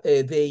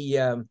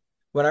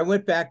 when I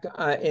went back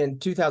in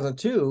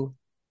 2002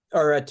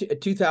 or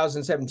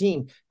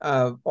 2017,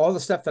 all the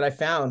stuff that I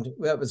found,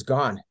 that was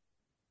gone.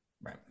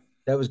 Right.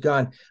 That was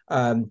gone.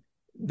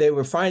 They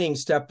were finding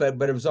stuff,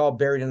 but it was all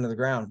buried under the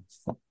ground.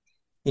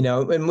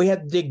 And we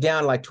had to dig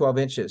down like 12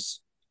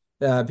 inches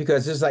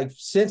because it's like,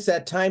 since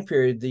that time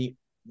period,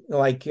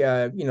 like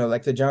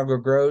the jungle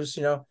grows,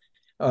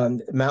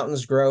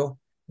 mountains grow,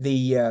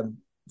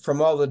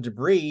 from all the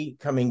debris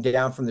coming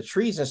down from the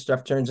trees and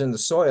stuff turns into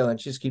soil and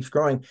just keeps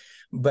growing.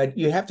 But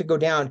you have to go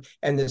down,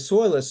 and the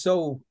soil is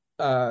so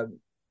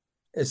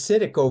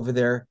acidic over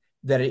there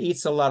that it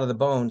eats a lot of the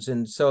bones.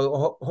 And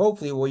so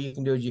hopefully what you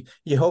can do is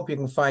you hope you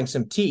can find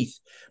some teeth,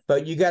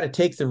 but you got to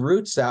take the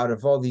roots out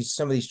of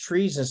some of these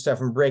trees and stuff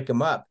and break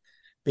them up,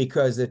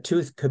 because the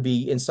tooth could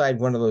be inside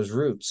one of those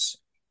roots.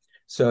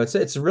 So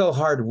it's real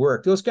hard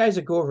work. Those guys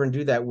that go over and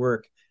do that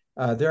work,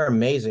 they're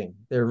amazing.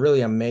 They're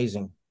really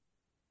amazing.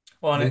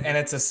 Well, and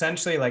it's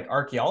essentially like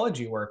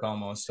archaeology work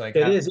almost, like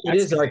It having is. It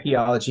is excavated.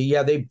 archaeology.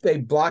 Yeah, they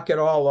block it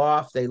all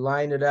off. They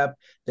line it up.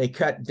 They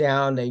cut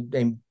down. They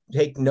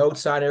take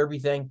notes on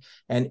everything,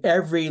 and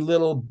every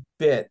little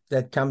bit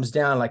that comes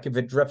down, like if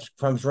it drips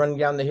comes running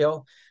down the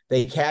hill,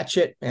 they catch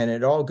it, and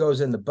it all goes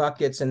in the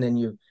buckets, and then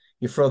you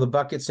throw the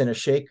buckets in a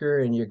shaker,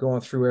 and you're going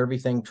through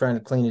everything trying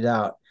to clean it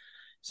out.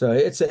 So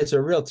it's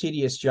a real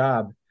tedious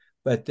job.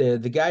 But the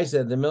guys,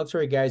 the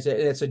military guys,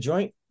 it's a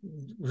joint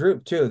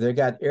group too. They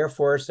got Air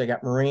Force, they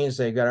got Marines,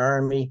 they got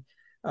Army.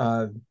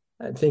 Uh,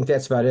 I think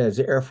that's about it. It's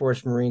the Air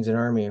Force, Marines, and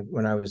Army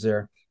when I was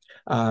there.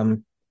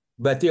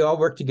 But they all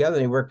work together.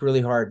 They work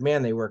really hard.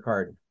 Man, they work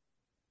hard.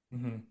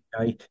 Hmm.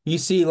 You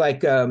see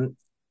like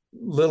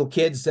little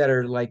kids that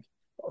are like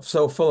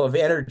so full of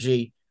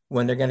energy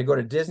when they're going to go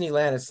to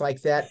Disneyland. It's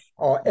like that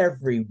all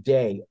every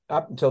day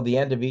up until the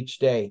end of each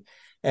day.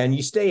 And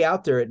you stay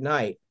out there at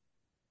night.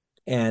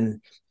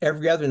 And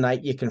every other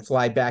night you can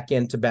fly back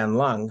into Ben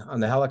Lung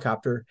on the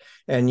helicopter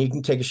and you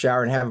can take a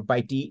shower and have a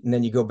bite to eat. And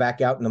then you go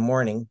back out in the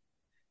morning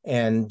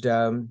and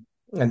then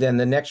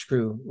the next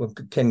crew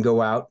can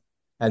go out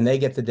and they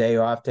get the day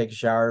off, take a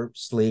shower,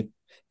 sleep,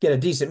 get a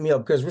decent meal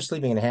because we're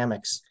sleeping in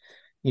hammocks,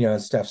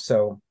 and stuff.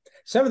 So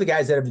some of the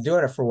guys that have been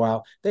doing it for a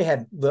while, they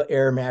had the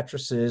air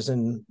mattresses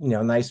and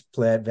nice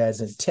plaid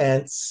beds and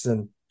tents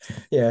and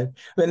yeah.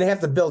 I mean, they have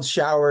to build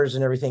showers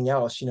and everything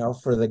else,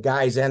 for the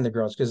guys and the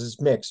girls because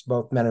it's mixed,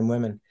 both men and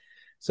women.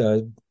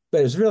 So,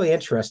 but it's really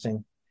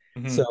interesting.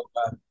 So,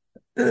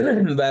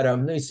 Hmm. but let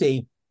me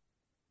see.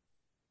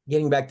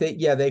 Getting back to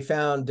yeah, they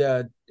found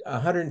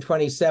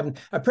 127.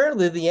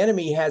 Apparently, the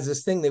enemy has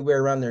this thing they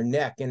wear around their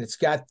neck, and it's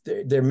got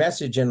their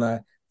message in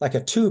a like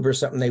a tube or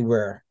something they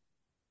wear,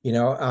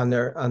 on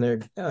their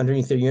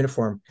underneath their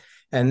uniform,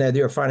 and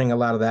they were finding a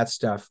lot of that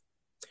stuff.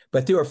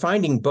 But they were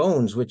finding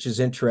bones, which is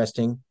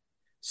interesting.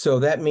 So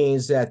that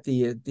means that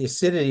the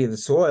acidity of the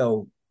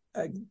soil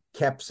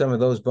kept some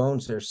of those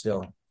bones there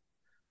still.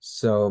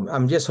 So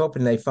I'm just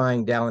hoping they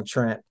find Dallin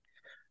Trent.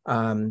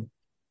 Um,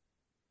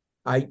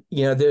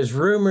 there's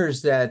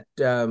rumors that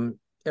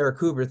Eric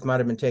Huberth might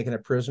have been taken a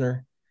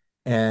prisoner,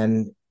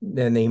 and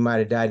then he might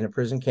have died in a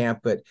prison camp.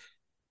 But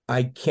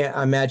I can't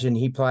imagine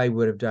he probably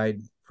would have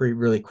died pretty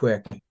really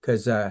quick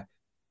because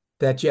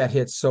that jet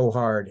hit so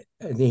hard.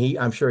 And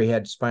I'm sure he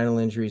had spinal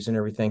injuries and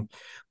everything.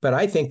 But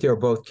I think they were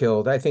both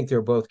killed. I think they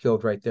were both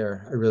killed right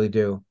there. I really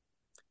do.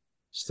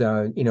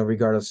 So,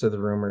 regardless of the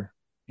rumor.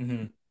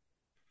 Hmm.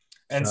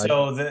 And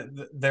So, so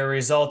the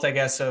result, I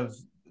guess, of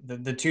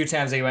the two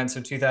times that you went,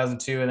 so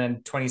 2002 and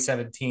then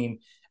 2017,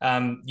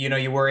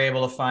 you were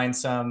able to find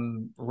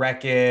some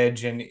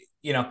wreckage and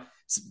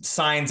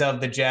signs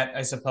of the jet,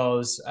 I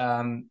suppose.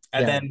 And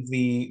yeah, then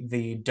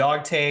the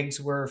dog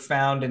tags were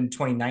found in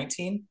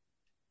 2019.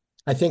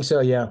 I think so.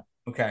 Yeah.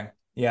 Okay,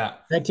 yeah.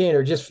 19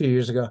 or just a few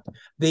years ago.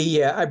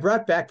 I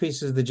brought back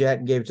pieces of the jet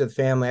and gave it to the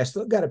family. I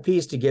still got a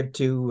piece to give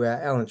to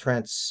Alan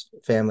Trent's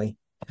family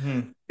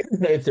Hmm.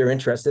 if they're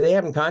interested. They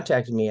haven't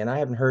contacted me and I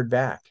haven't heard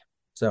back.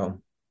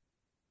 So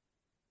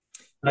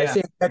I Yeah,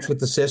 stay in touch with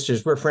the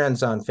sisters. We're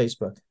friends on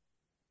Facebook.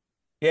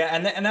 yeah,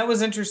 and that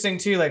was interesting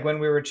too. Like when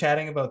we were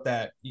chatting about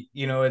that,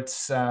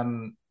 it's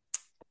I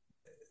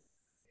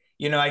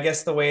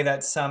guess the way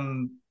that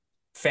some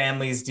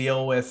families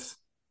deal with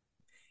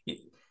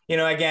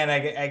again,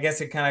 I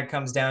guess it kind of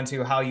comes down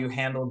to how you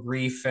handle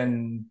grief,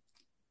 and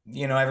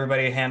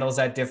everybody handles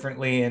that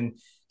differently. And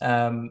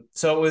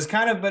so it was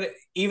kind of, but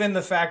even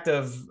the fact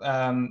of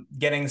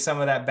getting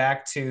some of that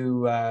back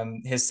to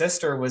his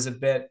sister was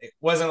it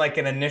wasn't like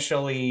an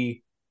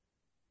initially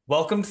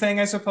welcome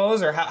thing, I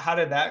suppose. Or how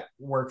did that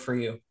work for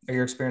you, or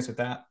your experience with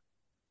that?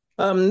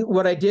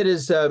 What I did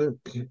is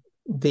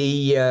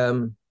the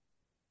um,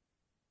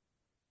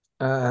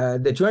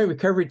 the Joint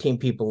Recovery Team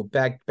people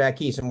back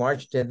east in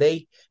Washington,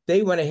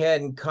 they went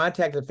ahead and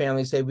contacted the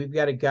family and said, we've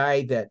got a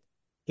guy that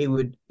he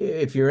would,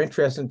 if you're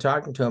interested in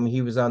talking to him,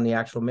 he was on the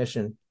actual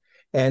mission.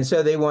 And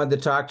so they wanted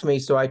to talk to me.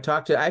 So I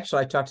talked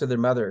to their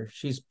mother.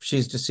 She's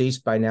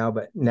deceased by now,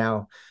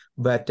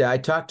 but I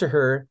talked to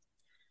her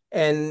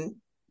and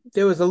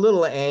there was a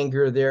little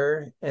anger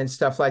there and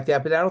stuff like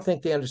that. But I don't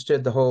think they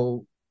understood the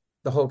whole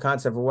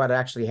concept of what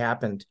actually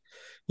happened.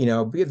 They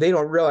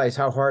don't realize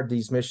how hard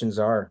these missions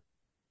are.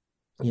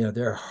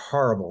 They're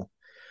horrible.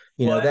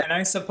 Well, That and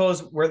I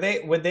suppose would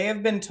they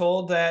have been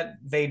told that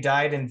they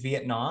died in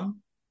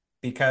Vietnam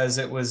because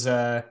it was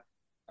or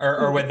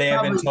would they they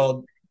have been probably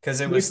told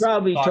because it they was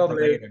probably thought told them,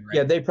 related,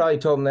 yeah, right? they probably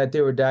told them that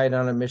they were died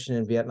on a mission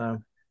in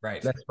Vietnam.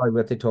 Right. That's probably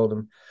what they told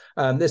them.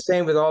 The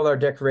same with all our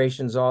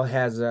decorations, all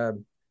has a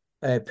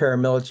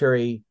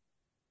paramilitary,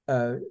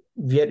 uh,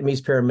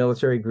 Vietnamese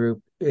paramilitary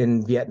group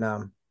in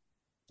Vietnam.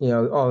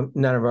 All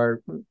none of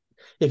our.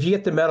 If you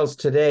get the medals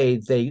today,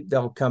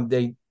 they'll come.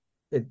 They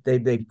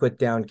put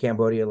down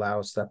Cambodia,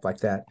 Laos, stuff like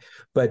that.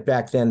 But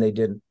back then they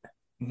didn't.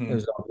 It Hmm.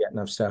 was all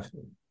Vietnam stuff.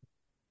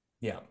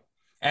 Yeah.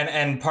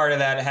 And part of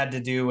that had to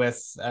do with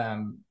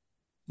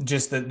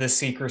just the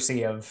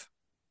secrecy of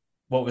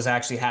what was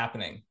actually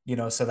happening,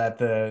 so that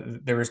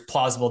there was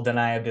plausible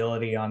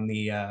deniability on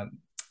the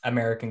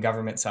American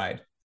government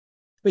side.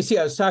 me see.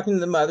 I was talking to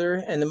the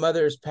mother, and the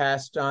mother has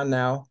passed on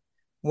now.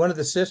 One of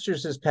the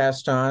sisters has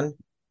passed on,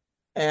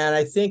 and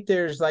I think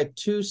there's like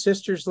two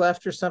sisters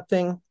left or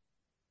something.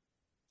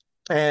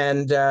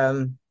 And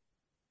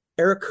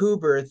Eric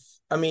Huberth,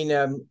 I mean,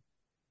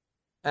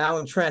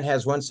 Alan Trent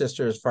has one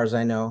sister, as far as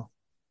I know.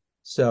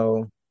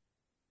 So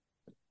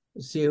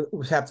see,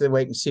 we have to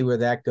wait and see where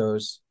that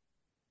goes.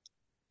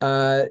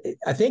 Uh,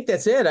 I think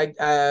that's it.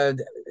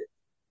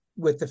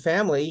 With the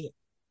family,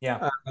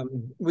 Yeah.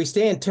 we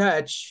stay in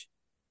touch.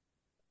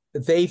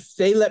 They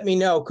let me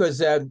know because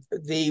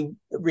the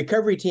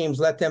recovery teams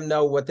let them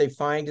know what they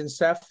find and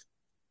stuff.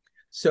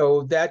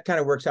 So that kind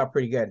of works out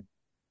pretty good.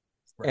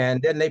 Right.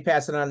 And then they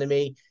pass it on to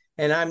me.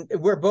 And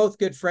we're both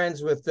good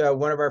friends with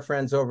one of our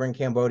friends over in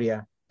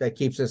Cambodia that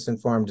keeps us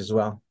informed as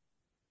well.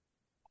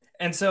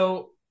 And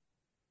so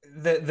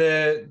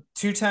the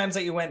two times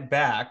that you went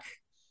back,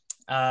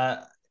 uh,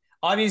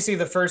 obviously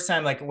the first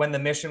time, like when the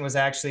mission was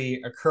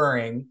actually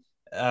occurring,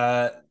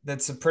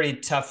 that's a pretty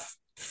tough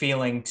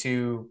feeling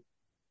to,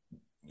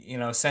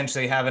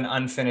 essentially have an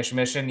unfinished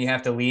mission. You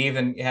have to leave,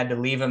 and you had to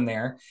leave him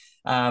there.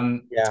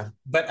 Yeah.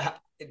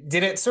 But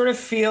did it sort of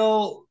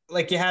feel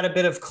like you had a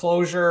bit of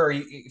closure, or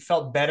you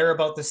felt better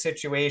about the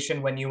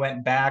situation when you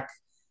went back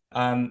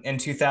in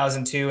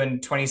 2002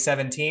 and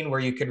 2017, where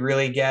you could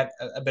really get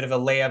a bit of a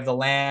lay of the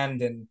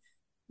land and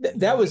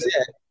That was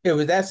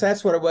it.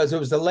 That's what it was. It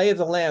was the lay of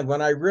the land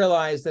when I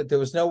realized that there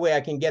was no way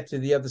I can get to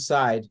the other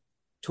side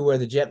to where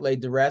the jet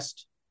laid to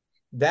rest.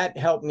 That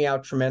helped me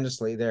out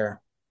tremendously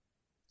there.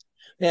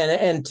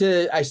 And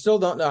I still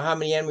don't know how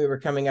many enemy were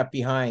coming up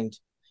behind.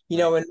 right.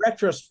 In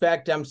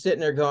retrospect, I'm sitting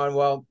there going,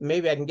 well,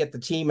 maybe I can get the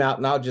team out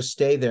and I'll just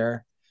stay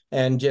there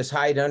and just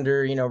hide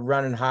under,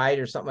 run and hide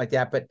or something like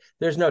that. But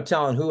there's no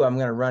telling who I'm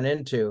going to run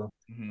into.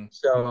 Mm-hmm.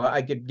 So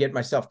I could get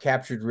myself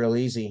captured real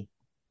easy.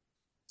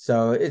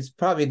 So it's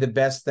probably the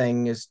best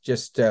thing is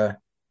just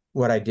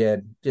what I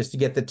did, just to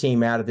get the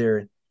team out of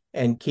there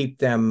and keep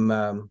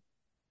them,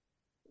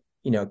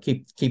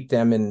 keep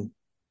them and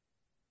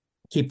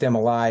keep them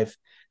alive,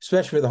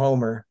 especially with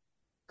Homer,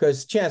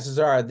 because chances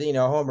are,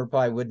 Homer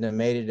probably wouldn't have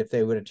made it if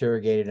they would have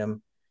interrogated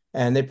him,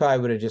 and they probably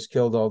would have just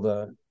killed all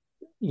the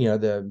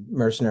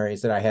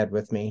mercenaries that I had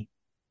with me.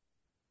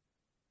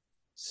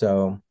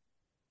 So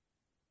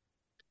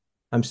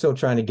I'm still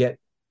trying to get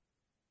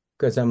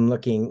because I'm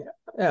looking.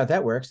 Oh,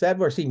 that works. That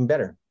works even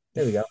better.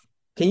 There we go.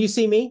 Can you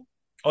see me?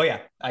 Oh yeah,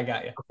 I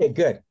got you. Okay,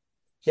 good.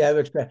 Yeah, it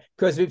looks better.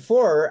 Because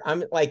before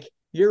I'm like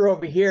you're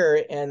over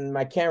here and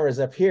my camera's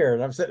up here,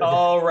 and I'm sitting.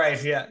 Oh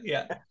right, yeah,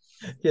 yeah,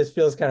 Just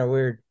feels kind of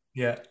weird.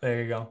 yeah.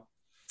 There you go.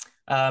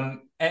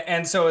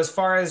 And so as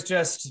far as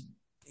just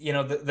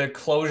the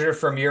closure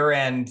from your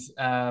end,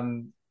 I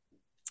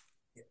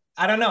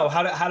don't know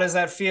how does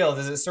that feel?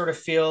 Does it sort of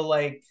feel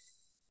like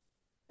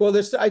Well,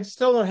 I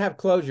still don't have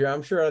closure.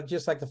 I'm sure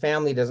just like the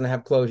family doesn't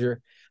have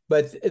closure,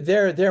 but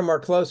they're more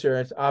closer.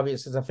 It's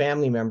obvious as a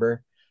family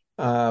member.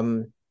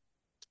 Um,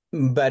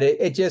 but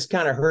it just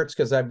kind of hurts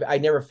because I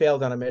never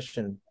failed on a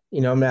mission,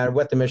 no matter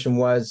what the mission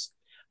was.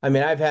 I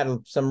mean, I've had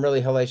some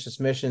really hellacious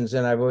missions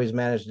and I've always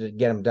managed to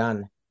get them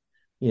done.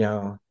 You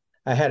know,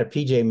 I had a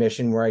PJ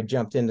mission where I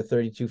jumped into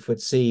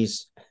 32-foot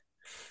seas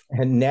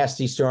and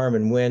nasty storm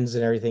and winds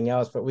and everything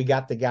else, but we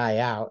got the guy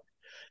out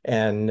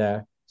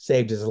and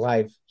saved his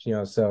life,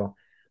 so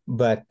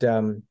but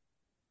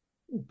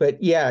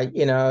yeah,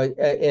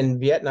 in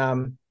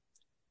Vietnam,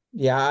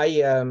 yeah,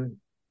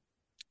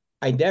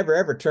 I never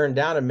ever turned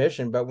down a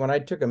mission, but when I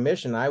took a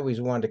mission, I always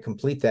wanted to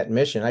complete that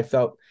mission. I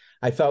felt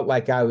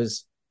like I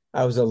was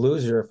a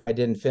loser if I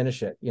didn't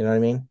finish it. You know what I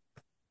mean?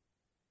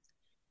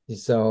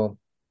 So,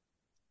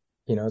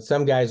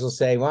 some guys will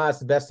say, well, that's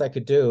the best I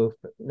could do.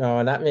 But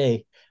no, not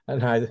me.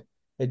 And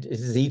it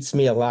just eats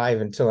me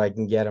alive until I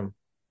can get them.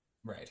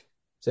 right?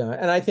 So,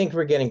 and I think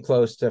we're getting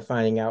close to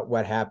finding out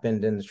what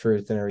happened and the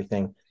truth and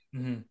everything.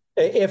 Mm-hmm.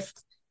 If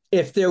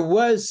if there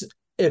was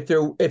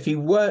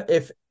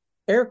if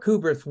Eric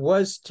Kuberth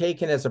was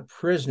taken as a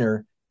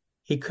prisoner,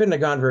 he couldn't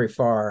have gone very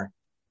far.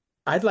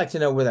 I'd like to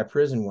know where that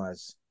prison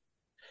was.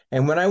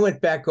 And when I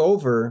went back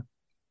over,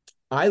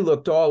 I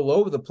looked all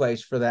over the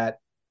place for that,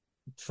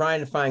 trying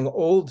to find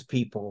old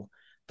people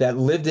that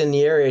lived in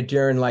the area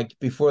during like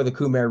before the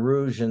Khmer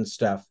Rouge and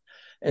stuff.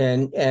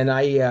 And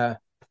I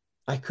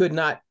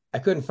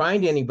couldn't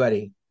find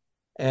anybody.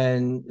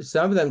 And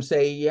some of them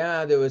say,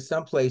 yeah, there was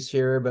some place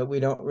here, but we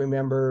don't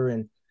remember.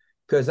 And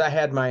because I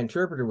had my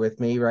interpreter with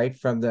me, right,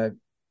 from the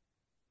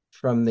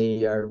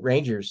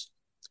Rangers.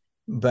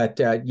 But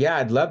yeah,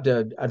 I'd love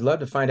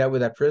to find out where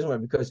that prison was,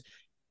 because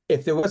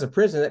if there was a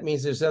prison, that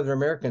means there's other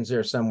Americans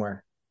there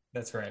somewhere,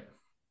 That's right.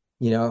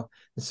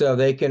 so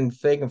they can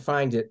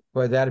find it.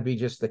 Boy, that'd be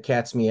just the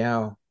cat's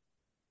meow.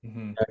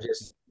 Mm-hmm.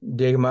 Just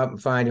dig them up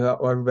and find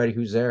everybody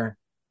who's there.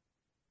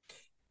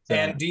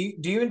 And So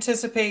do you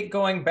anticipate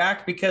going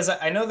back? Because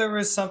I know there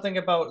was something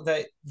about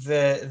the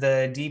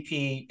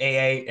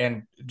DPAA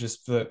and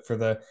just for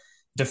the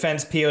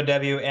Defense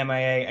POW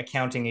MIA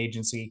Accounting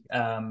Agency.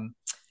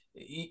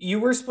 You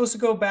were supposed to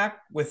go back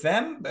with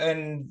them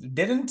and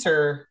didn't,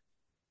 or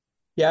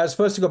Yeah, I was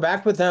supposed to go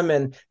back with them,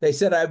 and they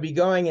said I'd be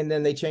going, and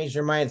then they changed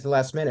their mind at the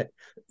last minute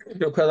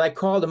because I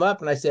called him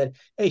up and I said,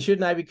 "Hey,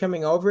 shouldn't I be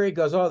coming over?" He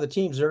goes, "Oh, the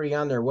team's already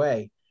on their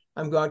way."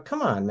 I'm going,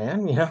 "Come on,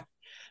 man," you know.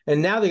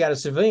 And now they got a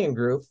civilian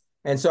group,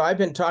 and so I've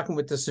been talking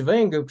with the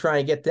civilian group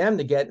trying to get them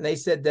to get, and they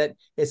said that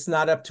it's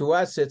not up to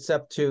us; it's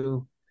up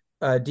to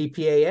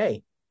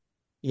DPAA.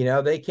 You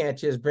know, they can't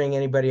just bring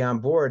anybody on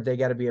board; they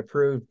got to be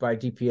approved by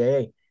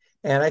DPAA.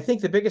 And I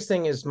think the biggest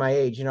thing is my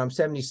age. You know, I'm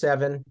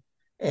 77,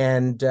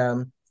 and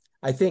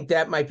I think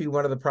that might be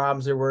one of the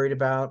problems they're worried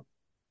about.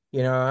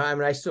 You know, I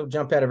mean, I still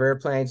jump out of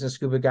airplanes and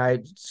scuba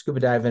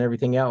dive and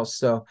everything else.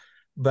 So,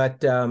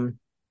 but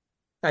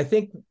I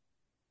think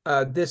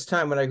this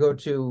time when I go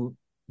to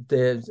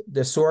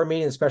the SOAR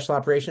meeting, the Special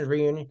Operations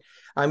Reunion,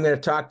 I'm going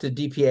to talk to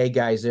DPA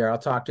guys there. I'll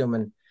talk to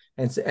them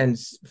and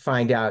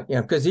find out, you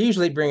know, because they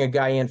usually bring a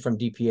guy in from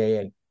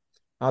DPAA.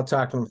 I'll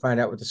talk to him and find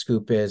out what the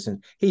scoop is,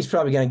 and he's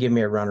probably going to give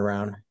me a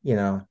runaround.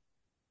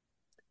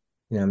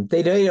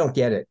 They don't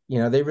get it. You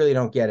know, they really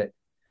don't get it.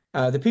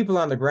 The people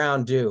on the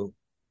ground do,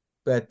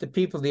 but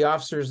the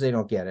officers, they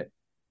don't get it.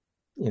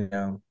 You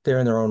know, they're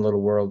in their own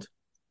little world.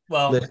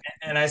 Well, Listen,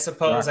 and I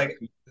suppose like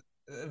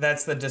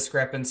that's the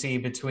discrepancy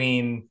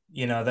between,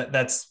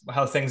 that's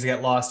how things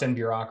get lost in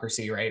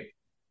bureaucracy, right?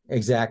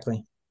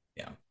 exactly.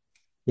 Yeah.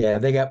 Yeah,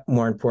 they got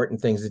more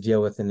important things to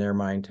deal with in their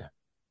mind.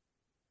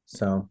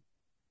 So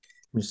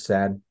it's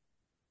sad.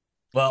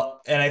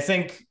 Well, and I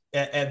think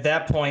at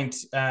that point,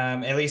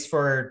 at least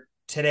for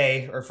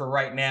today or for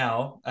right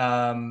now,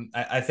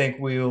 I think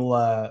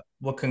we'll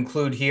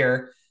conclude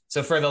here.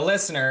 So for the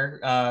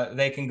listener,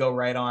 they can go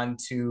right on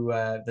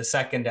to the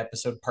second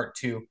episode, part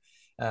two.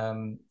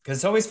 Because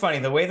it's always funny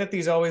the way that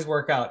these always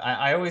work out.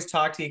 I always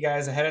talk to you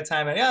guys ahead of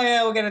time, and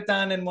yeah, we'll get it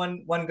done in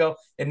one go.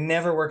 It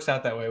never works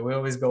out that way. We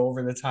always go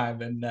over the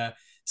time, and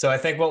so I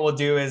think what we'll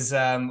do is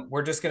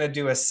we're just gonna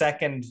do a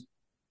second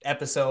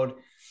episode,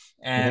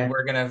 and Okay.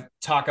 we're going to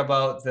talk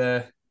about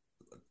the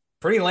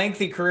pretty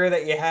lengthy career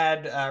that you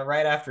had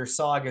right after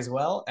SOG as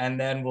well. And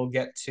then we'll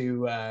get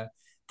to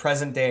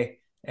present day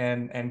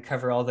and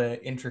cover all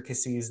the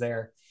intricacies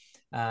there.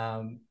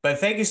 But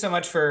thank you so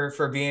much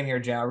for being here,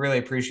 Jim. I really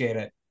appreciate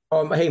it.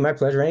 Hey, my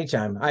pleasure.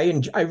 Anytime.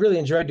 I really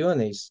enjoy doing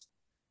these.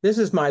 This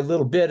is my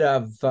little bit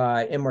of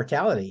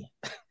immortality.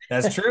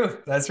 That's true.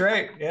 That's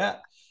right. Yeah,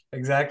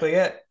 exactly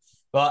it.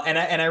 Well, and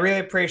I really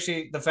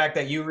appreciate the fact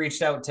that you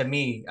reached out to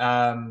me.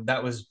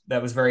 That was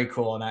very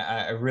cool, and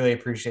I really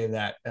appreciate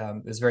that.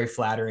 It was very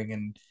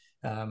flattering,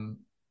 and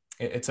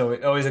it's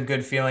always a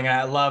good feeling.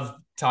 I love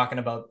talking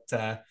about.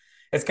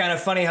 It's kind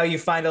of funny how you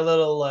find a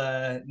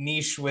little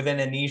niche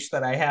within a niche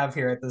that I have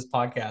here at this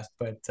podcast.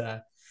 But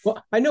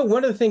Well, I know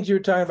one of the things you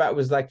were talking about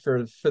was like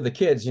for the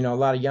kids, you know, a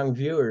lot of young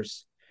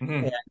viewers.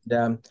 mhm.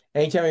 And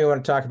anytime you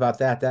want to talk about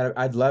that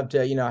I'd love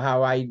to, you know,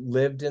 how I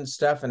lived and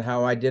stuff and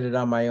how I did it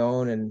on my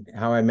own and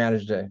how I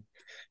managed to,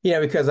 you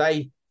know, because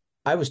I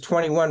was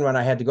 21 when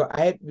I had to go.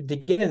 I had to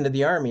get into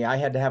the army. I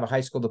had to have a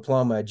high school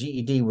diploma. A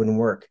GED wouldn't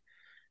work.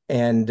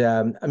 And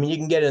I mean, you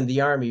can get into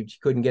the army, but you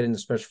couldn't get into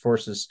special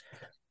forces.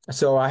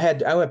 So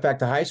I went back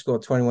to high school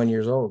at 21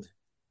 years old.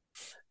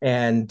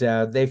 And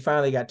they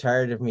finally got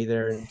tired of me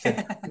there and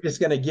said, "I'm just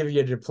going to give you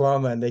a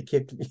diploma," and they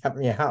kicked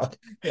me out.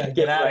 Yeah, Gave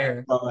get me out of my here.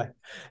 diploma.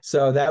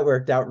 So that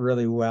worked out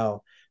really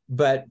well.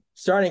 But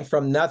starting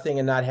from nothing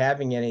and not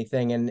having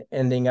anything and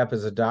ending up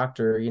as a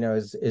doctor, you know,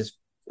 is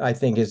I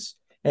think is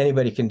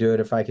anybody can do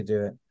it if I could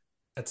do it.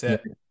 That's You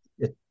it. know,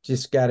 it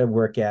just got to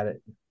work at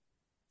it.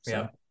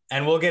 Yeah. So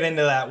And we'll get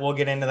into that. We'll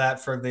get into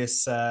that for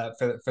this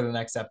for the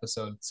next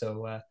episode.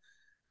 So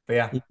but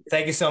yeah,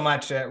 thank you so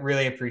much.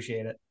 Really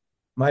appreciate it.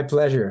 my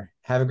pleasure.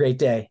 Have a great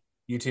day.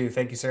 You too.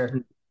 Thank you,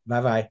 sir.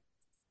 Bye bye.